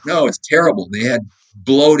 idea. No, it's terrible. They had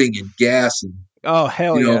bloating and gas and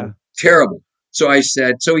terrible. So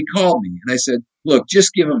he called me and I said, look,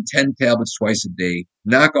 just give them 10 tablets twice a day,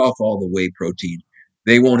 knock off all the whey protein.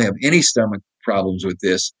 They won't have any stomach problems with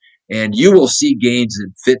this, and you will see gains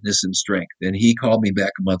in fitness and strength. And he called me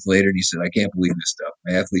back a month later and he said, I can't believe this stuff.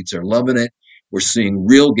 My athletes are loving it. We're seeing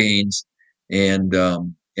real gains, and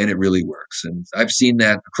it really works. And I've seen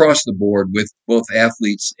that across the board with both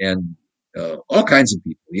athletes and all kinds of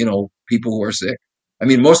people, people who are sick. I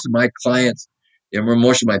mean, most of my clients and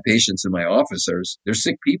most of my patients in my office they're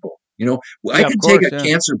sick people. I can take a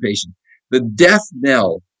cancer patient. The death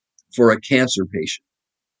knell for a cancer patient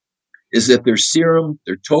is that their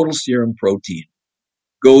total serum protein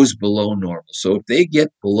goes below normal. So if they get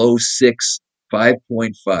below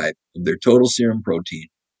 5.5 of their total serum protein,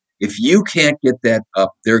 if you can't get that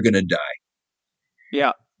up, they're going to die.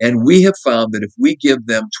 Yeah. And we have found that if we give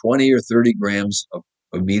them 20 or 30 grams of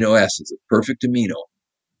amino acids, of perfect amino,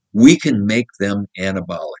 we can make them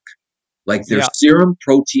anabolic. Like their serum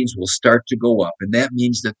proteins will start to go up, and that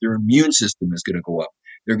means that their immune system is going to go up.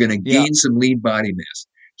 They're going to gain some lean body mass.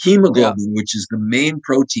 Hemoglobin, which is the main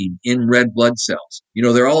protein in red blood cells,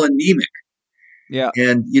 they're all anemic. Yeah.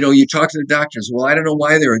 And, you talk to the doctors, well, I don't know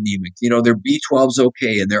why they're anemic. Their B12's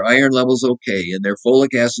okay, and their iron level's okay, and their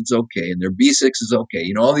folic acid's okay, and their B6 is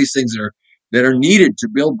okay. All these things that are needed to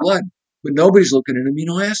build blood, but nobody's looking at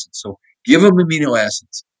amino acids. So give them amino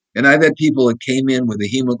acids. And I've had people that came in with a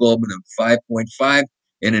hemoglobin of 5.5,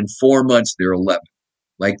 and in 4 months, they're 11.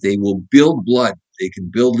 Like they will build blood. They can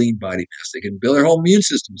build lean body mass. They can build their whole immune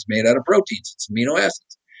system is made out of proteins. It's amino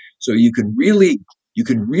acids. So you can really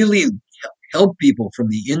help people from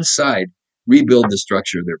the inside rebuild the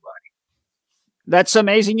structure of their body. That's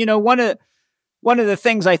amazing. One of the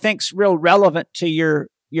things I think is real relevant to your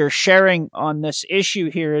sharing on this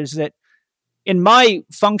issue here is that in my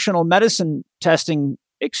functional medicine testing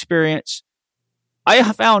experience, I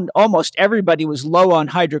have found almost everybody was low on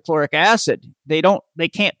hydrochloric acid. They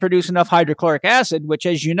can't produce enough hydrochloric acid, which,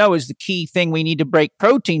 as you know, is the key thing. We need to break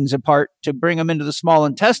proteins apart to bring them into the small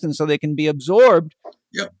intestine so they can be absorbed.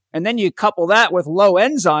 Yep. And then you couple that with low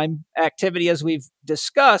enzyme activity, as we've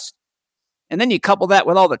discussed, and then you couple that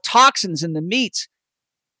with all the toxins in the meats.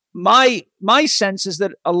 My sense is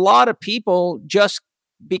that a lot of people, just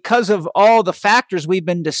because of all the factors we've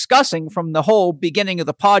been discussing from the whole beginning of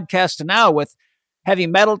the podcast to now, with heavy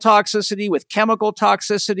metal toxicity, with chemical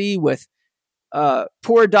toxicity, with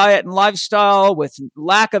poor diet and lifestyle, with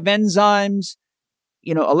lack of enzymes,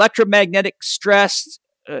 electromagnetic stress,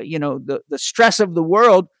 the stress of the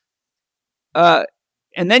world. And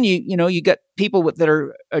then you get people that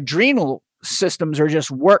are adrenal systems are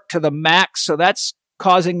just worked to the max. So that's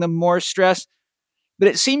causing them more stress. But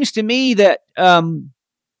it seems to me that,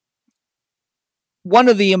 one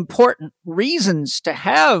of the important reasons to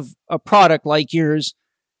have a product like yours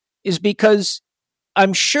is because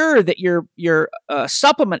I'm sure that your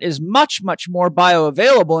supplement is much, much more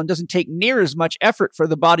bioavailable and doesn't take near as much effort for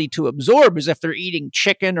the body to absorb as if they're eating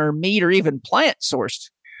chicken or meat or even plant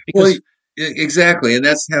sourced. Exactly, and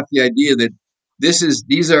that's half the idea that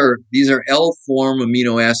these are L form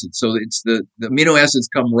amino acids. So it's the amino acids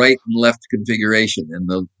come right and left configuration, and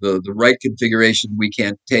the right configuration we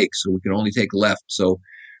can't take, so we can only take left. So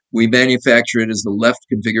we manufacture it as the left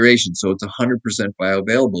configuration, so it's 100%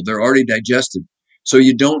 bioavailable. They're already digested, so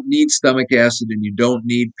you don't need stomach acid, and you don't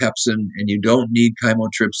need pepsin, and you don't need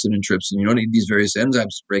chymotrypsin and trypsin. You don't need these various enzymes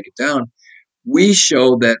to break it down. We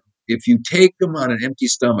show that if you take them on an empty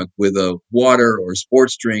stomach with a water or a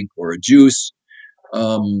sports drink or a juice,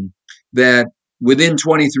 that within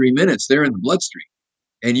 23 minutes, they're in the bloodstream.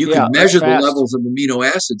 And you can measure the levels of amino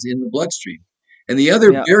acids in the bloodstream. And the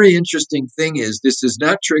other very interesting thing is this does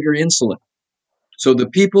not trigger insulin. So the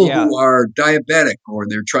people who are diabetic or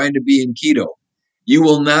they're trying to be in keto, this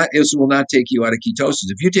will not take you out of ketosis.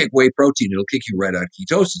 If you take whey protein, it'll kick you right out of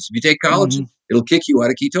ketosis. If you take collagen, it'll kick you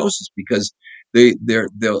out of ketosis because they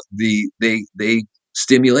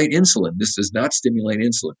stimulate insulin. This does not stimulate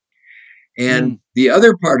insulin. And the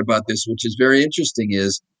other part about this, which is very interesting,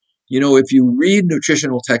 is, if you read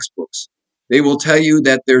nutritional textbooks, they will tell you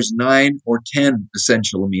that there's 9 or 10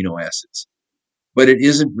 essential amino acids. But it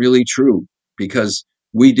isn't really true, because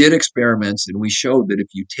we did experiments and we showed that if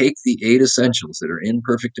you take the 8 essentials that are in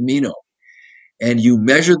perfect amino and you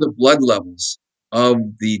measure the blood levels of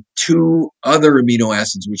the 2 other amino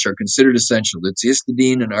acids which are considered essential, that's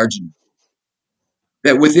histidine and arginine,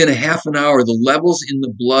 that within a half an hour, the levels in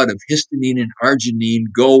the blood of histidine and arginine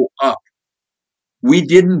go up. We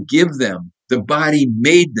didn't give them. The body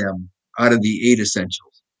made them out of the 8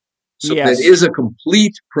 essentials. So that is a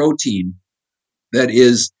complete protein that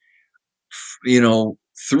is,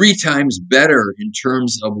 3 times better in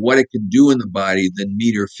terms of what it can do in the body than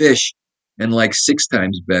meat or fish, and like 6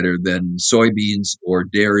 times better than soybeans or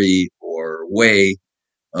dairy or whey.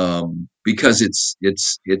 Because it's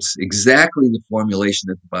exactly the formulation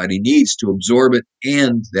that the body needs to absorb it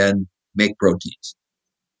and then make proteins.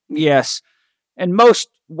 Yes. And most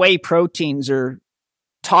whey proteins are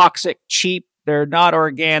toxic, cheap. They're not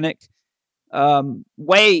organic.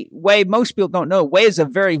 Whey, most people don't know, whey is a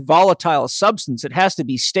very volatile substance. It has to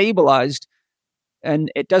be stabilized,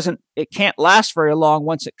 and it can't last very long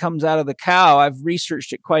once it comes out of the cow. I've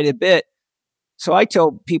researched it quite a bit. So I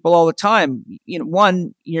tell people all the time,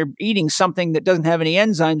 one, you're eating something that doesn't have any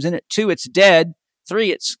enzymes in it. 2, it's dead.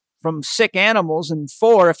 3, it's from sick animals. And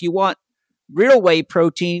 4, if you want real whey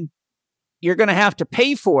protein, you're going to have to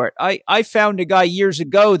pay for it. I found a guy years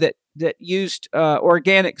ago that used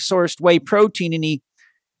organic sourced whey protein, and he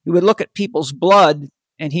would look at people's blood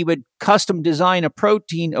and he would custom design a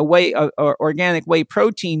organic whey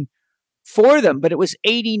protein for them, but it was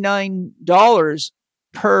 $89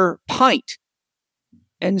 per pint.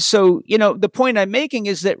 And so, the point I'm making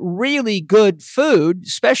is that really good food,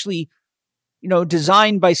 especially,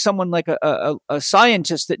 designed by someone like a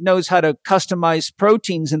scientist that knows how to customize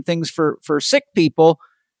proteins and things for sick people,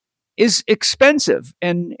 is expensive.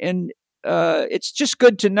 And it's just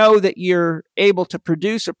good to know that you're able to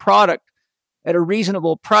produce a product at a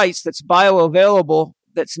reasonable price that's bioavailable,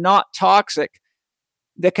 that's not toxic,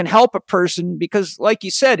 that can help a person. Because like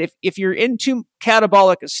you said, if you're in too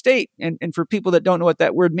catabolic a state, and for people that don't know what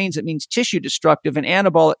that word means, it means tissue destructive, and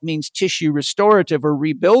anabolic means tissue restorative or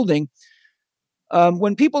rebuilding.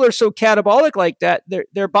 When people are so catabolic like that,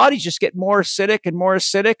 their bodies just get more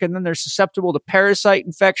acidic, and then they're susceptible to parasite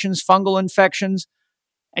infections, fungal infections.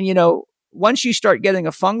 And, once you start getting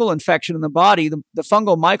a fungal infection in the body, the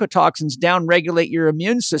fungal mycotoxins downregulate your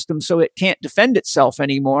immune system so it can't defend itself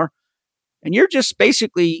anymore. And you're just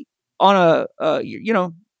basically on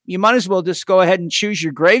you might as well just go ahead and choose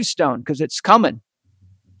your gravestone, because it's coming.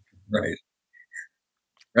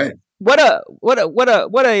 Right. What a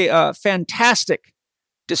fantastic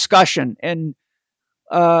discussion. And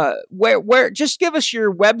where just give us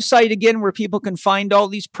your website again, where people can find all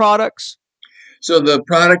these products. So the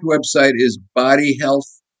product website is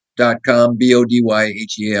bodyhealth.com,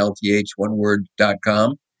 BODYHEALTH, one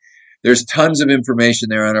word.com. There's tons of information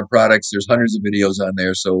there on our products. There's hundreds of videos on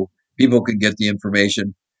there, so people can get the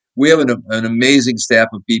information. We have an amazing staff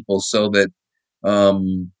of people, so that I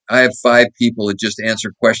have 5 people that just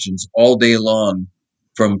answer questions all day long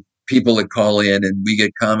from people that call in, and we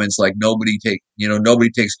get comments like nobody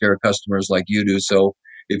takes care of customers like you do. So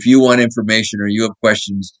if you want information or you have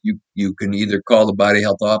questions, you can either call the Body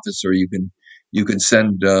Health office, or you can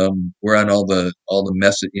send. We're on all the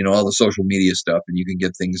message, all the social media stuff, and you can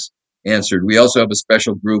get things answered. We also have a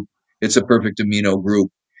special group. It's a Perfect Amino group,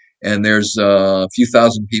 and there's a few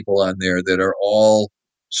thousand people on there that are all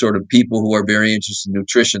sort of people who are very interested in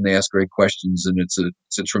nutrition. They ask great questions, and it's a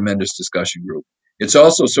tremendous discussion group. It's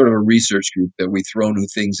also sort of a research group that we throw new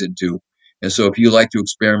things into. And so if you like to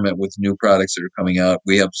experiment with new products that are coming out,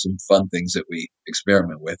 we have some fun things that we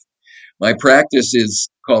experiment with. My practice is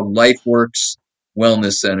called LifeWorks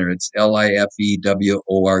Wellness Center. It's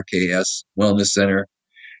LIFEWORKS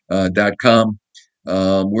wellnesscenter.com.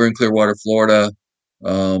 We're in Clearwater, Florida.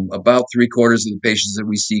 About 3/4 of the patients that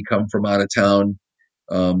we see come from out of town.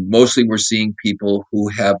 Mostly we're seeing people who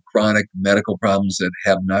have chronic medical problems that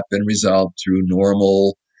have not been resolved through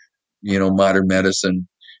normal, modern medicine.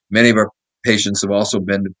 Many of our patients have also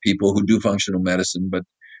been to people who do functional medicine, but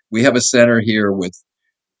we have a center here with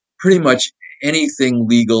pretty much anything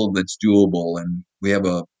legal that's doable. And we have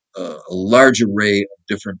a large array of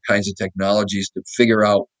different kinds of technologies to figure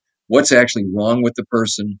out what's actually wrong with the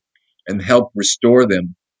person and help restore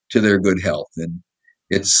them to their good health. And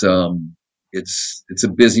it's a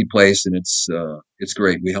busy place, and it's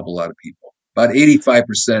great. We help a lot of people. About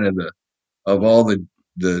 85% of all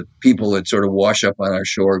the people that sort of wash up on our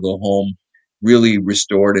shore go home really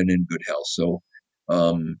restored and in good health. So,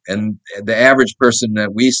 and the average person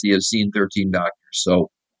that we see has seen 13 doctors.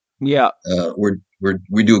 So, yeah,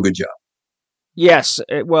 we do a good job. Yes.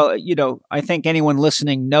 Well, I think anyone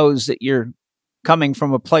listening knows that you're coming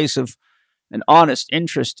from a place of an honest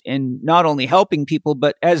interest in not only helping people,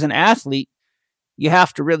 but as an athlete, you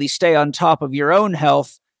have to really stay on top of your own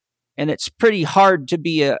health. And it's pretty hard to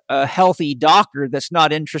be a healthy doctor that's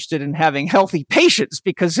not interested in having healthy patients,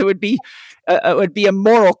 because it would be a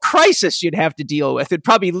moral crisis you'd have to deal with. It'd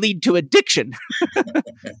probably lead to addiction.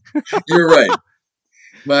 You're right.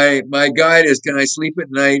 My guide is, can I sleep at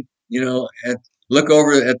night? Look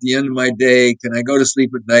over at the end of my day. Can I go to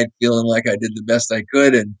sleep at night feeling like I did the best I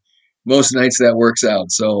could? And most nights that works out.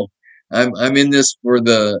 So I'm in this for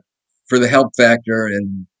the help factor,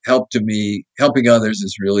 and helping others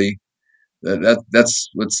is really that's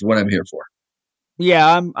what I'm here for.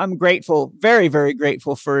 Yeah, I'm grateful, very, very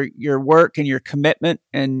grateful for your work and your commitment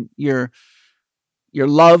and your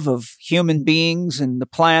love of human beings and the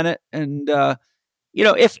planet. And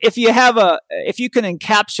if you can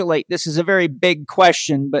encapsulate, this is a very big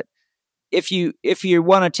question, but if you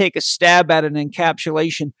want to take a stab at an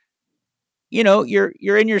encapsulation,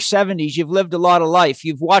 you're in your 70s. You've lived a lot of life.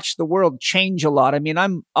 You've watched the world change a lot. I mean,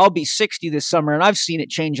 I'll be 60 this summer, and I've seen it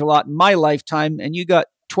change a lot in my lifetime. And you got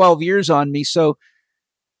 12 years on me. So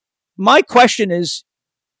my question is,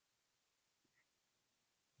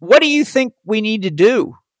 what do you think we need to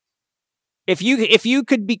do? If you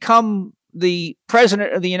could become the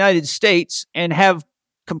president of the United States and have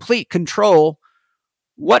complete control,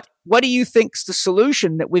 what do you think's the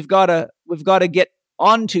solution that we've got to get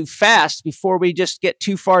onto fast before we just get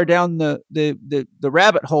too far down the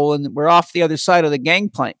rabbit hole and we're off the other side of the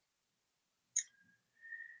gangplank?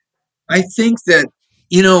 I think that,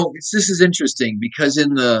 this is interesting because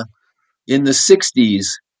in the 60s,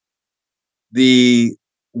 the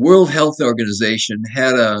World Health Organization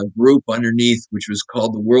had a group underneath which was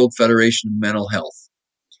called the World Federation of Mental Health.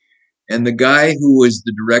 And the guy who was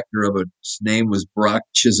the director of it, his name was Brock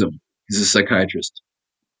Chisholm. He's a psychiatrist.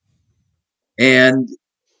 And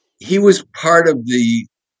he was part of the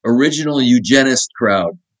original eugenist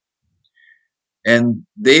crowd. And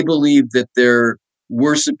they believed that there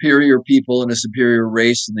were superior people in a superior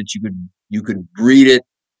race and that you could breed it,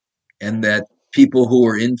 and that people who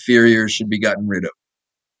were inferior should be gotten rid of.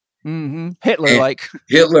 Mm-hmm. Hitler-like.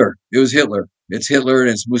 Hitler. It was Hitler. It's Hitler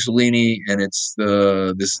and it's Mussolini and it's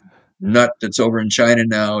this nut that's over in China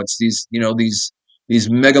now. It's these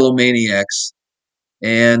megalomaniacs.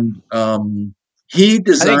 And he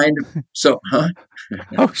designed.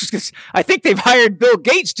 I think they've hired Bill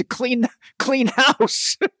Gates to clean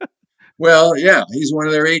house. Well, yeah, he's one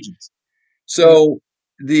of their agents. So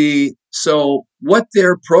what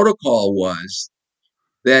their protocol was,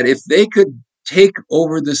 that if they could take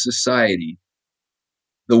over the society,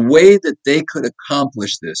 the way that they could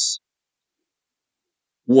accomplish this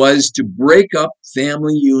was to break up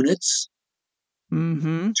family units,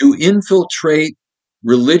 to infiltrate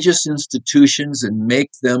religious institutions and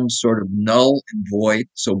make them sort of null and void.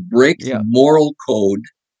 So break the moral code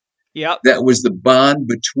that was the bond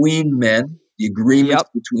between men, the agreements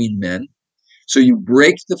between men. So you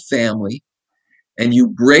break the family and you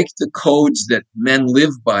break the codes that men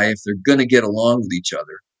live by if they're going to get along with each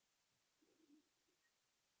other.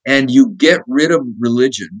 And you get rid of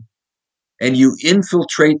religion and you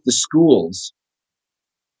infiltrate the schools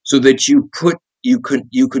so that you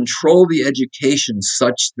control the education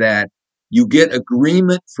such that you get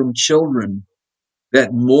agreement from children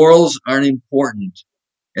that morals aren't important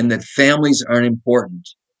and that families aren't important.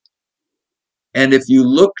 And if you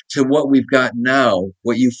look to what we've got now,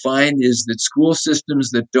 what you find is that school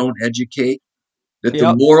systems that don't educate, that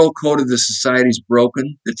the moral code of the society is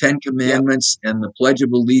broken, the Ten Commandments and the Pledge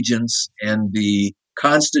of Allegiance and the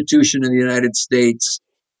Constitution of the United States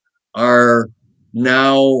are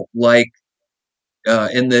now like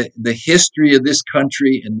in the history of this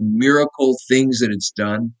country and the miracle things that it's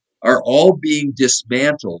done are all being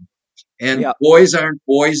dismantled. And boys aren't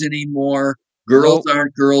boys anymore. Girls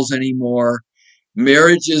aren't girls anymore.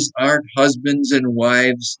 Marriages aren't husbands and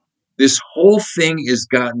wives. This whole thing has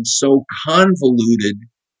gotten so convoluted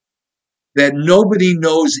that nobody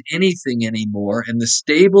knows anything anymore. And the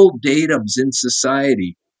stable datums in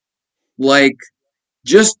society, like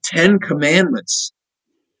just 10 commandments,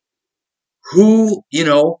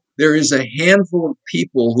 there is a handful of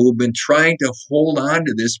people who have been trying to hold on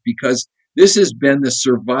to this because this has been the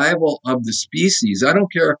survival of the species. I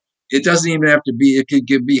don't care. It doesn't even have to be, it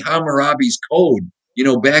could be Hammurabi's code,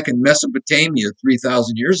 back in Mesopotamia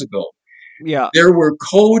 3,000 years ago. Yeah. There were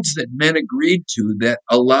codes that men agreed to that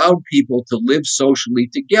allowed people to live socially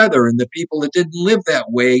together. And the people that didn't live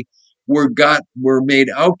that way were made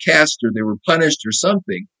outcast, or they were punished or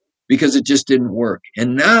something because it just didn't work.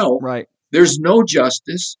 And now there's no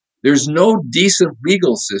justice. There's no decent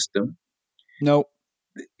legal system. No.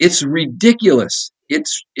 It's ridiculous.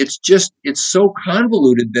 It's so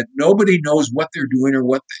convoluted that nobody knows what they're doing or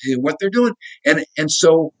what they're doing. And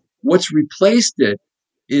so what's replaced it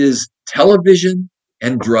is television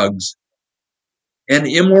and drugs and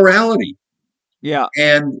immorality. Yeah.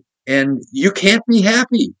 And you can't be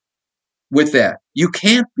happy with that. You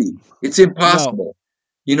can't be. It's impossible.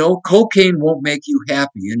 No. Cocaine won't make you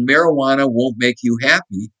happy, and marijuana won't make you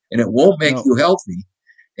happy, and it won't make you healthy.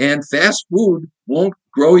 And fast food won't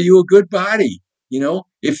grow you a good body.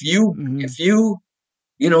 If you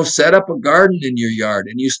set up a garden in your yard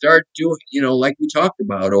and you start doing, like we talked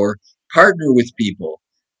about, or partner with people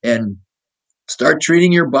and start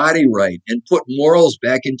treating your body right and put morals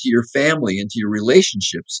back into your family, into your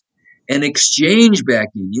relationships, and exchange back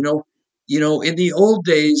in. In the old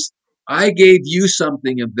days, I gave you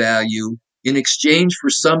something of value in exchange for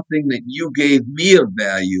something that you gave me of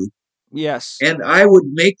value. Yes. And I would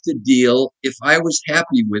make the deal if I was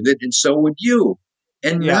happy with it, and so would you.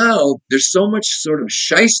 And now there's so much sort of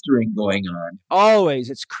shystering going on. Always.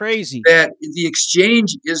 It's crazy. That the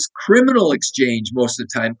exchange is criminal exchange most of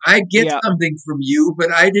the time. I get something from you,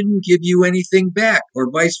 but I didn't give you anything back, or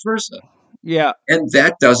vice versa. Yeah. And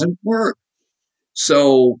that doesn't work.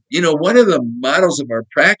 So, one of the models of our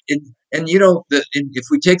practice, and if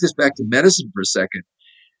we take this back to medicine for a second,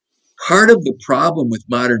 part of the problem with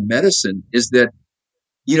modern medicine is that,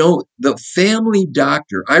 the family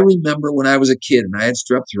doctor, I remember when I was a kid and I had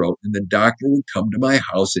strep throat, and the doctor would come to my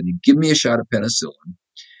house and he'd give me a shot of penicillin,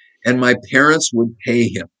 and my parents would pay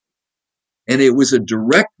him. And it was a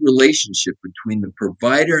direct relationship between the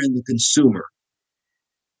provider and the consumer.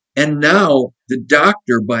 And now the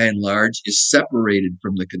doctor, by and large, is separated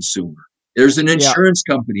from the consumer. There's an insurance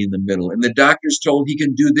company in the middle, and the doctor's told he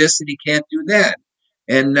can do this and he can't do that.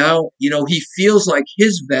 And now, he feels like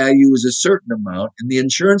his value is a certain amount, and the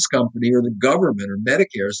insurance company or the government or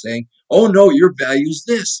Medicare is saying, oh, no, your value is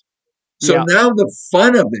this. So now the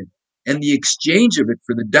fun of it and the exchange of it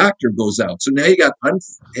for the doctor goes out. So now you got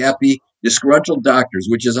unhappy, disgruntled doctors,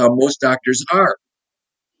 which is how most doctors are.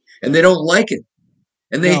 And they don't like it.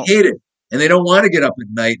 And they hate it. And they don't want to get up at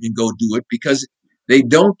night and go do it because they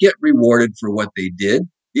don't get rewarded for what they did.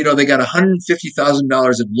 They got $150,000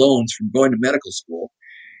 of loans from going to medical school,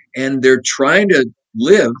 and they're trying to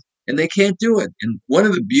live and they can't do it. And one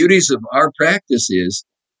of the beauties of our practice is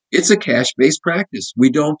it's a cash-based practice.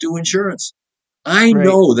 We don't do insurance. I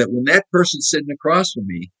know that when that person's sitting across from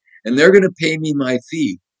me and they're going to pay me my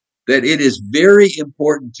fee, that it is very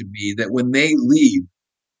important to me that when they leave,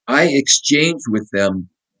 I exchange with them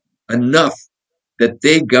enough that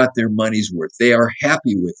they got their money's worth. They are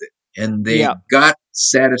happy with it and they got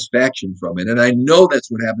satisfaction from it. And I know that's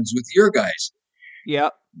what happens with your guys. Yeah.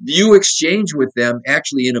 You exchange with them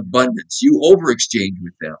actually in abundance. You over exchange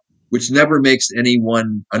with them, which never makes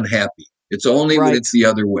anyone unhappy. It's only when it's the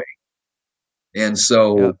other way. And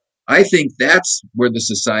so I think that's where the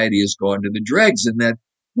society has gone to the dregs, and that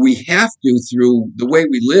we have to, through the way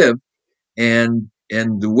we live and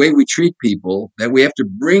the way we treat people, that we have to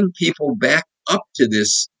bring people back up to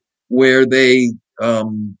this where they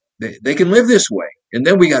can live this way, and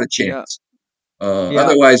then we got a chance.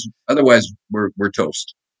 Otherwise we're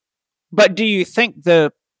toast. But do you think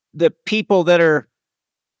the people that are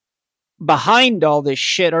behind all this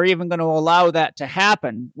shit are even going to allow that to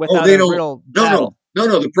happen without a real battle?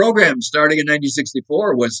 No. The program starting in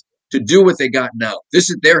 1964 was to do what they got now.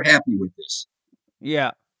 They're happy with this.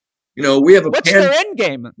 Yeah. We have What's their end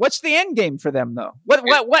game? What's the end game for them, though?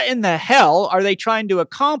 What in the hell are they trying to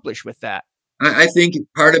accomplish with that? I think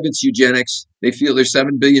part of it's eugenics. They feel there's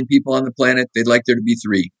 7 billion people on the planet. They'd like there to be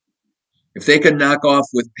 3. If they can knock off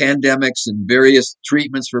with pandemics and various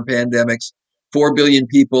treatments for pandemics, 4 billion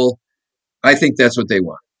people, I think that's what they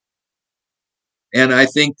want. And I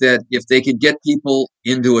think that if they could get people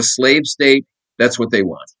into a slave state, that's what they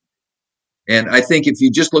want. And I think if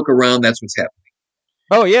you just look around, that's what's happening.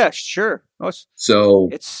 Oh yeah, sure. So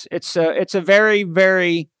it's a very,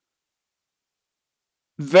 very,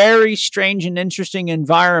 very strange and interesting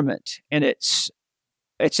environment, and it's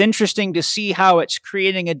interesting to see how it's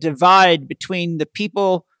creating a divide between the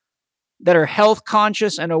people that are health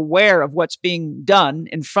conscious and aware of what's being done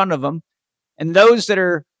in front of them, and those that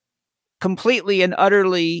are completely and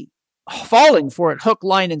utterly falling for it, hook,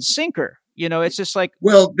 line, and sinker. It's just like,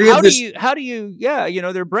 well, how do you,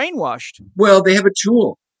 they're brainwashed. Well, they have a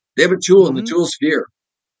tool. They have a tool, and the tool's fear.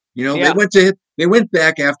 They went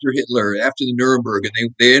back after Hitler, after the Nuremberg,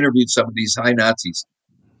 and they interviewed some of these high Nazis,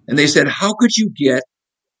 and they said, how could you get,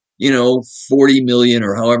 40 million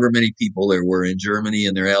or however many people there were in Germany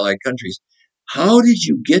and their allied countries? How did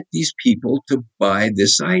you get these people to buy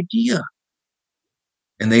this idea?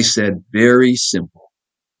 And they said, very simple.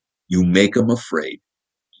 You make them afraid.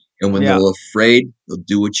 And when they're afraid, they'll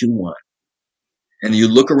do what you want. And you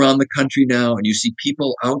look around the country now and you see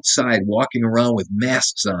people outside walking around with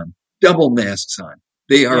masks on, double masks on.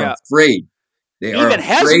 They are afraid. They are even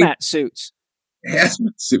afraid. Hazmat suits.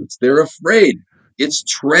 Hazmat suits. They're afraid. It's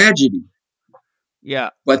tragedy. Yeah.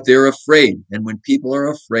 But they're afraid. And when people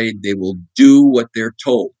are afraid, they will do what they're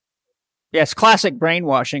told. Yeah, it's classic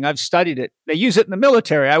brainwashing. I've studied it. They use it in the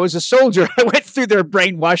military. I was a soldier. I went through their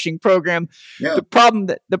brainwashing program. Yeah.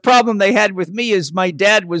 The problem they had with me is my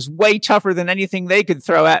dad was way tougher than anything they could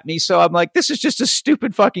throw at me. So I'm like, this is just a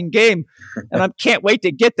stupid fucking game. And I can't wait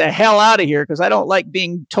to get the hell out of here because I don't like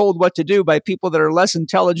being told what to do by people that are less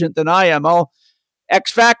intelligent than I am.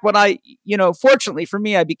 Fortunately for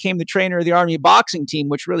me, I became the trainer of the Army boxing team,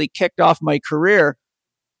 which really kicked off my career.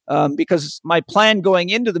 because my plan going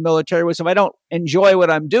into the military was if I don't enjoy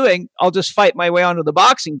what I'm doing, I'll just fight my way onto the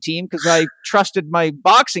boxing team because I trusted my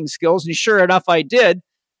boxing skills. And sure enough, I did.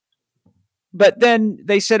 But then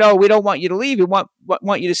they said, oh, we don't want you to leave. We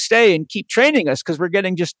want you to stay and keep training us because we're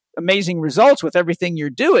getting just amazing results with everything you're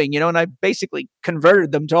doing, and I basically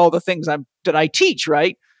converted them to all the things that I teach,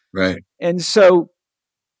 right? Right. And so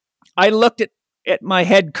I looked at my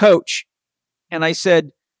head coach and I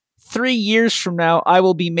said, 3 years from now, I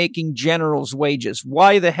will be making general's wages.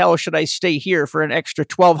 Why the hell should I stay here for an extra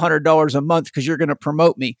 $1,200 a month because you're going to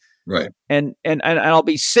promote me? Right. And I'll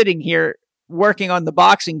be sitting here working on the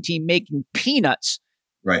boxing team, making peanuts,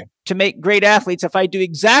 right, to make great athletes. If I do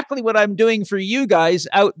exactly what I'm doing for you guys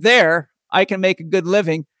out there, I can make a good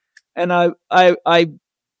living. And I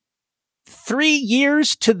 3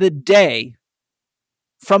 years to the day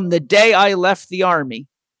from the day I left the Army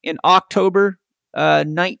in October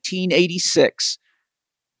 1986,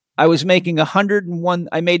 I was making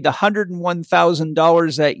I made the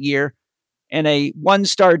 $101,000 that year, and a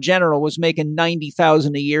 1-star general was making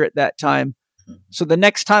 $90,000 a year at that time. So the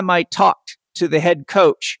next time I talked to the head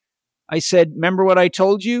coach, I said, remember what I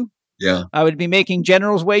told you? Yeah. I would be making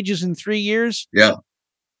general's wages in 3 years. Yeah.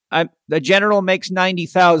 The general makes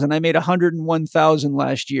 $90,000. I made $101,000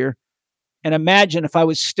 last year. And imagine if I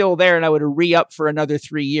was still there and I would have re-upped for another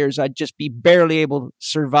 3 years, I'd just be barely able to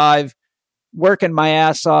survive, working my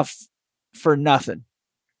ass off for nothing.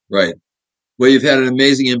 Right. Well, you've had an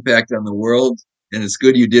amazing impact on the world, and it's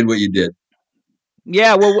good you did what you did.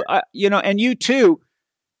 Yeah, well, and you too.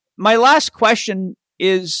 My last question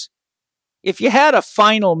is, if you had a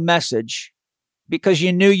final message, because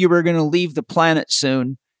you knew you were going to leave the planet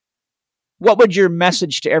soon, what would your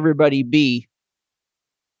message to everybody be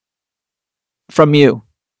from you?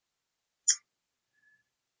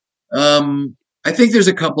 I think there's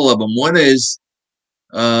a couple of them. One is,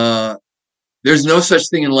 there's no such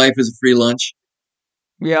thing in life as a free lunch.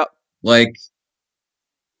 Yeah. Like,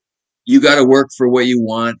 you got to work for what you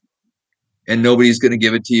want, and nobody's going to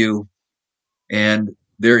give it to you. And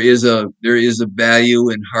there is a value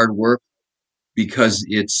in hard work, because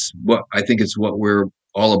it's what we're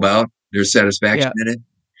all about. There's satisfaction in it.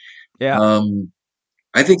 Yeah.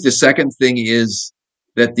 I think the second thing is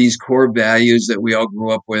that these core values that we all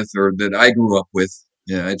grew up with, or that I grew up with,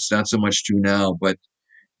 it's not so much true now, but,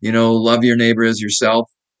 love your neighbor as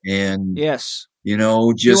yourself, and, yes,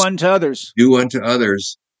 just do unto others. Do unto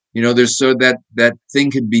others. There's so that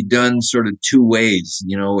thing can be done sort of two ways.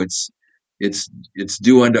 It's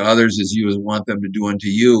do unto others as you want them to do unto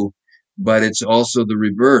you, but it's also the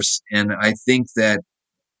reverse. And I think that's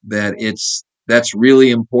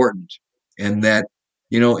really important. And that,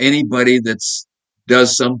 anybody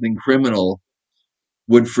does something criminal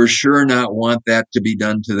would for sure not want that to be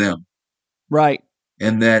done to them. Right.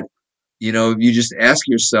 And that, you just ask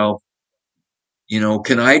yourself,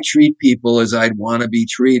 can I treat people as I'd want to be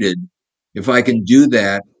treated? If I can do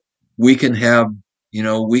that, we can have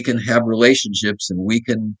relationships, and we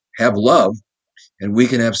can have love, and we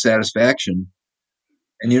can have satisfaction.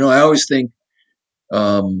 And, I always think,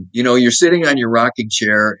 you're sitting on your rocking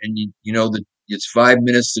chair, and it's 5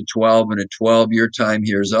 minutes to 12, and at 12, your time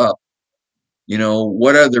here's up.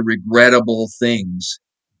 What are the regrettable things,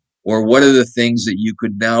 or what are the things that you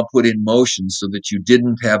could now put in motion so that you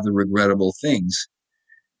didn't have the regrettable things?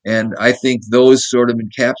 And I think those sort of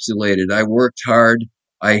encapsulated. I worked hard.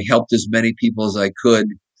 I helped as many people as I could.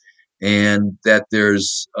 And that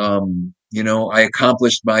there's, I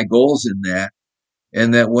accomplished my goals in that.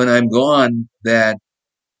 And that when I'm gone, that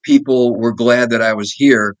people were glad that I was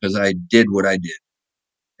here because I did what I did.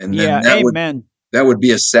 And then that would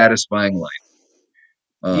be a satisfying life.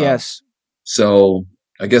 Yes. So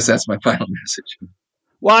I guess that's my final message.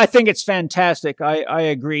 Well, I think it's fantastic. I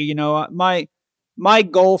agree. My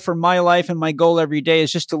goal for my life, and my goal every day,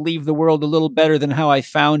 is just to leave the world a little better than how I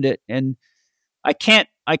found it. And I can't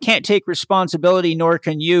take responsibility, nor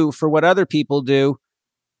can you, for what other people do,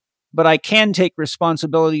 but I can take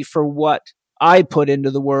responsibility for what I put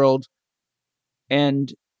into the world.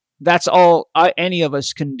 And that's all any of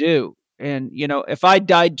us can do. And, if I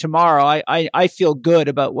died tomorrow, I feel good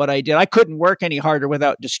about what I did. I couldn't work any harder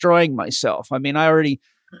without destroying myself. I mean, I already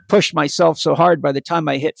pushed myself so hard. By the time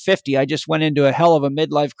I hit 50, I just went into a hell of a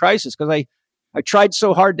midlife crisis because I tried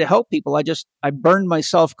so hard to help people. I burned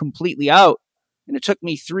myself completely out. And it took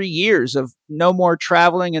me 3 years of no more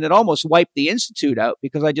traveling, and it almost wiped the Institute out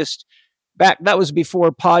because that was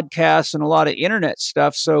before podcasts and a lot of internet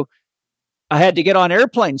stuff. So I had to get on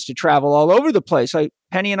airplanes to travel all over the place.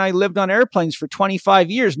 Penny and I lived on airplanes for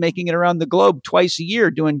 25 years, making it around the globe twice a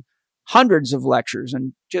year, doing hundreds of lectures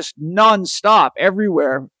and just nonstop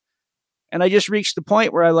everywhere. And I just reached the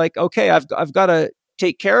point where I've got to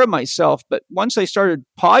take care of myself. But once I started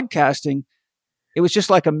podcasting, it was just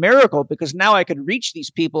like a miracle, because now I could reach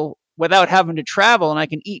these people without having to travel, and I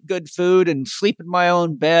can eat good food and sleep in my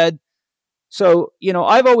own bed. So,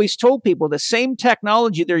 I've always told people the same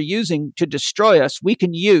technology they're using to destroy us, we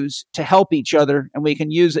can use to help each other, and we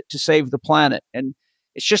can use it to save the planet. And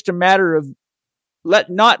it's just a matter of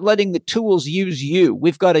not letting the tools use you.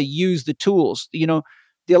 We've got to use the tools. The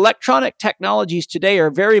electronic technologies today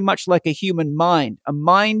are very much like a human mind. A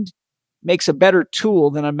mind makes a better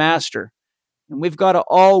tool than a master. And we've got to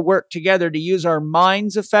all work together to use our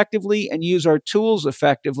minds effectively and use our tools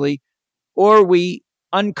effectively, or we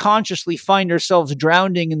unconsciously find ourselves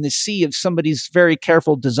drowning in the sea of somebody's very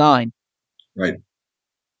careful design. Right.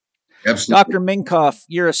 Absolutely. Dr. Minkoff,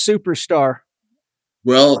 you're a superstar.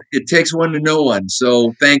 Well, it takes one to know one,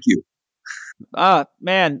 so thank you.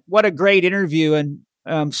 Man, what a great interview. And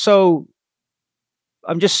I'm just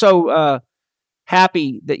so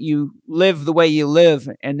happy that you live the way you live,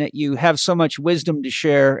 and that you have so much wisdom to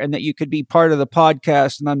share, and that you could be part of the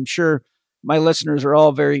podcast. And I'm sure my listeners are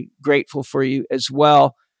all very grateful for you as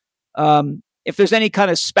well. If there's any kind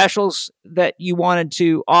of specials that you wanted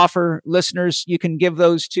to offer listeners, you can give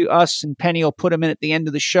those to us, and Penny will put them in at the end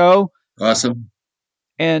of the show. Awesome.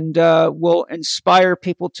 And we'll inspire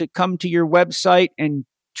people to come to your website and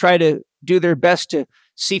try to do their best to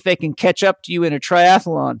see if they can catch up to you in a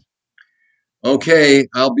triathlon. Okay,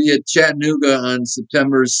 I'll be at Chattanooga on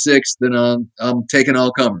September 6th, and I'm taking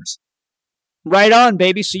all comers. Right on,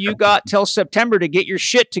 baby. So you got till September to get your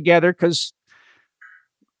shit together, because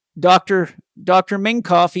Dr.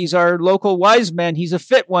 Minkoff, he's our local wise man. He's a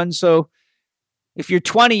fit one. So if you're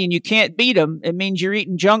 20 and you can't beat him, it means you're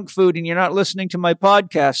eating junk food and you're not listening to my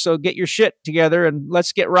podcast. So get your shit together and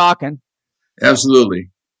let's get rocking.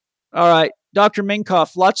 Absolutely. All right. Dr.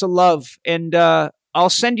 Minkoff, lots of love. And I'll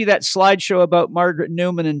send you that slideshow about Margaret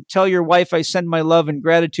Newman, and tell your wife I send my love and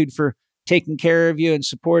gratitude for taking care of you and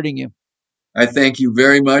supporting you. I thank you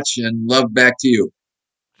very much, and love back to you.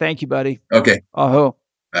 Thank you, buddy. Okay. Aho.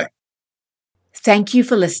 Bye. Thank you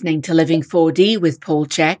for listening to Living 4D with Paul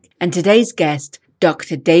Chek and today's guest,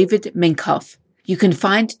 Dr. David Minkoff. You can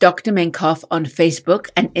find Dr. Minkoff on Facebook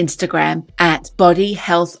and Instagram at Body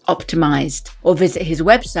Health Optimized, or visit his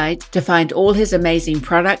website to find all his amazing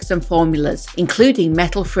products and formulas, including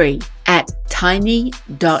metal-free, at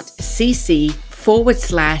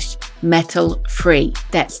tiny.cc/metal-free.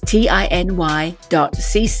 That's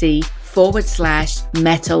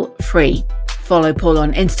tiny.cc/metal-free. Follow Paul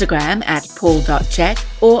on Instagram at paul.chek,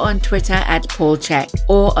 or on Twitter at paulchek,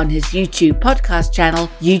 or on his YouTube podcast channel,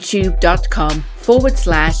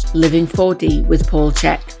 youtube.com/living4d with Paul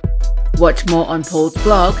Chek. Watch more on Paul's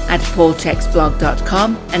blog at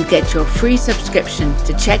paulcheksblog.com, and get your free subscription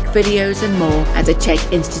to Chek videos and more at the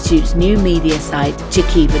Chek Institute's new media site,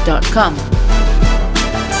 chikiva.com.